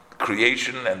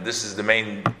creation, and this is the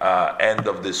main end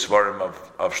of the Svarim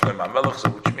of Shlomo HaMelech. So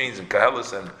which means in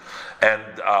Koheles and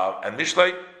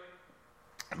Mishlei,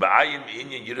 Ba'ayim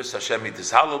Inyan Yiras Hashem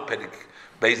Itishalu Perik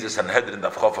Beis Sanhedrin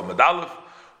Daf Chof Amud Aleph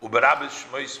Uberabes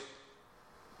Shmois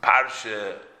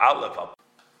Parsha Aleph.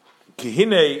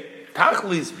 Kihine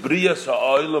tachlis briyas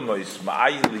ha'olamos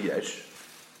ma'ayin liyesh.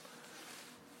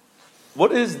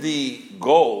 What is the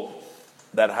goal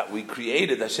that we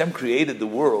created? Hashem created the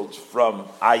world from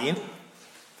ayin,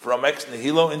 from ex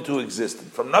nihilo into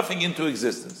existence, from nothing into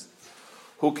existence.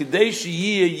 Hu kidei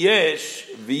sheyiyeh yesh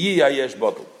v'yiyeh yesh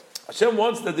bottle. Hashem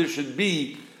wants that there should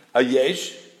be a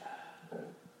yesh,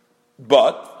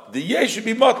 but the yesh should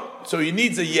be bottled. So he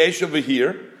needs a yesh over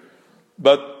here,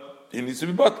 but he needs to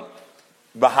be bottled.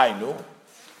 B'hainu,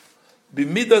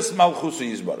 b'midas malchusu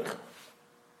yizbarach,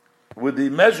 with the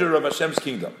measure of Hashem's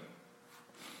kingdom.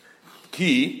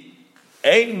 Ki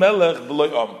ein melech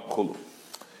v'lo am chulu.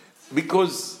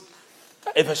 Because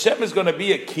if Hashem is going to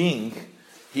be a king,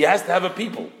 he has to have a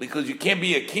people. Because you can't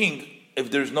be a king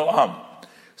if there's no am.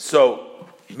 So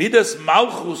midas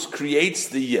malchus creates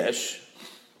the yesh,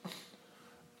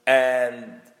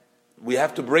 and we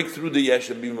have to break through the yesh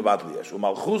and be mevatel yesh.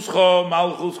 Umalchuscha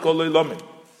malchus kol olamim.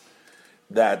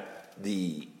 That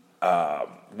the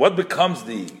what becomes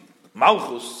the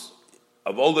malchus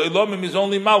of all the olamim is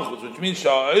only malchus, which means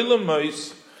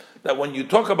sha'olam, that when you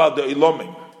talk about the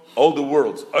olamim, all the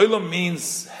worlds, olam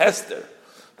means hester,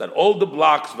 that all the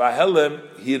blocks vahelem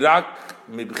hirak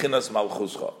mibchinas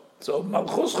malchuscha. So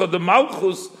malchuscha, the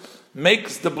malchus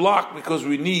makes the block because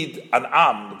we need an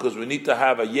am, because we need to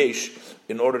have a yesh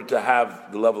in order to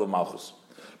have the level of malchus.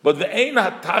 But the ein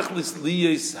hatachlis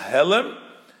liyes helem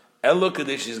elo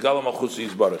kadesh yizgalam malchus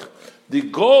yizbarach. The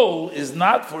goal is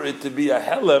not for it to be a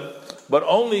helem, but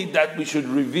only that we should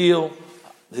reveal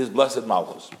His blessed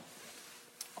malchus.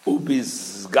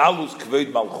 Ubis galus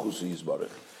kveid malchus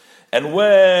yizbarach. And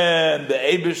when the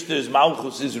Eibishter's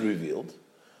malchus is revealed,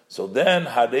 so then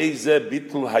hareze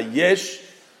bitul hayesh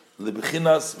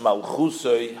libchinas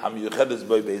malchusoi hamyuchedes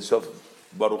by beisof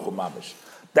baruch mamish.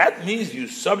 That means you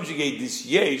subjugate this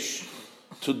yesh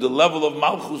to the level of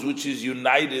malchus, which is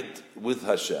united with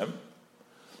Hashem.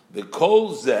 The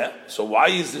kol zeh. So why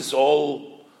is this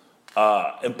all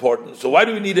important? So why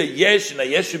do we need a yesh? And a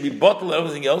yesh should be bottled and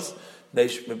everything else.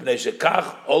 This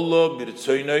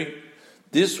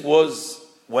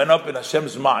went up in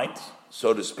Hashem's mind,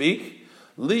 so to speak.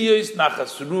 That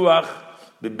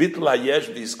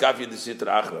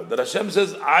Hashem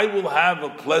says, I will have a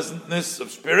pleasantness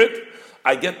of spirit.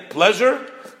 I get pleasure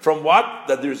from what?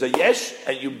 That there's a yesh,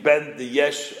 and you bend the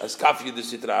yesh as kafir the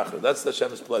sitra achra. That's the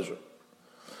Hashem's pleasure.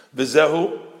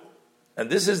 V'zehu, and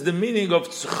this is the meaning of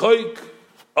tzchoik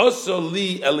oso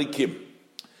li elikim.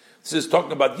 This is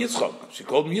talking about Yitzchok. She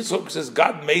called him Yitzchok. Says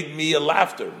God made me a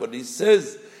laughter, but he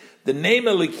says the name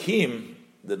elikim,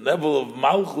 the level of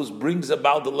malchus, brings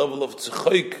about the level of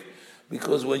tzchoik,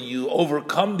 because when you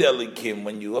overcome the elikim,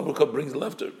 when you overcome, brings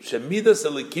laughter. Shemidas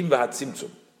elikim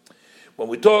v'hatzimtzum. When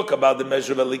we talk about the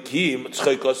measure of elikim,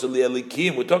 tzchoik oso li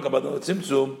elikim, we talk about the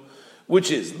hatzimtzum,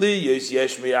 which is li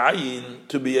yesh me'ayin,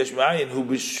 to be yesh me'ayin, hu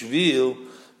b'shvil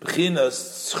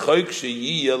b'chinas tzchoik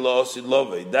sheyiyah la'osid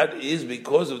lovei. That is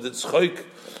because of the tzchoik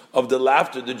of the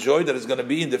laughter, the joy that is going to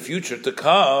be in the future to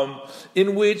come,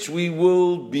 in which we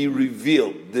will be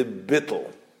revealed, the bittul.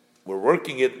 We're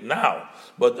working it now,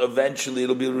 but eventually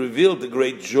it'll be revealed, the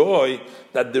great joy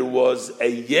that there was a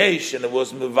yesh and it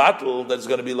was mevatel that's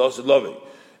going to be lost loving.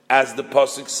 As the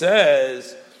pasuk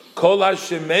says, Kol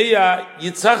hashemeya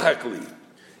yitzachakli.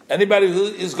 Anybody who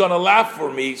is going to laugh for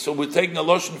me, so we're taking a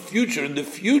lashon future, and the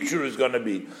future is going to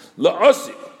be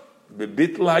la'osif,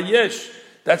 bebitul hayesh.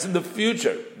 That's in the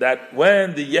future, that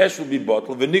when the yesh will be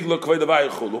bottled, when the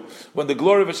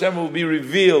glory of Hashem will be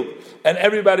revealed, and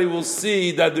everybody will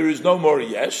see that there is no more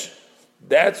yesh,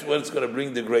 that's when it's going to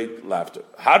bring the great laughter.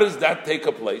 How does that take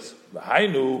a place?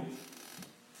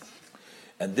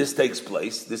 And this takes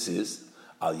place, this is,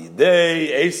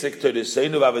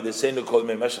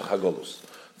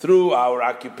 through our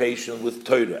occupation with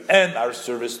Torah and our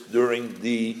service during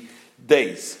the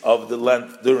days of the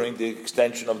length, during the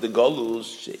extension of the Golus,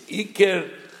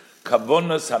 she'iker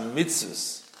kavonas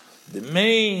hamitzvahs, the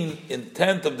main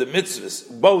intent of the mitzvahs,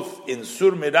 both in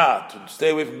Sur Mirah, to stay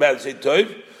away from bad, say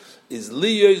Tov, is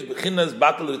liyos b'chinas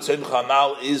batal ritzon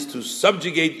chanal, is to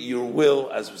subjugate your will,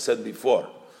 as we said before.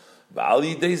 That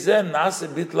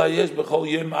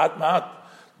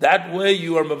way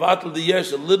you are mevatel the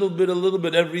yesh a little bit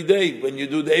every day when you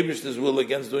do the Eibishter's will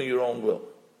against doing your own will.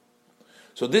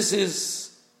 So this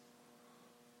is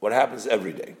what happens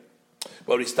every day.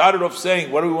 But we started off saying,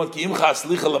 what do we want?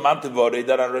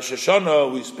 That on Rosh Hashanah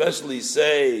we especially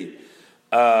say,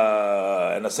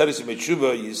 and Aseres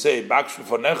Metshuva you say, Bakshu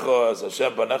Fanecha as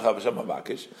Hashem Panecha Hashem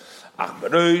Habakish. Ach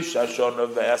Rosh Hashanah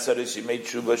ve'Aseres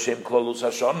Metshuva Shem Klolus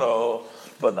Hashanah.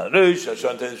 But on Rosh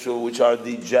Hashanah, which are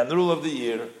the general of the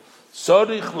year,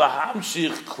 Sorich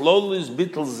lahamshich klolis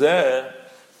bitl zeh.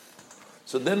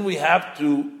 So then we have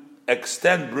to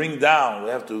extend, bring down, we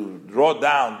have to draw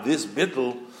down this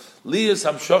bitl, liyas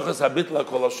hamshochas habitla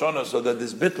kol hashana, so that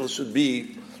this bitl should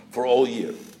be for all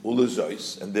year.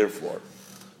 Ulezois, and therefore,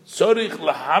 sorich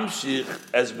lahamshich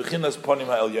as bechinas ponim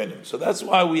ha'elyonim. So that's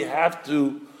why we have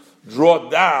to draw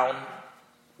down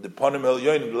the ponim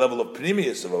ha'elyonim, the level of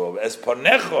pnimius of above, as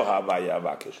ponecho havaya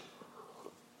avakish.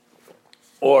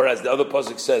 Or as the other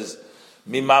pasuk says,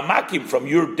 Mimamakim, from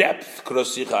your depth,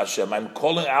 Krosicha Hashem. I'm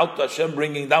calling out to Hashem,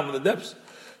 bringing down from the depths.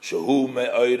 Shehu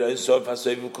me'oira insof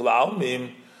hasevu kol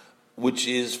almim, which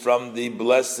is from the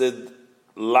blessed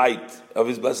light of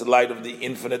His blessed light of the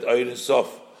infinite oir insof,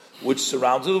 which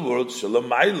surrounds the world. Shalom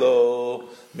ma'ilo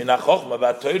minachochma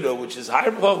v'atoira, which is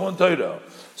higher chochma and Torah,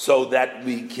 so that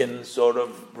we can sort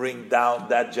of bring down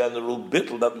that general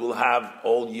bittul that we'll have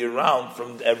all year round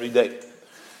from every day.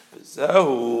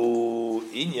 Zehu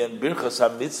inyan birchas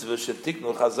ha-mitzvah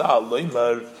shetiknu chazal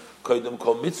loimar koydem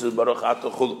kol mitzvah baruch ato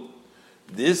chulu.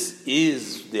 This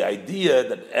is the idea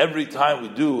that every time we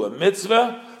do a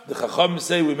mitzvah, the chacham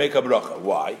say we make a bracha.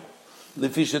 Why?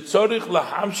 Lefi shetzorich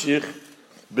lahamshich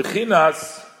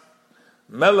bechinas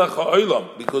melech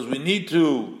ha'olam, because we need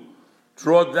to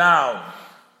draw down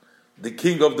the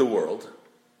king of the world.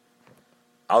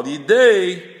 Al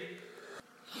yidei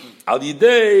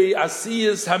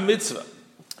asiyas ha-mitzvah.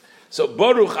 So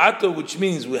baruch ato, which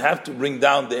means we have to bring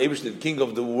down the Eibush, the king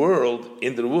of the world,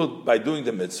 into the world by doing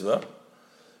the mitzvah.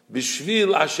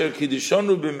 Bishvil asher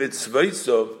kiddushonu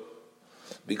b'mitzvayso,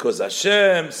 because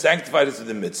Hashem sanctified us with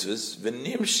the mitzvahs.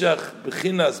 V'nimshach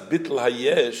b'chinas bitl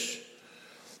hayesh.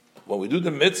 When we do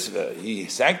the mitzvah, He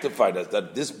sanctified us,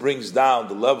 that this brings down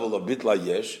the level of bitl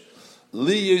hayesh.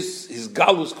 Liyus his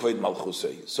galus kveid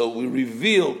malchusei. So we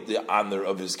reveal the honor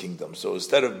of His kingdom. So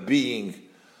instead of being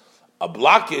a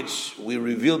blockage, we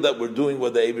reveal that we're doing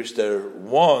what the Eibishter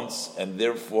wants, and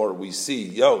therefore we see,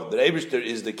 the Eibishter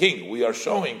is the king. We are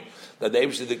showing that the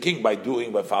Eibishter is the king by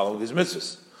following His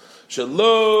mitzvahs. So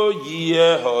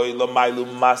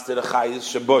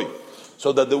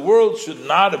that the world should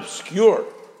not obscure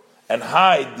and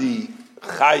hide the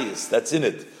chayis that's in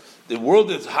it. The world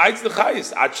that hides the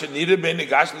chayis.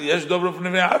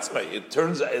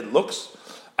 It looks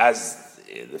as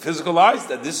the physical eyes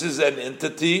that this is an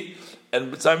entity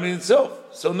and b'tzayim itself.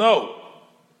 So no,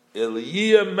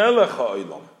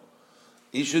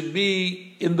 He should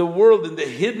be in the world, in the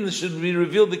hidden should be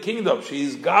revealed the kingdom. She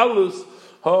is galus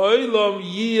ha'olam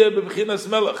yiyeh b'bchinas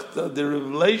melech. The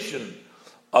revelation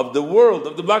of the world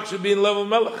of the block should be in level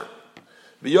melech.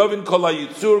 V'yovin kol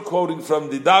hayitzur, quoting from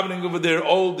the davening over there,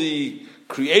 all the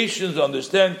creations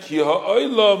understand ki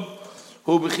ha'olam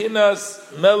hu b'chinas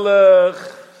melech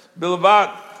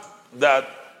bilvad, that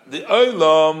the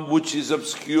olam, which is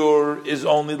obscure, is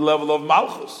only the level of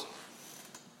malchus.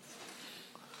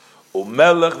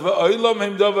 Umelech ve'olam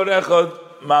hem davar echad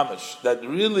mamash. That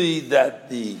really,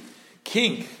 that the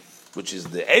king, which is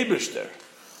the Eibishter,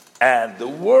 and the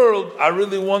world are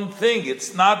really one thing.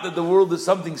 It's not that the world is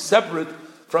something separate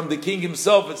from the king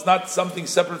himself. It's not something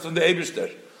separate from the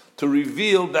Eibishter. To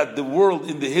reveal that the world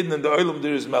in the hidden and the olam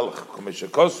there is melech.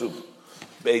 Kosu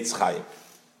be'etz chayim,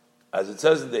 as it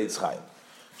says in the Eitz Chaim.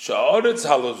 Sha'oretz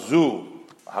halozu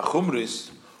hachumris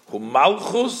hu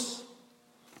malchus,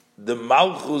 the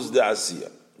malchus de asiya.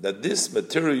 That this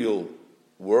material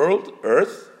world,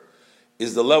 earth,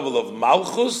 is the level of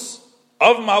malchus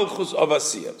of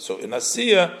asiya. So in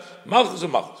asiya, malchus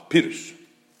of malchus, pirush.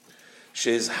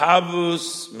 She's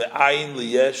havus me'ayin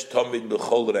liyesh tomid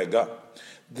b'chol rega.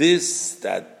 This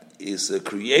that is a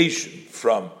creation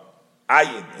from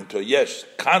ayin into yesh,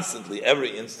 constantly,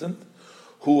 every instant.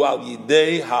 Hu al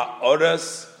yidei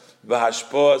ha'oras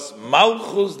v'hashpoas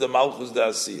malchus, the malchus de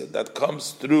asiya. That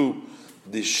comes through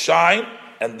the shine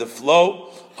and the flow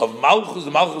of malchus,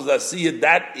 the malchus de asiya.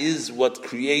 That is what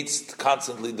creates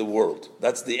constantly the world.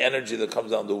 That's the energy that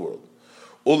comes down the world.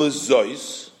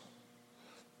 Ulezois,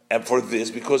 and for this,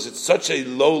 because it's such a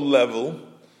low level,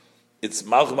 it's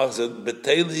malchus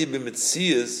beteli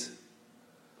b'mitzias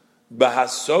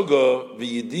b'hasoga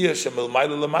v'yidiyah shemel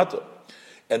mayla lamato.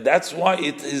 And that's why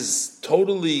it is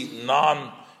totally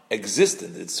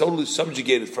non-existent. It's totally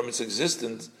subjugated from its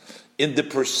existence in the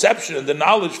perception and the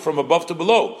knowledge from above to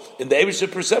below. In the Eibishter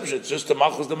perception, it's just the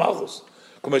malchus, the malchus.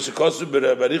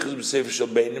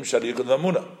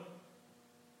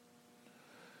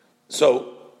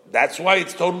 So that's why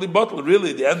it's totally bottled.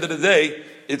 Really, at the end of the day,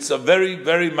 it's a very,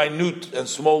 very minute and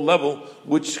small level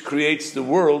which creates the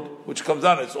world, which comes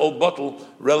down. It's all bottled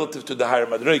relative to the higher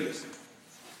madrigas.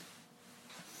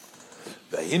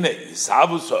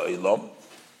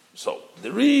 So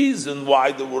the reason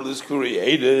why the world is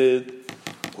created,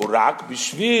 Hurak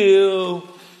b'shvil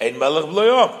ein melech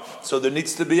b'loyom. So there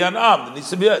needs to be an am. There needs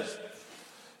to be a.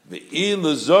 The and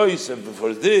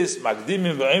for this,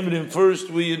 Magdimim v'emrim.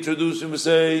 First, we introduce him. We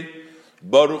say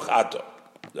Baruch Ato,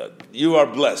 that you are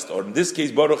blessed. Or in this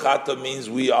case, Baruch Ato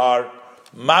means we are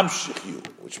mamshich you,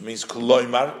 which means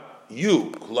Kloimar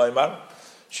you, Kloimar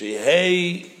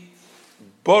shehei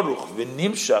Baruch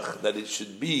v'nimshach, that it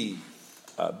should be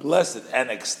blessed and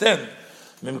extend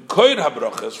mimkoir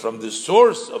habrachas, from the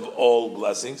source of all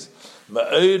blessings.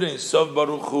 Ma'orin sov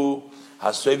Baruch Hu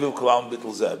hasvev kolam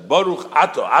bittul zeh. Baruch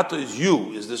Ato, Ato is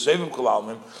you, is the seviv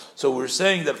kolamim. So we're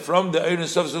saying that from the Eirin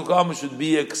sov kolam should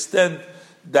be extend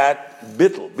that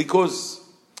bittul, because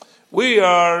we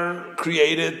are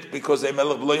created because a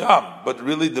melech b'loyam, but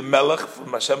really the melech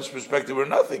from Hashem's perspective we're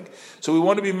nothing. So we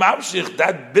want to be mamshich.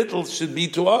 That bittul should be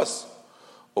to us.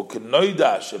 O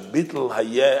kenoida shebittul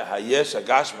hayesh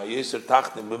agashma yeser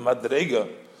tachtim b'madrega.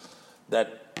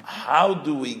 That how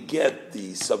do we get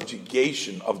the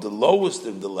subjugation of the lowest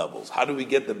of the levels? How do we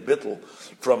get the bittul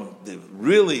from the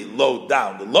really low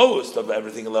down, the lowest of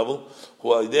everything level?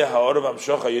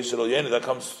 That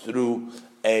comes through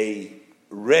a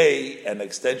ray and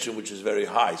extension which is very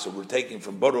high. So we're taking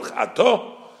from Baruch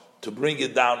Ato to bring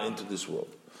it down into this world.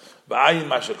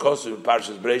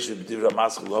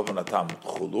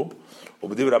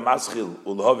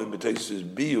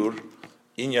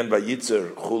 Inyan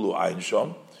vayitzer chulu ein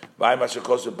shom. Vay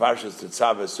mashakos parshas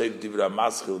tetzav v'seif divra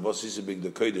maschil v'sisi big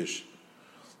the kodesh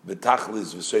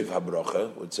v'tachlis v'seif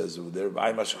habrocha, which says over there.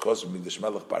 Vay mashakos migdash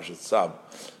melech parshas tetzav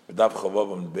v'dav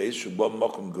chavav am beis shubom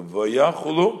mokum gavoya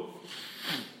chulu.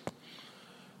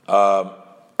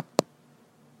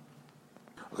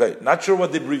 Okay, not sure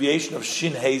what the abbreviation of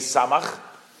Shin Hei Samach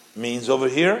means over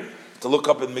here. To look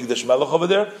up in Migdash Melech over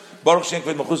there. Baruch Shem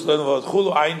Kved Machus Le'enu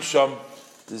V'chulu Ein Shom.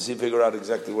 To see, figure out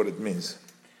exactly what it means.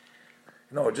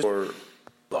 No, just for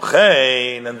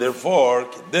Lachain, and therefore,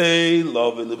 Kedei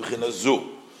Lo V'Libchina Zu.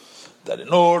 That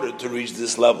in order to reach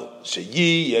this level,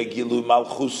 Sheyi Yegilu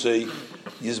Malchusei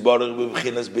Yizbarach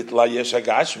V'Bchinas Bitla Yesh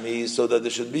Agashmi, so that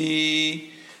there should be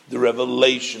the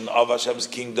revelation of Hashem's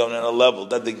kingdom on a level,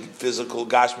 that the physical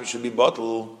Gashmi should be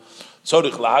bottled. So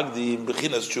first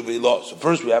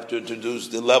we have to introduce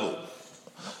the level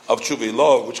of Tshuva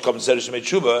law, which comes in Shemei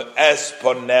Tshuva, Es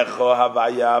Ponecho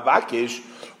Havaya Vakish,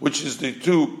 which is the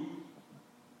two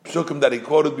psukim that he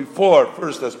quoted before.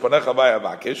 First, Es Ponecho Havaya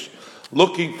Vakish,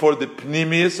 looking for the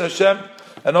Pnimius Hashem,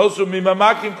 and also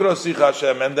Mimamakim Krosich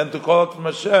Hashem, and then to call it from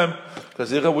Hashem,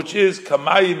 which is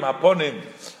Kamayim Haponim,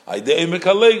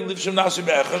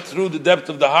 through the depth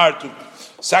of the heart to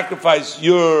sacrifice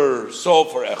your soul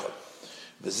for Echad.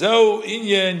 This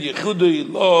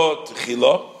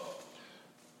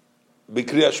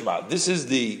is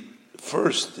the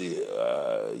first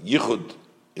Yichud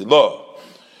Ilah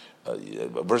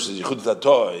versus Yichud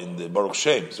Tato in the Baruch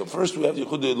Shem. So first we have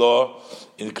Yichud Ilah.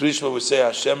 In Krishma we say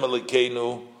Hashem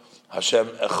Elokeinu, Hashem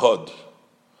Echad.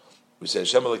 We say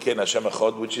Hashem Elokeinu, Hashem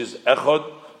Echad, which is Echad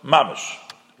Mamash,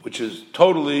 which is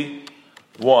totally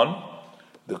one.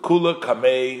 The Kula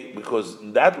Kamei, because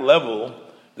in that level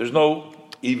there's no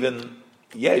even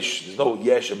Yesh, there's no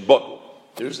Yesh and Bottle.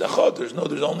 There's Echad, there's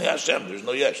only Hashem, there's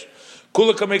no Yesh.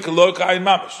 Kula Kamei Kalo Kain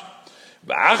Mamash.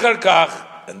 V'achar kach,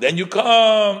 and then you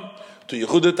come to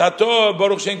Yehuda Tato,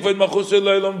 Baruch Shem Kved Machus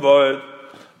Leilam Voed,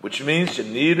 which means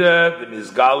Shenira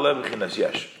V'nizgala V'chinas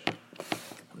Yesh.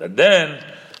 And then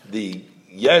the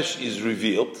Yesh is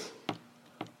revealed,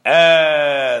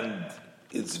 and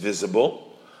it's visible.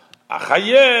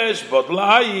 Achayesh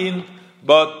botlayin,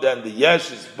 but then the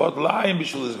yesh is botlayin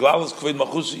bishul is gvalas kved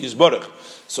machus yisborach.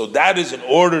 So that is in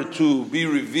order to be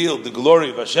revealed the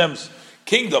glory of Hashem's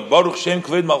kingdom. Baruch Shem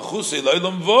kved malchus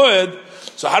leilam voed.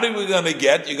 So how are we going to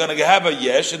get? You're going to have a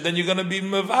yesh, and then you're going to be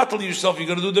mevatel yourself. You're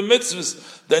going to do the mitzvahs.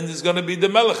 Then there's going to be the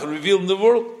melech revealed in the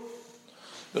world.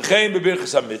 The same thing in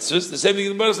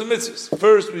the mitzvahs.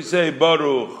 First we say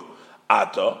Baruch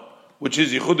Ato, which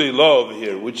is Yichudei Lo over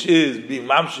here, which is being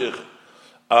Mamshich,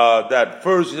 that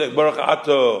first, like Baruch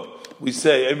Ato, we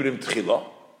say Emrim Tchilo.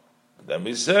 Then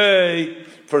we say,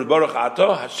 first Baruch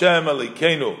Ato, Hashem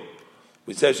Elokeinu.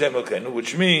 We say Hashem Elokeinu,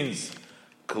 which means,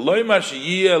 Koloimar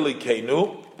Sheyeh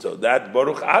Elokeinu, so that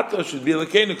Baruch Ato should be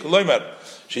Elokeinu, Koloimar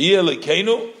Sheyeh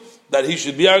Elokeinu, that he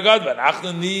should be our God,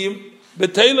 V'nachnu niyim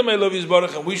B'Teilim Elov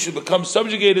Yisbarach, and we should become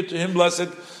subjugated to him, blessed,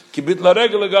 Kibit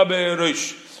Laregel Agabe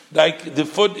Rosh. Like the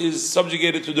foot is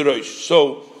subjugated to the Rosh.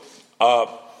 So,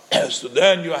 so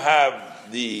then you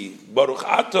have the Baruch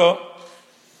Ato.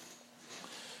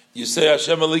 You say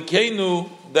Hashem Elokeinu,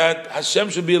 that Hashem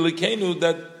should be Elokeinu,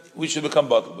 that we should become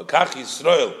bottled. But Kach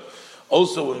Yisrael,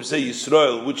 also when we say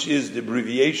Yisrael, which is the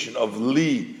abbreviation of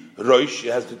Li Roish,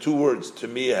 it has the two words, to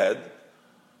me head.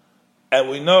 And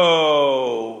we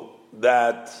know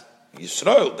that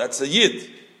Yisrael, that's a Yid.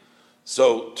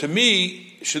 So to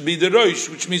me, should be the Roish,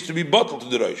 which means to be bottled to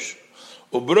the Roish.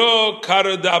 Ubro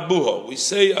Kara Abuha. We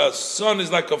say a son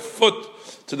is like a foot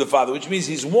to the father, which means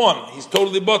he's one, he's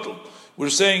totally bottled. We're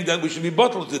saying that we should be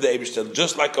bottled to the Eibishter,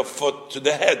 just like a foot to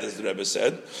the head, as the Rebbe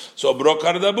said. So Ubro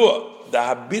Kara Abuha. The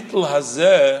Habitl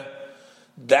Hazeh,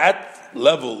 that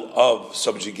level of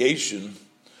subjugation,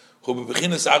 so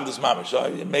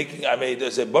I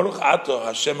made say Baruch Ato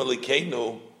Hashem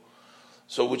Elokeinu,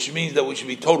 so which means that we should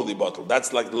be totally bottled.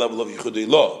 That's like the level of Yichudei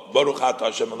Law. Baruch Ato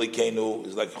Hashem Elokeinu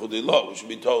is like Yichudei Law. We should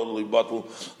be totally bottled,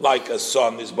 like a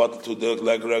son is bottled to the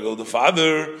regel of the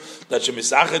father. That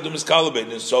Shemisached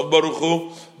U'Miskalabein and Sov Baruch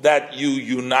Hu, that you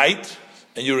unite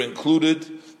and you're included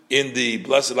in the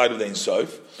blessed light of the Ein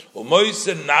Sof. And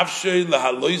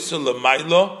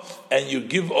you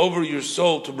give over your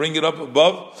soul to bring it up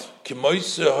above,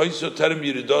 just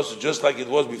like it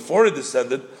was before it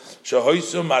descended,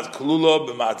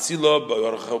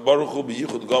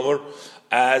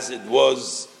 as it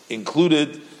was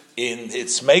included in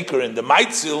its maker, in the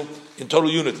Maitzil, in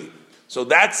total unity. So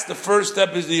that's the first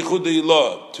step, is the Yichudei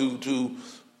Law, to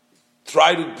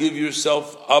try to give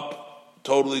yourself up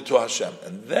totally to Hashem.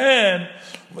 And then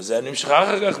it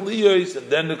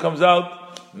comes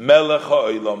out Melech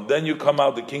HaOlam. Then you come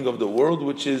out the king of the world,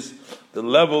 which is the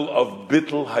level of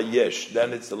Bittul Hayesh.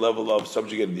 Then it's the level of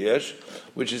subjugated Yesh,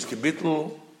 which is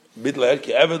Kibittul Bittul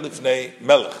Eved Lifnei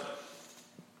Melech.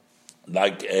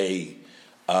 Like a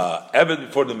Eved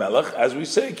before the Melech, as we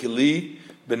say, Kili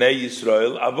Bnei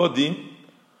Yisrael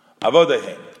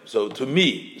Avodahem. So to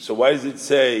me, so why does it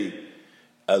say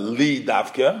Li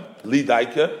Davka, Li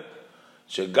Daika?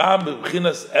 Shegam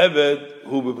b'bchinas Eved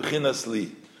hu b'bchinas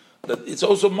Li. That it's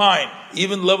also mine.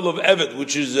 Even level of Eved,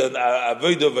 which is an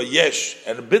avoid of a Yesh,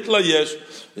 and a Bitla Yesh,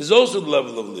 is also the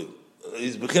level of Li.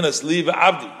 Is b'chinas Li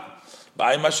v'Avdi.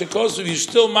 By Mashakosov, you're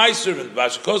still my servant.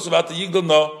 Mashakosov at the Yigdal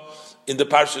no in the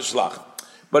Parsha Shlach.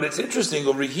 But it's interesting,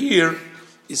 over here,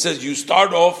 it says you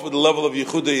start off with the level of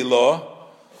Yichudei Law,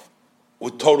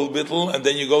 with total Bitl, and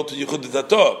then you go to Yichudei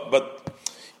Tato. But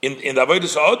in the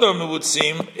Avodas Adam, it would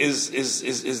seem, is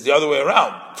the other way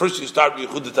around. First you start with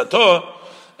Yichudei Tato,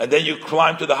 and then you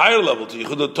climb to the higher level, to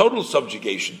Yichudei Total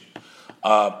subjugation.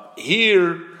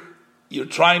 Here, you're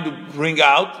trying to bring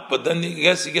out, but then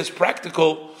it gets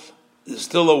practical. There's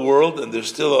still a world, and there's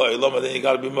still a Elam, and then you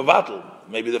got to be Mavatal.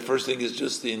 Maybe the first thing is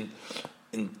just in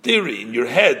theory, in your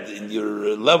head, in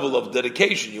your level of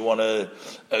dedication, you want to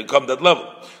come that level.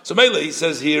 So Mele, he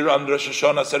says here on Rosh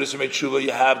Hashanah, Seres Yemei Tshuva,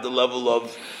 you have the level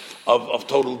of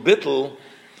total bittul.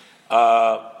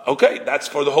 Okay, that's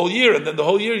for the whole year, and then the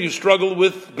whole year you struggle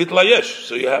with bittul hayesh.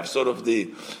 So you have sort of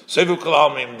the Sevu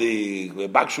Kalamim, the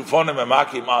Bakshufonim and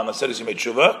Makim on Seres Yemei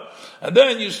Tshuva, and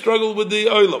then you struggle with the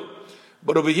Olam.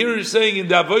 But over here he's saying in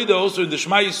the Avodah, also in the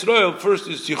Shema Yisrael, first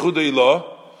is Yichudei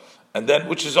Law, and then,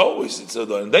 which is always,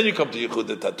 and then you come to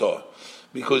Yichudei Tato,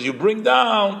 because you bring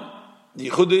down the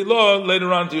Yichudei Law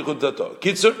later on to Yichudei Tato.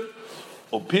 Kitzer,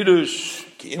 O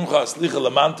Pirush, Ki Imcha Slicha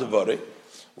Laman Tevare.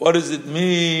 What does it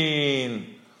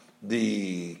mean,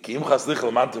 the Ki Imcha Slicha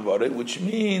Laman Tevare, which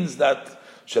means that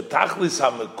Shetachlis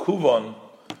HaMekuvon,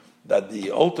 that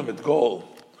the ultimate goal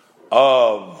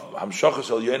of Hamshachas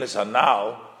El Yonis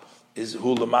Hanal is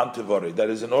Hu Laman Tevare. That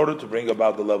is in order to bring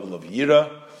about the level of Yira.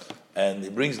 And he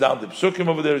brings down the psukim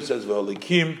over there. It says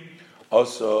V'olikim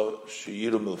also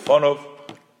Sheyiru Milfonov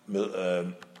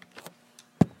V'hu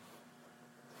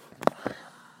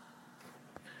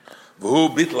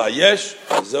Bitla Yesh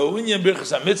Zeu Inyan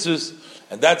Birchas HaMitzvos,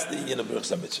 and that's the Inyan of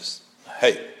Birchas HaMitzvos.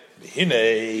 Hey,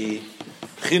 V'hinei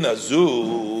B'china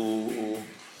Zu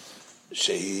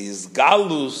Shehiz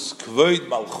Galus Kvoid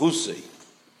Malchusei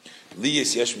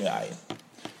Liyes Yesh Me'ayin.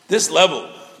 This level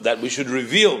that we should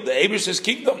reveal the Eibishter's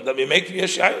kingdom, that we make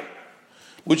Yeshayim,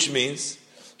 which means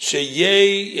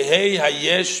Sheyei Hei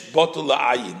Hayesh Botul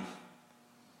La'ayin,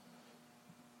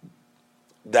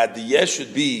 that the Yesh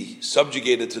should be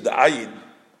subjugated to the Ayin,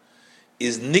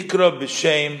 is Nikra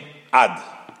B'Shem Ad.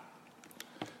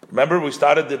 Remember, we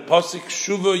started the Pasuk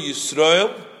Shuva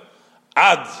Yisrael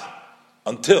Ad,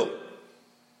 until.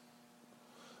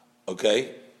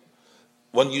 Okay?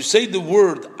 When you say the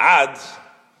word Ad,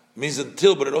 means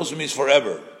until, but it also means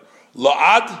forever.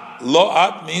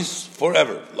 Lo'ad means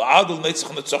forever. Lo'ad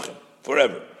ul-netzach netzachim,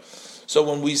 forever. So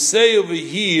when we say over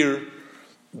here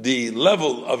the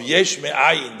level of yesh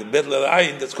me'ayin, the bedel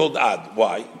ayin, that's called ad.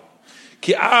 Why?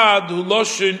 Ki ad hu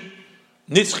loshin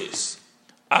nitzchis.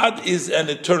 Ad is an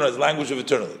eternal, it's language of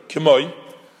eternity. Kimoi,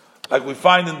 like we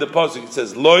find in the pasuk, it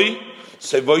says, Loi,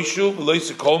 sevoishu, loi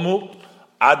sekolmu,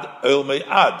 ad oilmei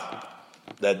ad.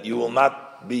 That you will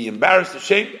not be embarrassed,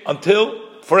 ashamed, until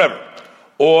forever.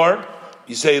 Or,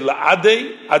 you say,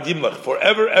 la'adei adimlech,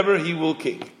 forever, ever he will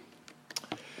king.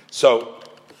 So,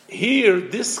 here,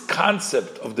 this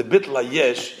concept of the bit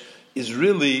layesh is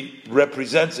really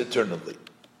represents eternally.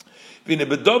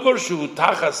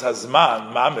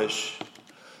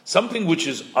 Something which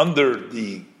is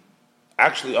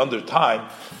actually under time,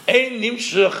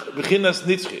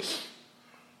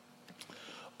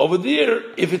 over there,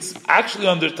 if it's actually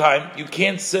under time, you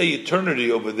can't say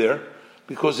eternity over there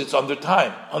because it's under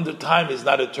time. Under time is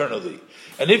not eternity.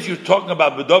 And if you're talking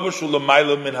about bedover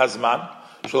shulamayla min hazman,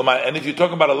 and if you're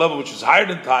talking about a level which is higher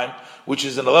than time, which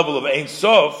is in a level of Ein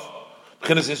Sof,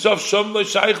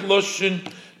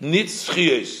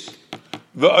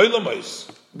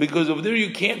 because over there you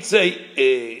can't say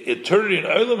eternity and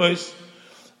oilamos,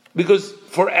 because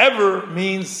forever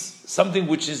means something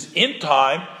which is in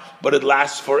time, but it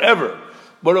lasts forever.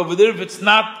 But over there, if it's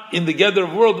not in the gather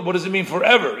of world, what does it mean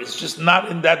forever? It's just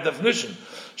not in that definition.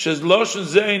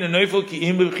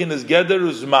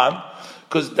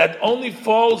 Because that only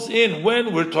falls in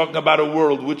when we're talking about a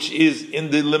world which is in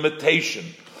the limitation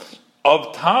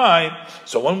of time.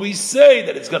 So when we say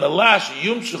that it's going to last, that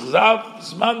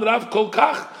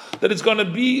it's going to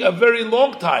be a very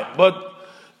long time. But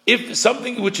if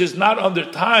something which is not under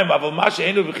time, but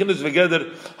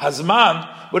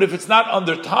if it's not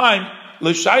under time,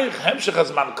 you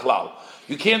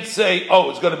can't say,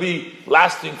 oh, it's going to be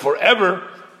lasting forever.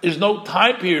 There's no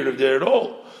time period of there at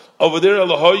all. Over there,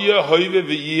 over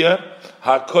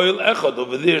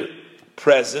there,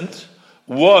 present,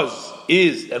 was,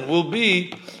 is, and will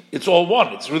be, it's all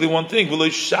one. It's really one thing.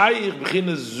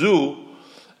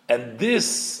 And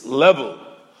this level,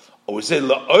 or we say,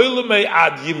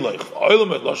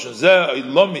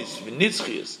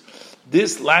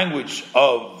 this language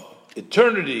of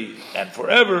eternity and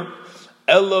forever,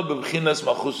 only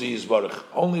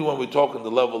when we talk in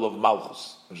the level of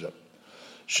Malchus.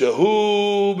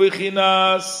 Shehu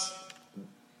b'chinas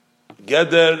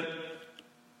geder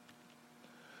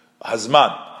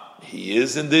hazman. He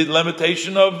is in the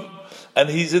limitation of, and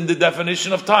he's in the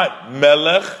definition of time.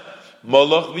 Melech,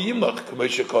 molach v'yimlach.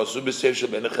 K'moshe kosu b'seif shel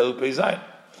ben echel peizayin.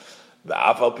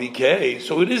 V'afal pk.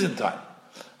 So it is in time.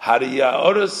 Hariya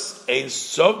oros ein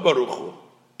sof baruch hu.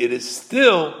 It is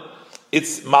still,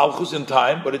 it's Malchus in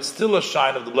time, but it's still a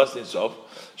shine of the blessed Ein Sof.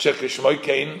 Shekeshmoy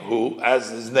Kain, who, as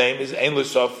his name is Ein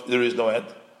Sof, there is no end.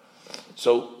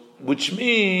 So, which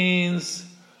means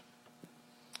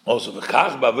also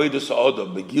v'chach b'avodas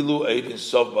ha'odam begilu Ein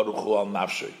Sof baruch hu al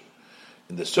nafshay.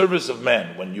 In the service of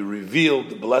man, when you reveal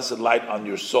the blessed light on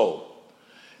your soul,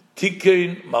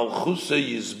 Tikein Malchusa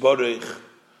Yizborech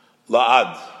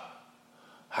La'ad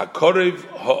Hakorev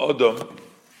Ha'odam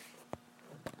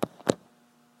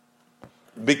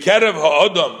Bikerev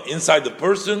Ha'odam, inside the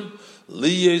person,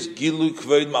 Liyes Gilu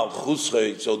Kveid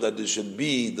Malchusrei, so that there should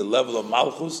be the level of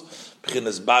Malchus,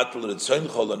 B'chines Batel Ritzoin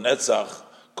Chol Netzach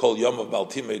Kol Yom of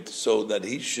Baltimate, so that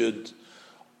he should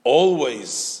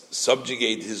always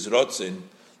subjugate his Rotzin,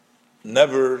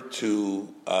 never to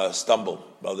stumble.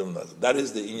 That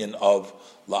is the union of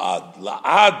La'ad.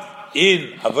 La'ad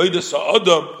in Avodas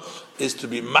Ha'odam is to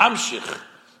be Mamshich,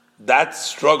 that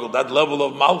struggle, that level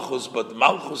of Malchus, but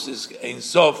Malchus is Ein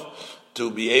Sof, to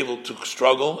be able to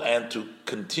struggle and to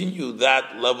continue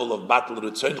that level of battle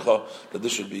Ritzoincha, that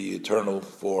this should be eternal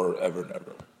forever and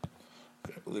ever.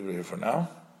 Okay, we'll leave it here for now.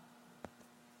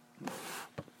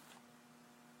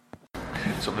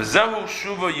 So Bezehu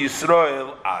Shuva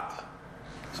Yisrael Ad.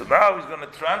 So now he's going to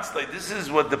translate. This is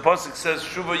what the pasuk says: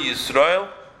 Shuva Yisrael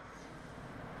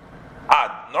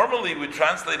Ad. Normally we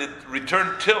translate it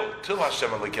return till Hashem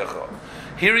Elokecha.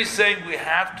 Here he's saying we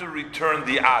have to return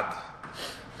the Ad.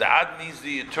 The Ad means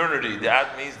the eternity. The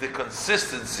Ad means the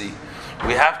consistency.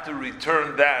 We have to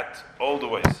return that all the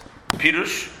ways.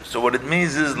 Pirush. So what it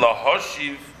means is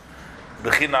lahoshiv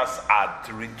b'chinas Ad,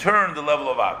 to return the level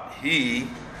of Ad.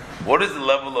 What is the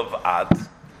level of Ad?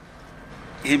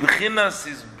 He b'chinas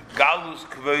is galus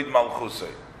kveid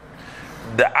malchusay.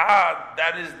 The Ad,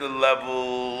 that is the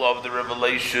level of the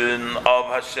revelation of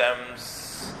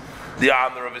Hashem's, the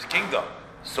honor of His kingdom.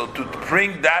 So to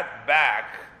bring that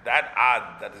back, that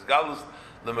Ad, that is Galus,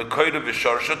 the Mekoida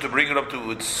Visharsha, to bring it up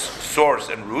to its source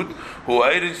and root, Hu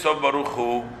Eirin Sof Baruch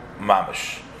Hu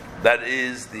Mamish. That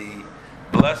is the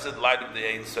blessed light of the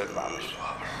Ein Sof Mamish.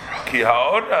 Ki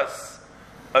Ha'oras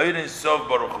Eirin Sof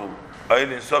Baruch Hu.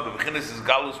 Eirin Sof, B'chinas is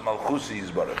Galus Malchusi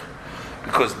Yisbarach.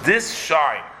 Because this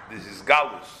shine, this is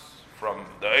Galus from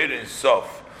the Ein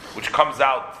Sof, which comes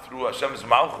out through Hashem's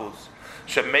Malchus,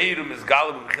 Shemeiru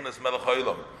Mizgalim B'chinas Melech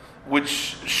Haolam,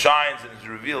 which shines and is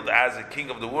revealed as a king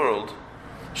of the world,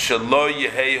 Shelo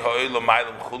Yehei Haolam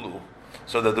Ma'alim Chulu,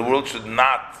 so that the world should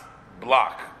not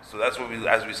block. So that's what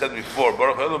as we said before,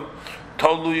 Baruch Haolam,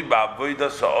 Tolui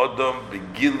Ba'avodas Ha'odam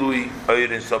B'gilui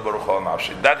Ein Sof Baruch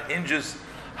Nafshi. That hinges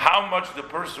how much the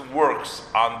person works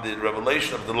on the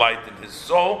revelation of the light in his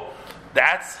soul.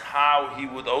 That's how he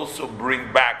would also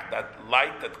bring back that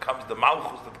light that comes, the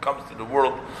malchus that comes to the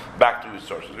world, back to his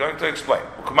source. He's going to explain.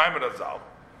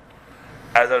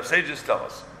 As our sages tell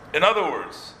us. In other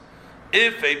words,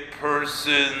 if a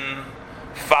person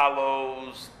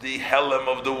follows the helem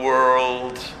of the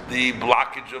world, the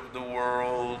blockage of the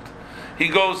world, he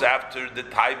goes after the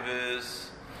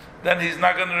taivas, then he's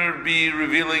not going to be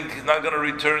revealing, he's not going to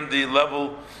return the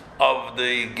level of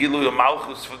the Gilui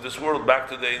Malchus for this world back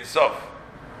to the Ein Sof.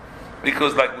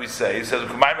 Because like we say, it says, it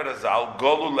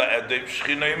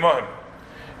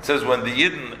says when the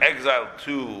Yidden exiled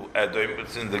to Edom,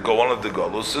 it's in one of the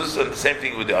Goluses, and the same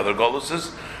thing with the other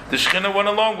Goluses, the Shechina went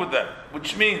along with them.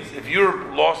 Which means, if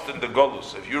you're lost in the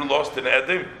Golus, if you're lost in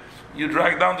Edom, you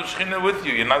drag down the Shechina with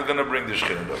you. You're not going to bring the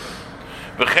Shechina with you.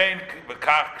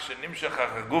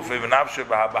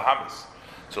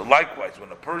 So likewise,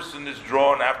 when a person is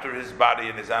drawn after his body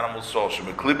and his animal soul,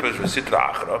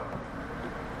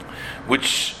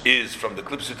 which is from the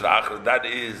Klip Sitra Achra, that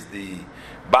is the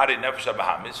body Nefesh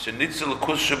HaBahamis,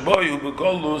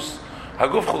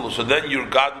 so then your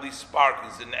godly spark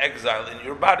is in exile in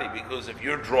your body, because if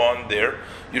you're drawn there,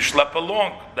 you schlep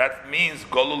along. That means you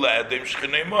go to Edom,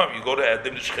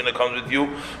 the Shechina comes with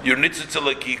you, your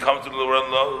Nitzitzalaki comes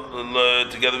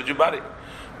together with your body.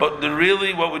 But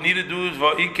really what we need to do is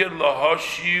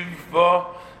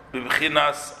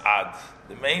ad.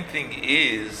 The main thing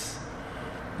is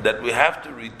that we have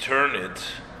to return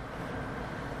it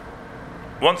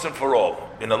once and for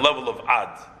all in a level of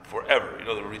ad, forever.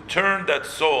 To return that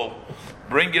soul,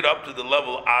 bring it up to the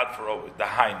level ad for always. The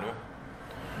hainu,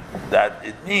 that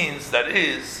it means, that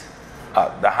is,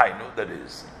 the hainu, that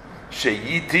is,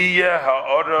 sheyitiya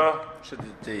ha'ora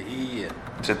shetihiyah.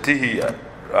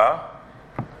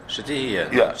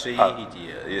 Shetihiyah. Yeah.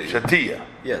 Sheyitiya. Shetiyah.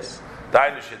 Yes. The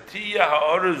hainu shetiyah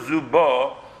ha'ora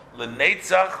zubo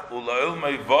lenetzach u'la'il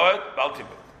me'vad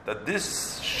baltimit. That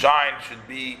this shine should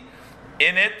be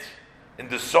in it, in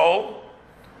the soul,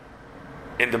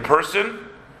 in the person,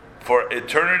 for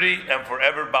eternity and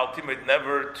forever, baltimate,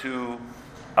 never to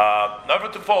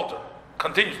falter,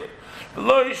 continuously.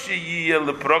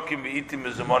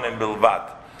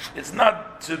 It's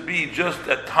not to be just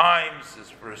at times,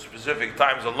 for specific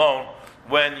times alone,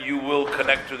 when you will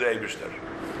connect to the Eibishter.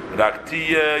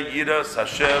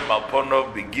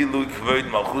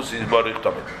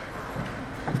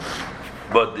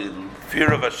 But the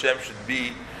fear of Hashem should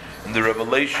be in the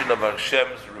revelation of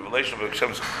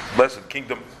Hashem's blessed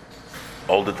kingdom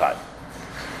all the time.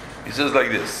 He says like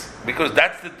this, because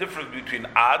that's the difference between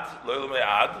ad,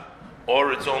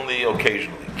 or it's only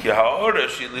occasionally.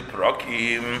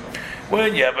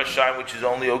 When you have a shine which is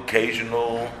only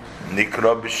occasional,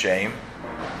 nikra b'shem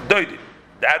doidim.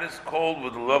 That is called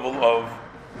with the level of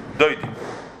doidim.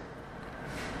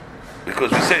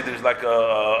 Because we say there's like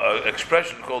a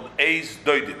expression called eis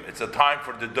doidim. It's a time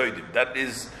for the doidim. That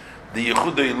is the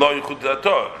yichud lo yichud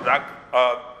tato,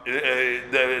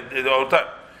 the whole time.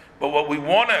 But what we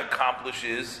want to accomplish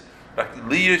is like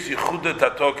liyus yichud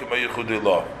tato k'ma yichud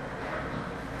lo.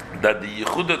 That the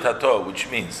yichud tato, which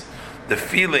means the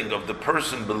feeling of the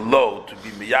person below to be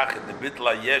miyachid, the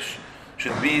bitla yesh,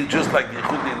 should be just like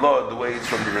yichud lo, the way it's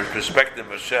from the perspective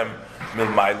of Hashem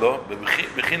milmaylo, in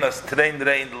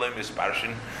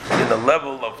the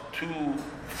level of two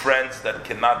friends that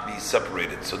cannot be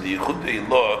separated. So the yichud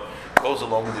lo goes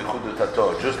along with the yichud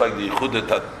tato, just like the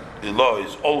yichud lo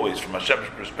is always from Hashem's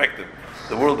perspective.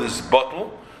 The world is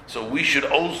bottle, so we should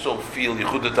also feel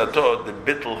yichud tato, the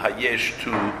bitl hayesh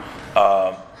to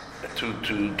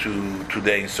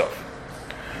the Ein Sof.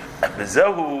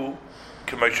 Bezehu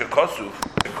k'moshe kosuf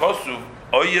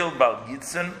oyel bal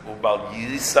yitzen ubal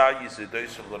yisa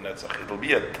yisedoisav l'netzach. It'll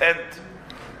be a tent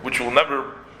which will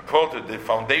never falter. The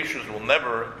foundations will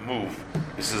never move.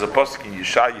 This is a pasuk in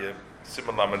Yeshaya,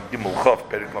 similar and Gimel Chav,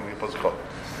 Perik Lam Yipaz Chav.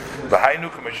 V'hainu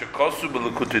k'moshe kosuf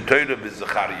b'lekutei Torah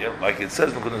b'Zechariah, like it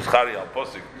says in Zechariah al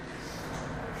pasuk.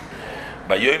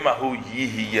 Bayoymahu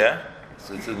yihiyeh.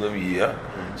 So it's a Lemiyah.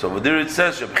 So over there it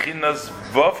says Shabchinas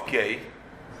Vavkei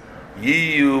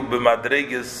Yiyu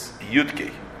b'madreges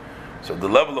Yudkei. So the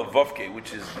level of Vavkei,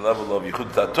 which is the level of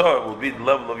Yichud Tator, will be the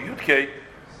level of Yudkei,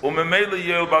 Umemele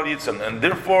Yoel Bal Yitzan, and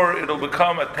therefore it'll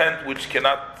become a tent which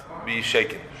cannot be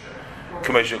shaken.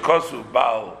 Kameshakosu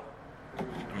Baal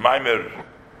Maimer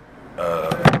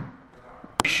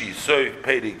Ishi Soy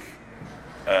Perik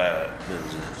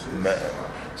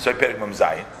Soy Perik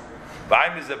Mamzayin.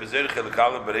 Vayim is a bezer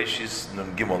chelakala bereshis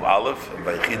nun gimel aleph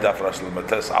vaychid daf rash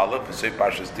lemates aleph v'sei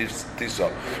parshas tiso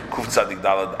kuf tzadik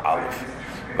dalad aleph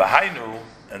v'hainu,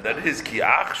 and that is ki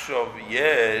achshov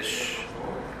yesh.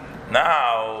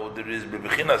 Now there is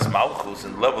bebechinas malchus,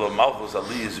 and the level of malchus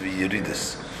aliyis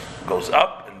v'yiridis goes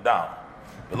up and down.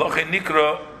 V'loche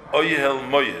nikra oyehel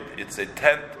moyed. It's a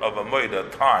tenth of a moyed, a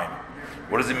time.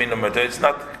 What does it mean? It's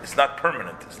not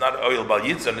permanent. It's not oil bal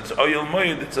yitzan. It's oil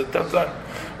moyed. It's a time,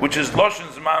 which is loshen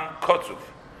zman kotzuv.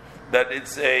 That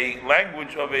it's a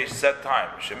language of a set time.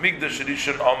 Shemigdash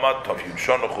rishon amad tofyud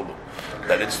shonachulu.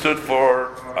 That it stood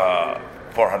for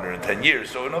 410 years.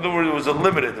 So in other words, it was a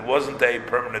limited. It wasn't a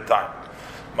permanent time.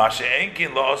 Mashe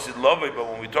enkin lo osid lovei. But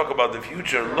when we talk about the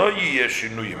future, lo yiyeh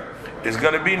shinuyim. There's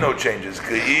going to be no changes.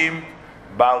 Keim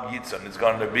bal yitzan. It's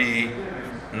going to be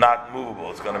not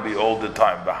movable. It's going to be all the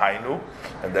time. Behainu,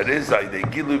 and that is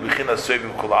gilu b'chinas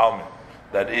soviv kol almin.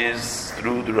 That is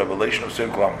through the revelation of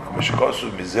soviv kol almin.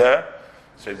 Kumeshikosu mizeh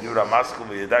soviv divra maskul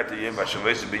v'yedayta yev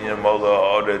hashavesi binyan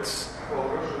mola oretz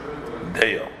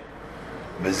deyo.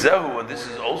 Bezehu, and this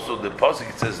is also the pasuk.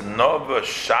 It says nova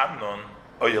shanon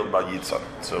oyel bal yitzan.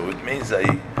 So it means a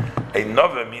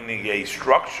nova, meaning a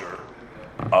structure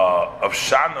of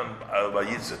Shannon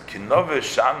Bayitzat. Ki Nove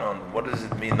Shannon, what does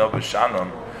it mean, Nove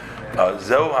Shannon?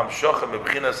 Zeu Hamshocha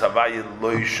Mebchinas Havayil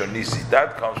Loi Shonisi.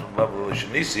 That comes from the level of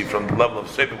Shonisi, from the level of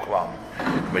Sefer Kulam.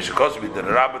 Meshikosu the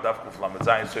Rabba Daf Kuflam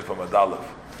Zayin Sefer Madalev.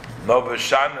 Nove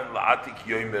Shannon La'atik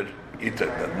Yomer Iter.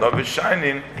 That Nove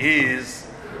Shannon is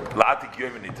La'atik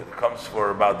Yomer Iter. It comes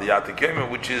for about the Atik Yomer,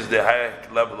 which is the high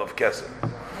level of Keser.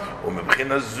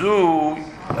 Umebchinas Zu,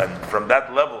 and from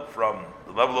that level, from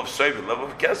the level of Sefer, the level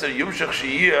of Keser, Yumshach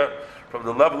Shiyah, from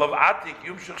the level of Atik,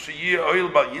 Yumshach Shiyah, Oil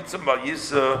Bal Yitzam Bal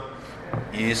Yisa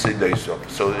Deisov.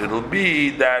 So it'll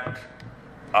be that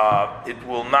it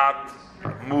will not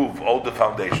move all the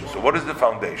foundation. So what is the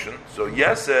foundation? So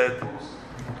Yesed,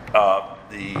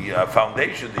 the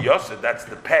foundation, the Yosed, that's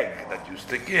the peg that you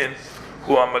stick in,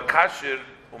 Hu HaMakashir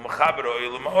U'Mechaber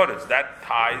Oil Ma'oretz. That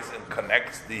ties and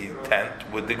connects the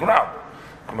tent with the ground.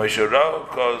 Because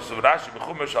Rashi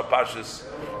B'chumash al Parshas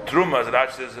Truma, as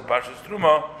Rashi says in Parshas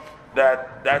Truma,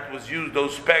 that was used.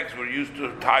 Those pegs were used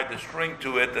to tie the string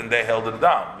to it, and they held it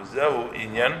down. V'zehu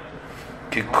inyan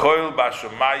ki koil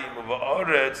b'shamayim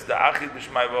u'va'oretz da'achid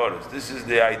b'shamayim va'oretz. This is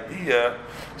the idea.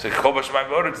 So kol b'shamayim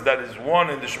va'oretz, that is one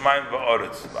in the shamayim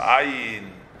va'oretz. V'ayin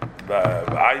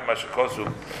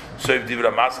mashakosu soiv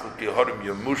divra maskul ki horim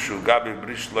yomushu gabi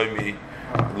brish loimi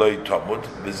loy tomut.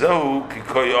 V'zehu ki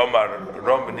koy omar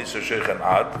rom b'niso sheikhan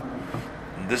ad.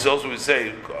 This also we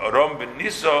say rom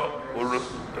b'niso will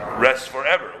rest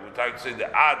forever. We're trying to say the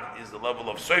ad is the level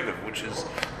of soiv, which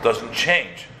doesn't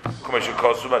change. And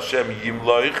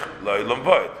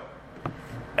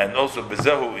also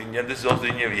b'zehu inyan. This is also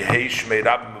inyan Yehei Shmei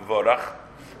Rabba Mevorach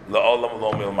la'olam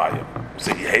lo milmayim.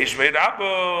 So Yehei Shmei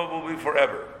Rabba will be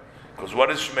forever. Because what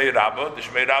is Shmei Rabba? The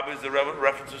Shmei Rabba is the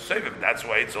reference to soiv. That's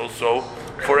why it's also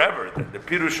forever. The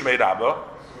Pirush Shmei Rabba.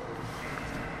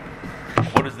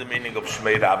 What is the meaning of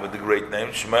Shmei Rabba, the great name?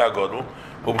 Shmei HaGodol,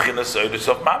 Ubchinas Oidus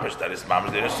of Mamish, that is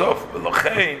Mamish Deir Sof.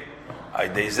 V'lochein,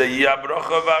 Aidei Zeyya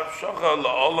Brocha V'Avshocha,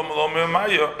 La'olam Lo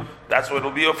Me'mayo, that's what it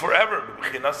will be forever,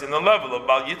 Ubchinas in the level of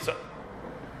Bal Yitzah.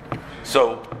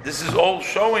 So, this is all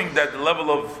showing that the level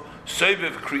of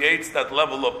Soiviv creates that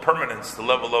level of permanence, the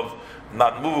level of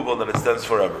not movable, that it stands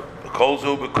forever.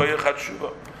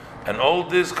 And all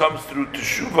this comes through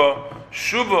Teshuvah,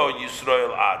 Shuvah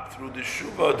Yisrael Ad. Through the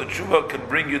Shuvah can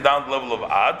bring you down the level of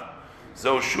Ad.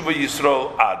 So Shuvah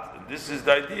Yisrael Ad. This is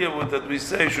the idea that we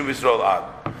say Shuvah Yisrael Ad.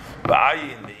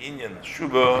 Ba'ayin the Inyan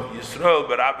Shuvah Yisrael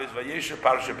Barabis Vayesha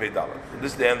Parsha Peidala.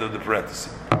 This is the end of the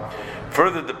parenthesis.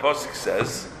 Further, the pasuk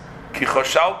says, Ki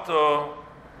choshalto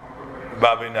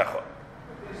ba'avinecha.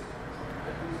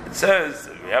 It says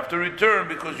you have to return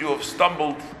because you have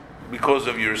stumbled because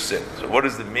of your sin. So what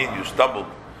does it mean? You stumbled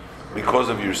because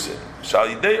of your sin.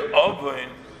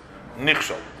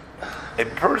 A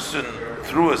person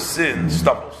through a sin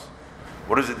stumbles.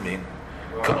 What does it mean?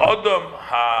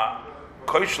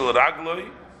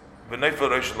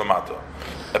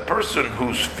 A person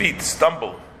whose feet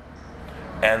stumble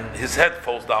and his head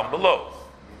falls down below.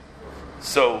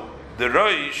 So the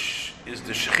Roish is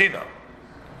the Shekhinah,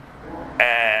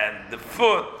 and the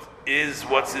foot is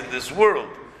what's in this world.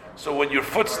 So when your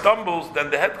foot stumbles, then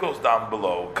the head goes down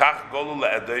below. Kach golu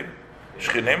le'edem,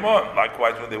 shchinei mo'em.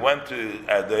 Likewise, when they went to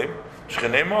Edom,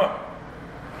 shchinei mo'em.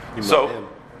 So,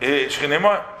 shchinei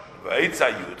mo'em. So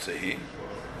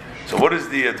what is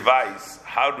the advice?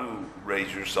 How to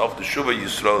raise yourself? The Shuva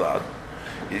Yisrael out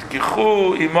is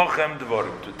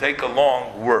to take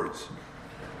along words.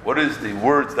 What is the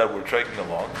words that we're taking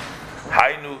along?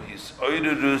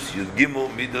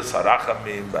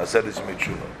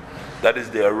 That is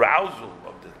the arousal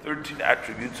of the 13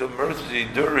 attributes of mercy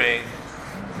during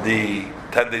the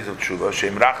 10 days of Tshuva.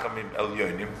 Shem Rachamim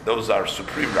Elyonim, those are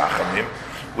supreme Rachamim,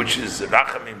 which is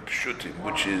Rachamim Pshutim,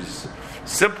 which is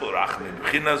simple Rachamim.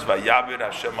 B'chinas Vayavir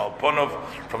Hashem Al Ponov,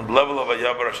 from the level of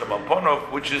Vayavir Hashem Al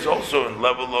Ponov, which is also in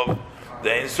level of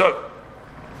the Ein Sof.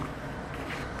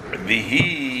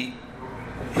 Vihi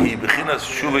B'chinas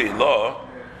Tshuva Ilah,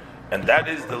 and that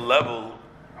is the level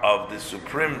of the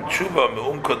supreme Tshuva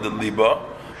Me'umka de Liba,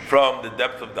 from the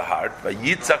depth of the heart.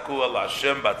 Vayitzaku al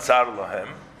Hashem batzar lahem,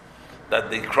 that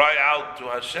they cry out to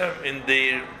Hashem in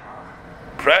their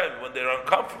when they're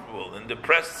uncomfortable, in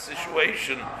depressed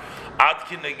situation, ad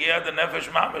ki negea the nefesh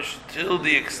mamash, till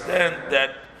the extent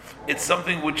that it's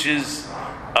something which is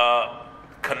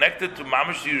connected to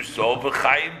mamash, to your soul,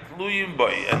 v'chayim tluyim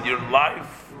boy, and your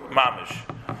life mamash.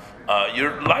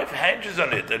 Your life hinges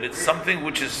on it, and it's something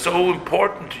which is so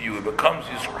important to you. It becomes,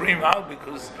 you scream out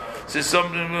because it's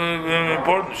something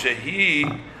important. Shehi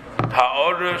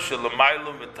ha'ora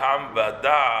shelamaylu mitam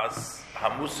v'adas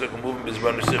hamusag muvim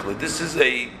bizbanu sichli. This is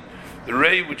a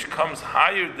ray which comes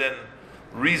higher than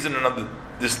reason and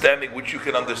understanding, which you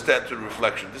can understand through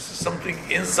reflection. This is something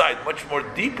inside, much more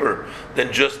deeper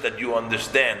than just that you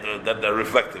understand, that the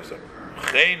reflectives are.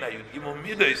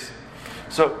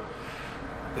 So,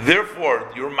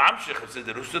 therefore, your mamshech says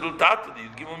the rusidul tata, the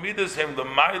gimel midas him the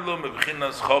ma'ilo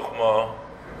mevchinas chochma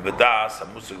v'das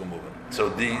hamusag muvim. So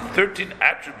the 13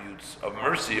 attributes of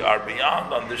mercy are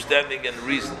beyond understanding and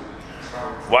reason.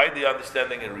 Why the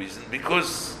understanding and reason?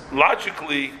 Because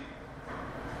logically,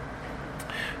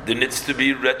 there needs to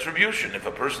be retribution. If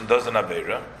a person does an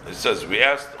Aveira, it says, we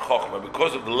asked Chochmah,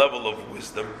 because of the level of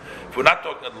wisdom, if we're not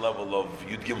talking at the level of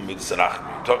Yud Gimel Midas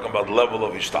Rachmi, we're talking about the level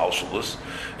of Ishtalshalus.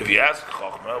 If you ask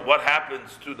Chochmah, what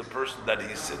happens to the person that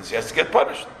he sins? He has to get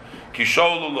punished.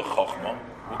 Kisholu leChochmah,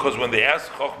 because when they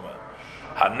ask Chochmah,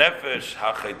 HaNefesh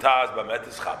HaChetaz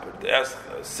B'Metis Chaper, they ask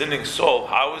a sinning soul,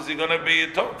 how is he going to be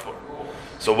atoned for?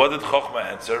 So what did Chochmah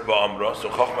answer? Ba'amra. So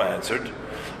Chochmah answered,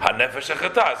 HaNefesh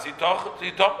HaChetaz, he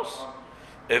toms.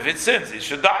 If it sins, he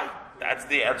should die. That's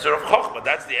the answer of Chochmah.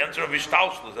 That's the answer of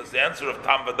Ishtalshlus. That's the answer of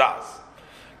Tam V'das.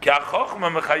 Ki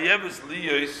HaChochmah mechayeves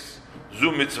liyos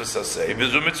zu mitzvahs aseh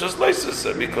v'zu mitzvahs lo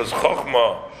aseh, because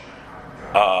Chochmah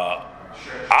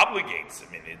obligates.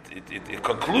 I mean, it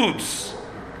concludes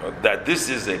that this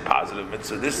is a positive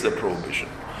mitzvah, this is a prohibition.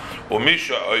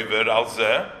 Umisha oiver al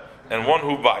zeh, and one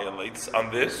who violates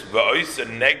on this, v'oisa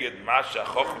neged masha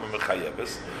chochma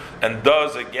mechayeves, and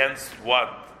does against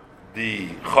what the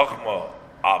chochma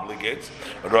obligates,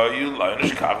 royu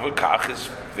loinish kach v'kach, is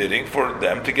fitting for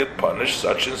them to get punished,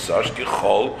 such and such,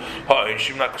 kichol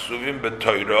ha'onshim naksuvim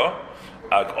b'toira,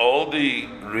 like all the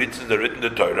written in the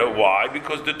Torah. Why?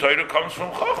 Because the Torah comes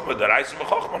from chochma, the raisim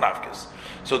chochma nafkes.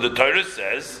 So the Torah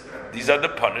says these are the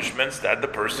punishments that the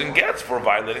person gets for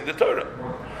violating the Torah.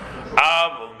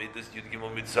 But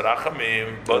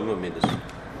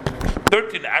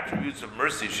 13 attributes of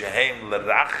mercy, shehem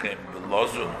lerachim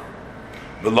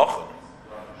v'lochim,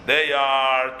 they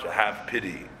are to have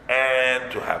pity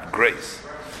and to have grace.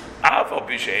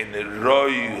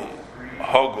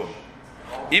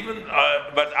 Even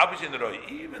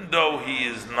though he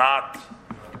is not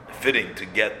fitting to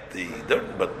get the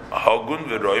dirt, but hagun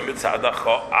v'roi mitzad af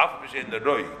b'shein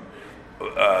roi,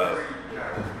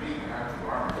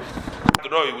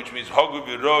 which means hagun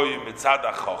v'roi mitzad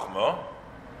chochma,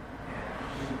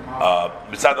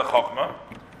 mitzad chochma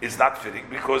is not fitting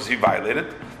because he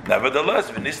violated.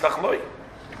 Nevertheless, v'nislach loi,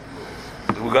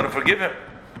 we're going to forgive him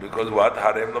because what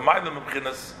harem l'maylam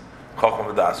m'chinas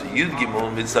chochma v'das yud gimel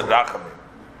mitzad rachamim,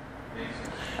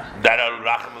 that are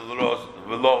rachamim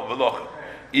v'lochim,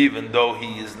 even though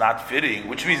he is not fitting,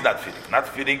 which means not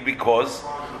fitting because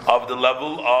of the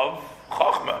level of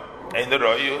chokhmah.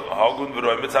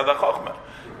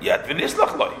 Yet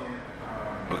v'nislach loy,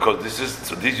 because this is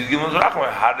so. These yudgimon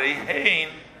rachmah harein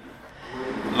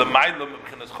l'maylo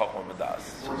m'chinas chokhmah v'das.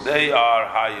 So they are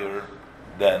higher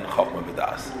than chokhmah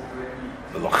v'das.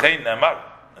 V'lochein nemar,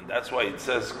 and that's why it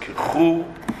says kichu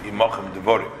imachem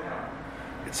devorim.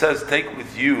 It says take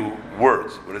with you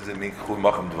words. What does it mean? Kichu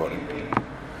imachem devorim.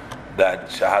 That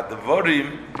shahad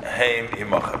devorim heim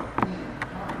imachem,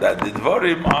 that the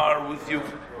devorim are with you.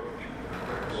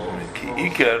 Ki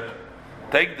iker,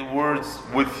 take the words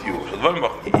with you.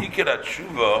 Iker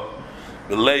atshuva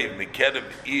b'leiv mikerev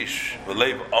ish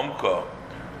b'leiv amka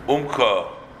umka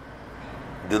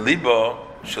the liba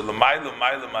shalamayla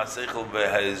mayla masechel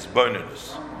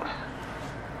vehizbonenus.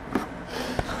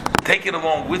 Take it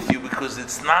along with you because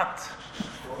it's not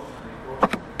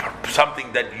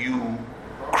something that you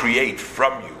create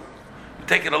from you. You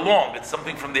take it along. It's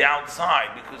something from the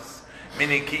outside because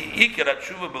meaning because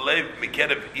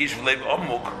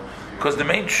the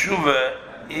main tshuva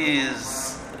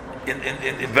is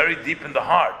in very deep in the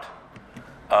heart.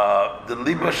 The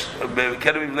liba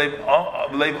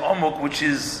omuk, which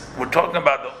is we're talking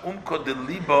about the umko de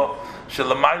liba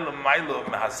shelamaylo maylo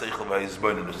mehaseichel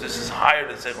v'hizbonenus. This is higher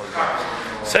than seichel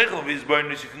v'hizbonenus. Seichel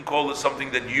v'hizbonenus you can call it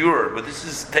something that you're, but this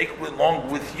is take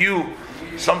along with you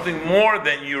something more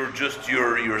than your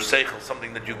seichel,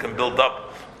 something that you can build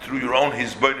up through your own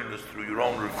hizbonenus, through your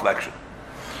own reflection.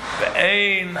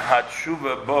 Ve'ein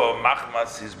hatshuva bo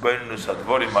machmas hizbonenus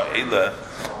hadvorim ha'ele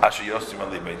asher yosim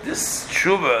alibay. This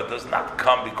tshuva does not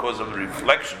come because of the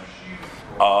reflection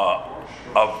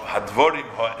of hadvorim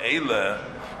ha'ele.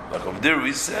 Like over there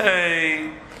we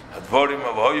say hadvorim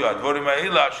ha'hoyu hadvorim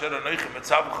ha'ele asher anoichim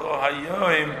etzavcho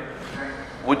hayoim,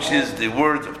 which is the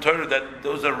words of Torah. That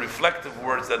those are reflective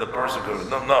words that a person could.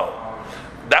 No.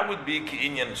 That would be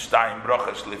Ki'inyan Shtayim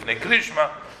Brachas Lifnei Krishma,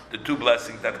 the two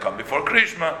blessings that come before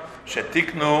Krishma.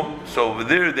 Shetiknu. So over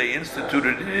there they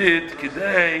instituted it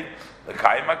Kidei the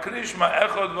Kaima Krishma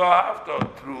Echod V'Ahavto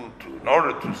in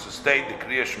order to sustain the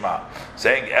Kriya Shema,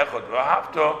 saying Echod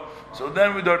V'Ahavto. So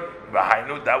then we don't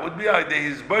V'Hainu. That would be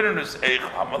his bonus Eich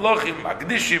HaMalachim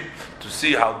Magdishim, to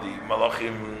see how the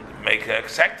Malachim make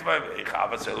sanctify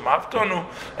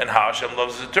and how Hashem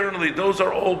loves us eternally. Those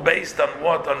are all based on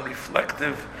what? On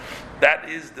reflective. That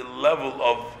is the level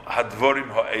of Hadvorim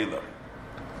Ha'elam.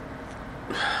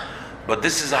 But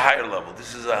this is a higher level.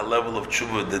 This is a level of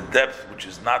tshuva, the depth which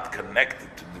is not connected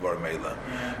to Dvarim Ha'elam.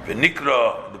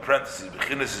 V'nikra, in the parentheses,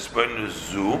 B'chinas Hisbonenus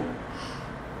Zu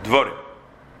Dvarim.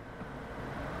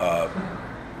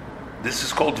 This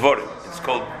is called Dvarim. It's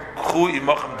called Chu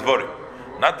Imachem Dvarim.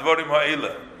 Not Dvarim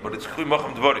Ha'elam, but it's Chu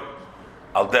Imachem Dvarim.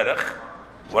 Al Derech.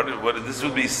 What this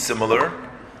would be similar.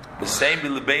 The same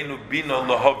B'lebeinu Bino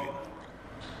Lahavin.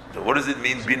 So what does it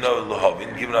mean, Bino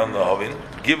Lahavin? Give us Lahavin.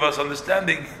 Give us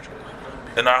understanding.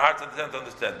 In our hearts to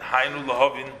understand. Hainu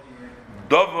Lahavin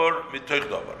Dover Mitoich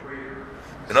Dover.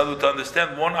 In order to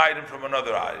understand one item from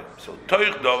another item. So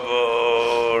Toich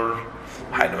Dover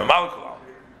Hainu Mamalkulam.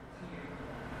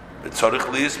 And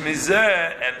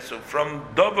so from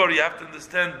Dover you have to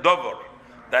understand Dover.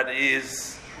 That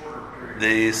is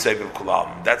the Sefer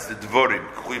Kulam. That's the Dvorim.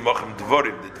 Chui Mochem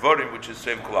Dvorim. The Dvorim which is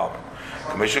Sefer Kulam.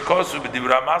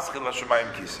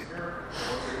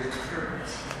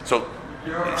 So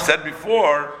you said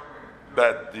before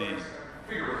that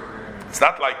it's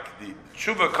not like the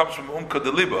tshuva comes from Umka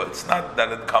Deliba. It's not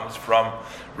that it comes from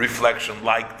reflection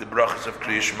like the brachas of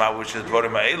Kriya Shema, which is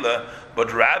Dvorim Ha'ela,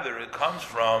 but rather it comes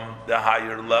from the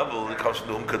higher level. It comes from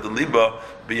the Umka Deliba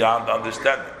beyond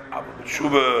understanding.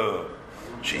 Tshuva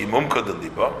she'im Umka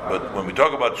Deliba, but when we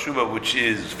talk about tshuva, which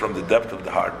is from the depth of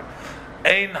the heart,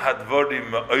 Ein Hadvorim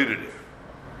Ma'oririm,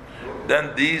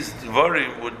 then these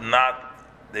Dvorim would not,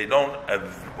 they don't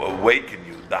awaken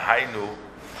you. The Hainu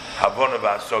Havona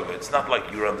V'Asoga. It's not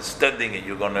like you're understanding and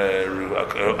you're going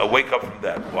to wake up from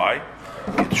that. Why?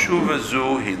 Tshuva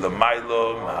zu hi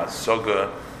l'maylo ma'asoga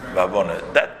v'Havona.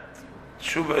 That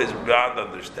tshuva is beyond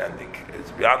understanding.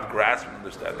 It's beyond grasp and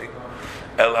understanding.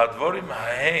 El hadvorim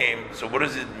ha'hem. So what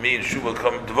does it mean? Tshuva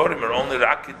come. Dvorim are only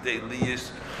rakit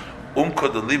de'liyis umko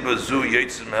deliba zu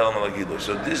yitzim helam alagilu.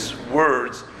 So these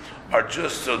words are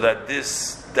just so that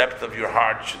this depth of your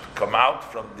heart should come out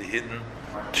from the hidden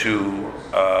to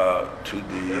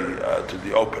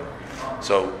the open.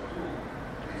 So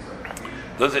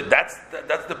that's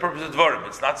the purpose of Dvarim.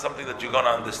 It's not something that you're going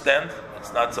to understand.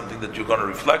 It's not something that you're going to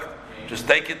reflect. Just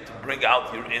take it to bring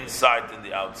out your inside and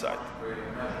the outside.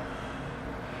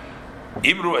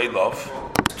 Imru Elov,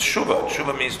 Tshuva.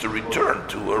 Tshuva means to return,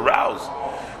 to arouse,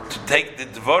 to take the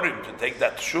Dvarim, to take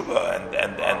that Tshuva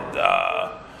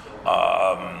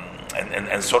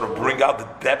and sort of bring out the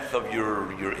depth of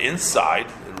your inside,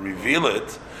 reveal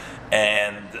it,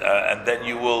 and then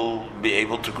you will be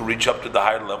able to reach up to the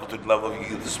higher level, to the level of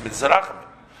Yigdus Mitzrachim.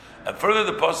 And further,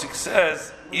 the pasuk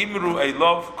says, "Imru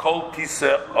Elov kol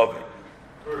kiseh oven."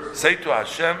 Say to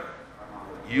Hashem,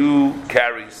 "You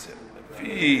carry sin."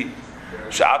 Fi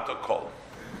sha'ata kol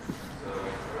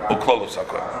uklolus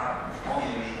hakol.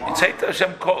 You say to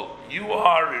Hashem, "Kol." You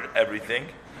are everything.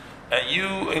 And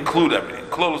you include everything.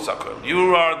 Klolus hakol.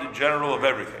 You are the general of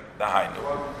everything. The Hainu.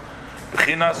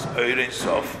 B'chinas Eirin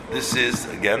Sof. This is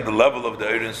again the level of the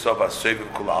Eirin Sof as Sefer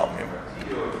Kol Almim,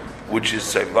 which is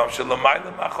Sefer Lam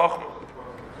Shelamaylam HaChochma.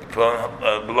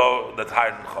 below that's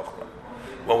higher than Chokhmah.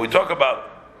 When we talk about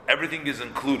everything is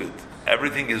included,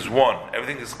 everything is one,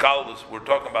 everything is kalus, we're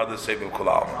talking about the Sefer Kol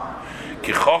Alma.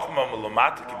 Ki Chokhmah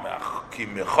Melamata, ki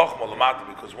Chokhmah Melamata,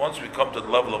 because once we come to the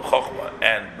level of Chokhmah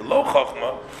and below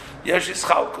Chokhmah, Yesh is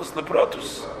Chalkus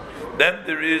Leprotus. Then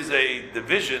there is a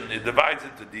division, it divides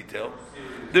into detail.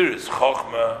 There is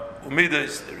Chokhmah,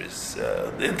 Umidas, there is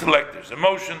the intellect, there's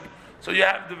emotion. So you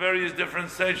have the various different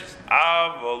stages.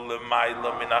 But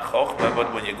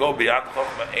when you go beyond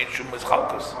Chokhmah, ain't shum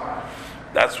Chalkus.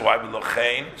 That's why we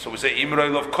lochein. So we say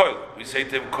Imroi of Koil. We say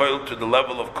to him Koil to the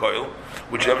level of Koil,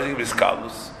 which everything is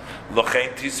Kalus.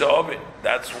 Lochein Tisa Ovin.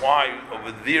 That's why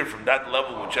over there, from that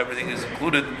level, which everything is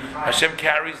included, Hashem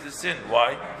carries the sin.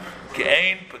 Why?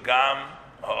 Ke'ein Pagam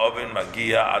Ha'ovin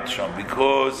Magia Adsham.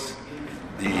 Because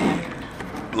the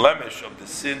blemish of the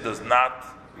sin does not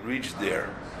reach there.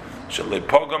 Because the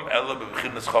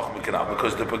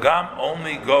Pagam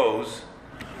only goes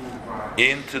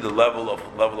into the level of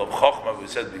Chokhmah. We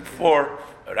said before,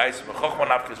 when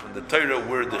the Torah,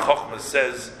 where the Chokhmah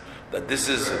says that this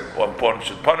is one point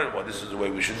should punish, well, this is the way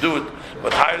we should do it,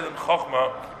 but higher than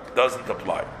Chokhmah doesn't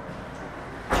apply.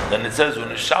 Then it says,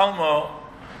 "Unishalma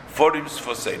forim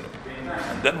sfoseinu,"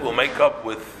 and then we'll make up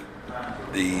with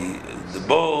the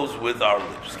bowls with our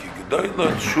lips. In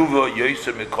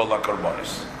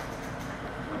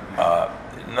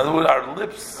other words, our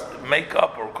lips make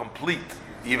up or complete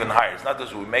even higher. It's not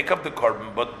just we make up the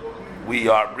korban, but we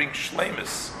bring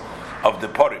shleimus of the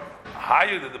porim.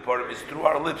 Higher than the porim is through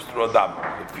our lips, through Adam.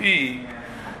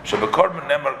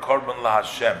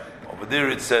 Over there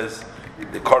it says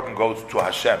the korban goes to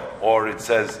Hashem, or it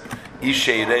says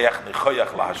Ishei Reach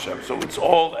Nechoyach LaHashem. So it's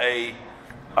all a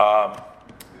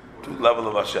to the level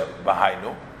of Hashem.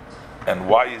 Bahainu. And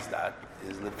why is that?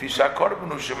 Is lefisha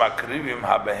korbanu shemakrivim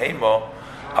habehemo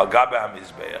al gabe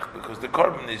hamizbeach, because the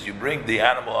korban is you bring the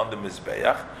animal on the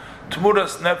mizbeach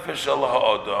tmuras nefesh al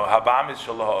ha'odom habamis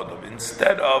shel ha'odom,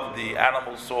 instead of the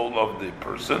animal soul of the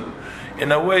person,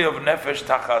 in a way of nefesh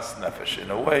tachas nefesh, in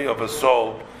a way of a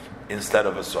soul instead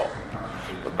of a soul.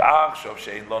 But ba'achshav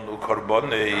she'in lanu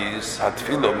korbanos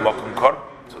hatfilah makom korban.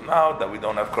 So now that we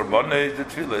don't have korbanos, the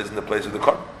tefillah is in the place of the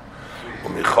korban. So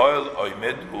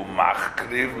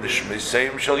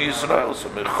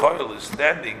Michael is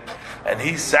standing and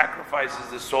he sacrifices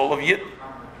the soul of Yidden.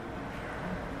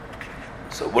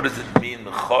 So what does it mean,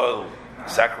 Michael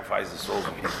sacrifices the soul of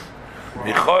Yidden?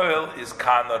 Michael is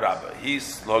Kana Rabba.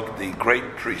 He's like the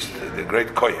great priest, the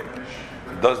great Kohen.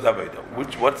 He does the Aveda.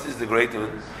 What is the great?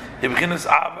 He begins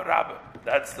Ava Rabba.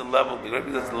 That's the level,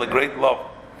 that's the great love.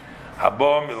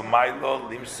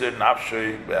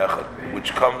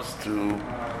 Which comes to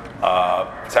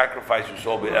sacrifice your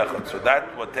soul be'echad. So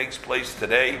that what takes place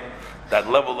today, that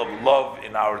level of love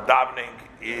in our davening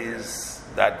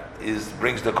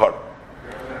brings the korban.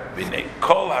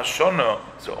 Kol hashona,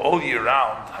 so all year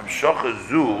round, hamshocha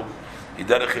zu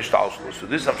yiderech ishtalshlus. So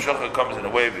this hamshocha comes in a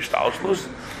way of ishtalshlus.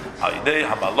 Al yidei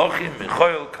hamalochim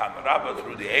Michael kan Rabba,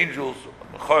 through the angels,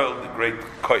 Michael the great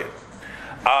kohen.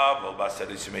 But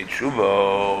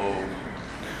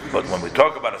when we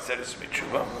talk about Aseres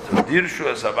Metshuva,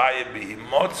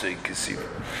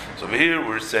 so here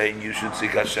we're saying you should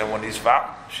seek Hashem when He's found.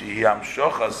 So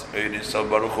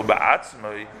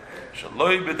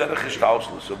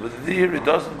but here it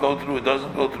doesn't go through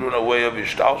in a way of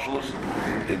Ishtalshlus.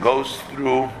 It goes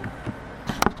through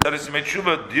Aseres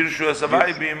Metshuva, Dirshu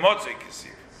Asavai B'Himotze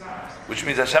Kisif. Which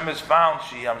means Hashem is found.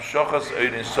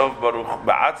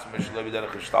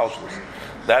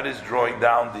 That is drawing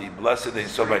down the blessed Ein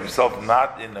Sof by Himself,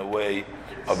 not in a way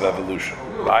of evolution.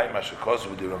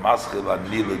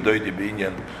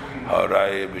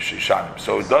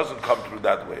 So it doesn't come through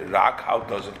that way. Rak, how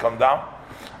does it come down?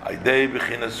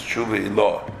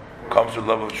 Comes to the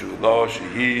level of Shuva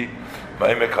Shehi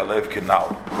Ma'imek Halev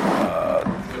Kinal,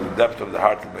 through the depth of the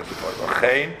heart.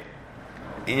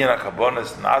 Inyan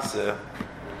HaKabonis Nase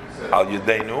Al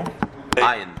Yedeinu.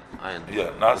 Ayin. Yeah,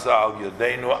 Nase Al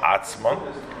Yedeinu Atzman.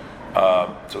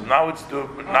 So now it's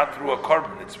not through a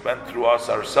korban; it's meant through us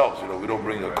ourselves. We don't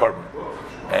bring a korban,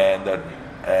 and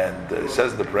it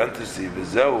says the parenthesis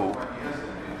V'zeu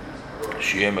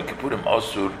Shiyem HaKippurim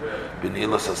Osur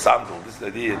B'Nilas HaSandal. This is the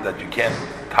idea that you can't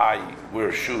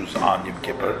wear shoes on Yom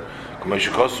Kippur. As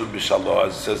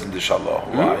it says in the Shalah.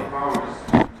 Why?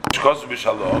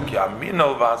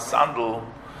 Sandal,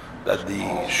 that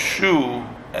the shoe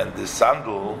and the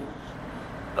sandal,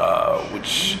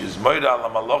 which is Moira al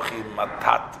Malochim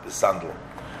Matat the sandal.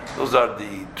 Those are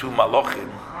the two Malochim,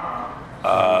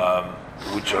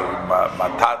 which are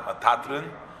Matatrin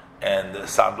and the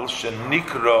sandal.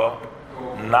 Shenikra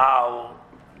Nal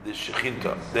the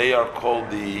Shekhinah. They are called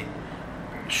the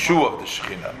Shu of the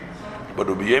Shekhinah. But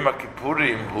Rabbi Yom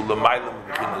Kippurim hu l'maylam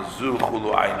b'china zu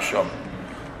chulu ayin shom.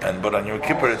 But on Yom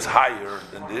Kippur it's higher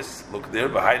than this. Look there,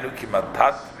 b'hainu ki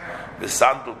matat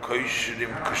v'sandul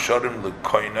koishirim kushorim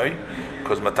l'koinoi,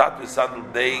 because matat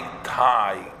v'sandul they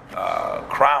tie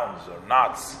crowns or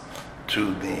knots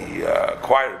to the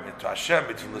choir to Hashem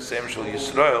between the same shel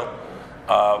Yisrael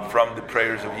from the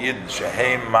prayers of Yidden.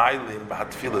 Shehem mailim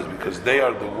b'hatfilas, because they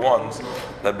are the ones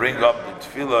that bring up the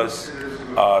tefillas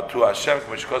to Hashem,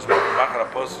 which goes back to Machar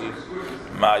Apostle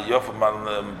ma yof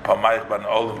man pamayich ban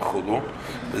olim chulu.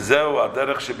 Zeu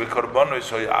aderech shebekorbanos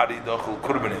hoy ari dochul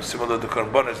kurbanim. Similar to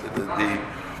korbanos, the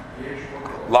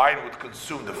lion would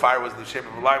consume. The fire was the shape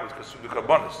of a lion, would consume the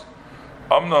korbanos.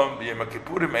 Amnon b'yem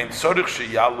kippurim ein tzorich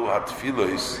sheyalu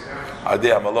hatfilos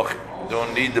adei hamalachim.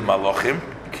 Don't need the malachim.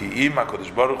 Ki im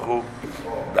HaKadosh Baruch Hu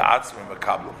ba'atzmim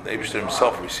mekablum. The Eibishter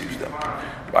himself receives them.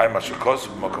 B'ayim ha'shekos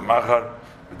b'mokom machar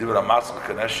b'divrei ha'matzah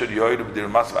b'kanesher yoyru b'divrei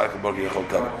ha'matzah b'arka b'org yechol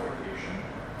teva.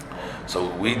 So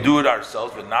we do it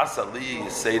ourselves. V'nasa li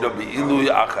yiseido b'ilui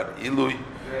achar ilui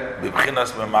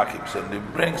b'bchinas memakim. So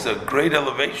it brings a great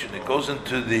elevation. It goes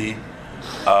into the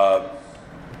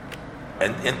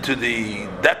into the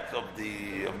depth of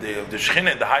the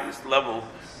Shekhinah, the highest level,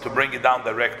 to bring it down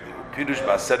directly. Pirush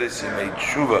Baseres Yimei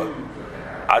Tshuva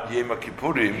Ad Yom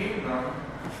Kippurim.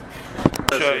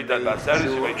 Show that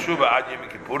Baseres Yimei Tshuva Ad Yom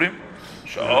Kippurim.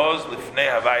 Sha'oz Lifnei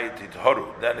Havayit Tithoru.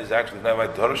 Then is actually Lifnei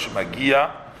Havayit Tithoru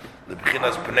Shemagia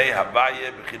Lebchinas Pnei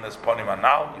Havayit Bechinas Ponim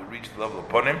Anal. You reach the level of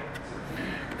Ponim,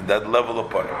 and that level of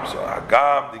Ponim. So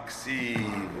Hagam Diksi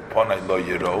Ponai Lo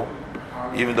Yero.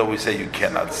 Even though we say you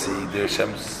cannot see, there's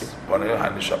some Ponim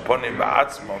Hanisha Ponim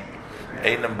Ba'atzmon.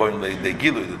 The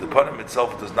Ponim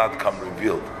itself does not come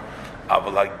revealed. But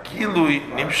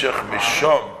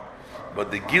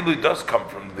the Gilui does come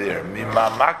from there.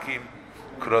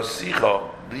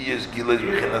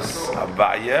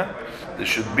 There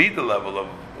should be the level of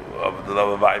the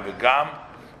level of Ayvagam,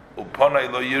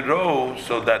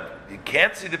 so that you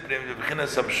can't see the Pnim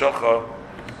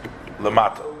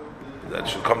that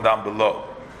should come down below.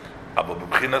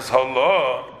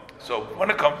 So when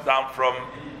it comes down from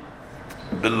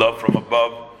below, from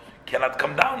above, cannot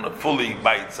come down fully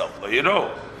by itself. Then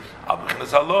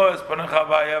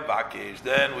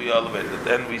we elevate it.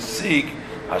 Then we seek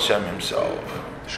Hashem Himself.